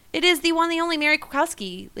 It is the one, the only Mary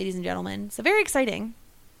Kwiatkowski, ladies and gentlemen. So very exciting.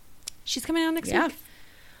 She's coming on next week.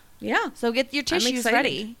 Yeah. So get your tissues excited.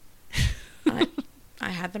 ready. I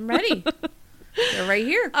had them ready. They're right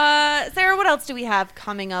here. Sarah, what else do we have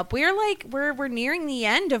coming up? We're nearing the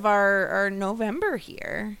end of our November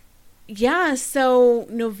here. Yeah, so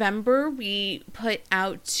November we put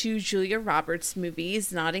out 2 Julia Roberts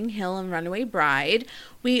movies, Notting Hill and Runaway Bride.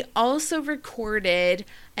 We also recorded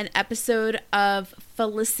an episode of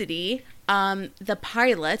Felicity, the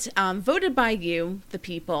pilot, voted by you, the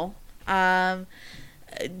people,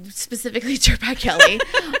 specifically Dirtbag Kelly,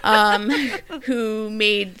 who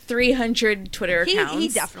made 300 Twitter accounts. He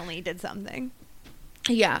definitely did something.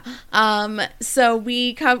 Yeah. So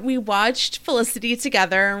we watched Felicity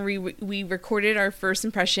together, and we recorded our first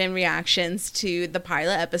impression reactions to the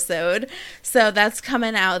pilot episode. So that's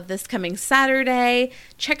coming out this coming Saturday.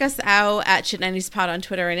 Check us out at Shit90spod on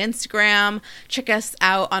Twitter and Instagram. Check us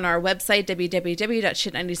out on our website,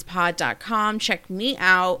 www.shit90spod.com. Check me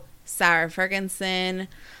out, Sarah Ferguson.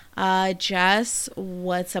 Jess,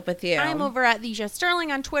 what's up with you? I'm over at the Jess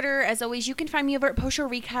Sterling on Twitter. As always, you can find me over at Post Show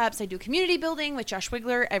Recaps. I do community building with Josh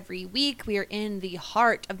Wigler every week. We are in the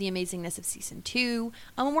heart of the amazingness of season 2.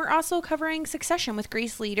 We're also covering Succession with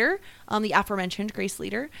Grace Leader, the aforementioned Grace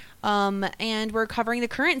Leader. And we're covering the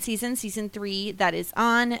current season 3, that is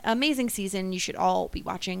on. Amazing season. You should all be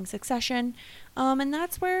watching Succession. And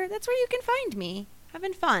that's where you can find me.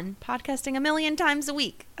 Having fun, podcasting a million times a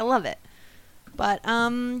week. I love it. But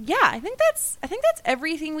yeah, I think that's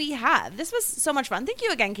everything we have. This was so much fun. Thank you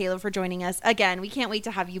again, Kayla, for joining us. Again, we can't wait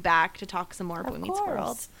to have you back to talk some more Boy Meets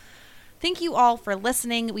World. Thank you all for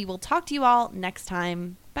listening. We will talk to you all next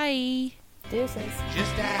time. Bye. Deuces.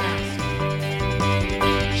 Just ask.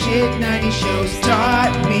 Shit 90 shows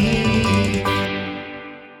taught me.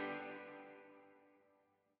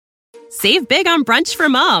 Save big on brunch for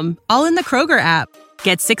mom, all in the Kroger app.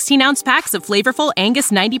 Get 16-ounce packs of flavorful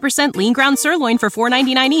Angus 90% lean ground sirloin for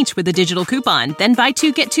 $4.99 each with a digital coupon. Then buy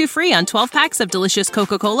 2, get 2 free on 12 packs of delicious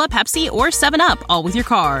Coca-Cola, Pepsi, or 7-Up, all with your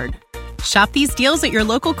card. Shop these deals at your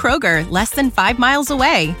local Kroger, less than 5 miles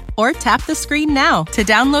away. Or tap the screen now to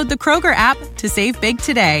download the Kroger app to save big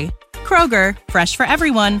today. Kroger, fresh for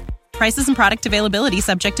everyone. Prices and product availability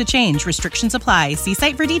subject to change. Restrictions apply. See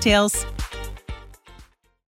site for details.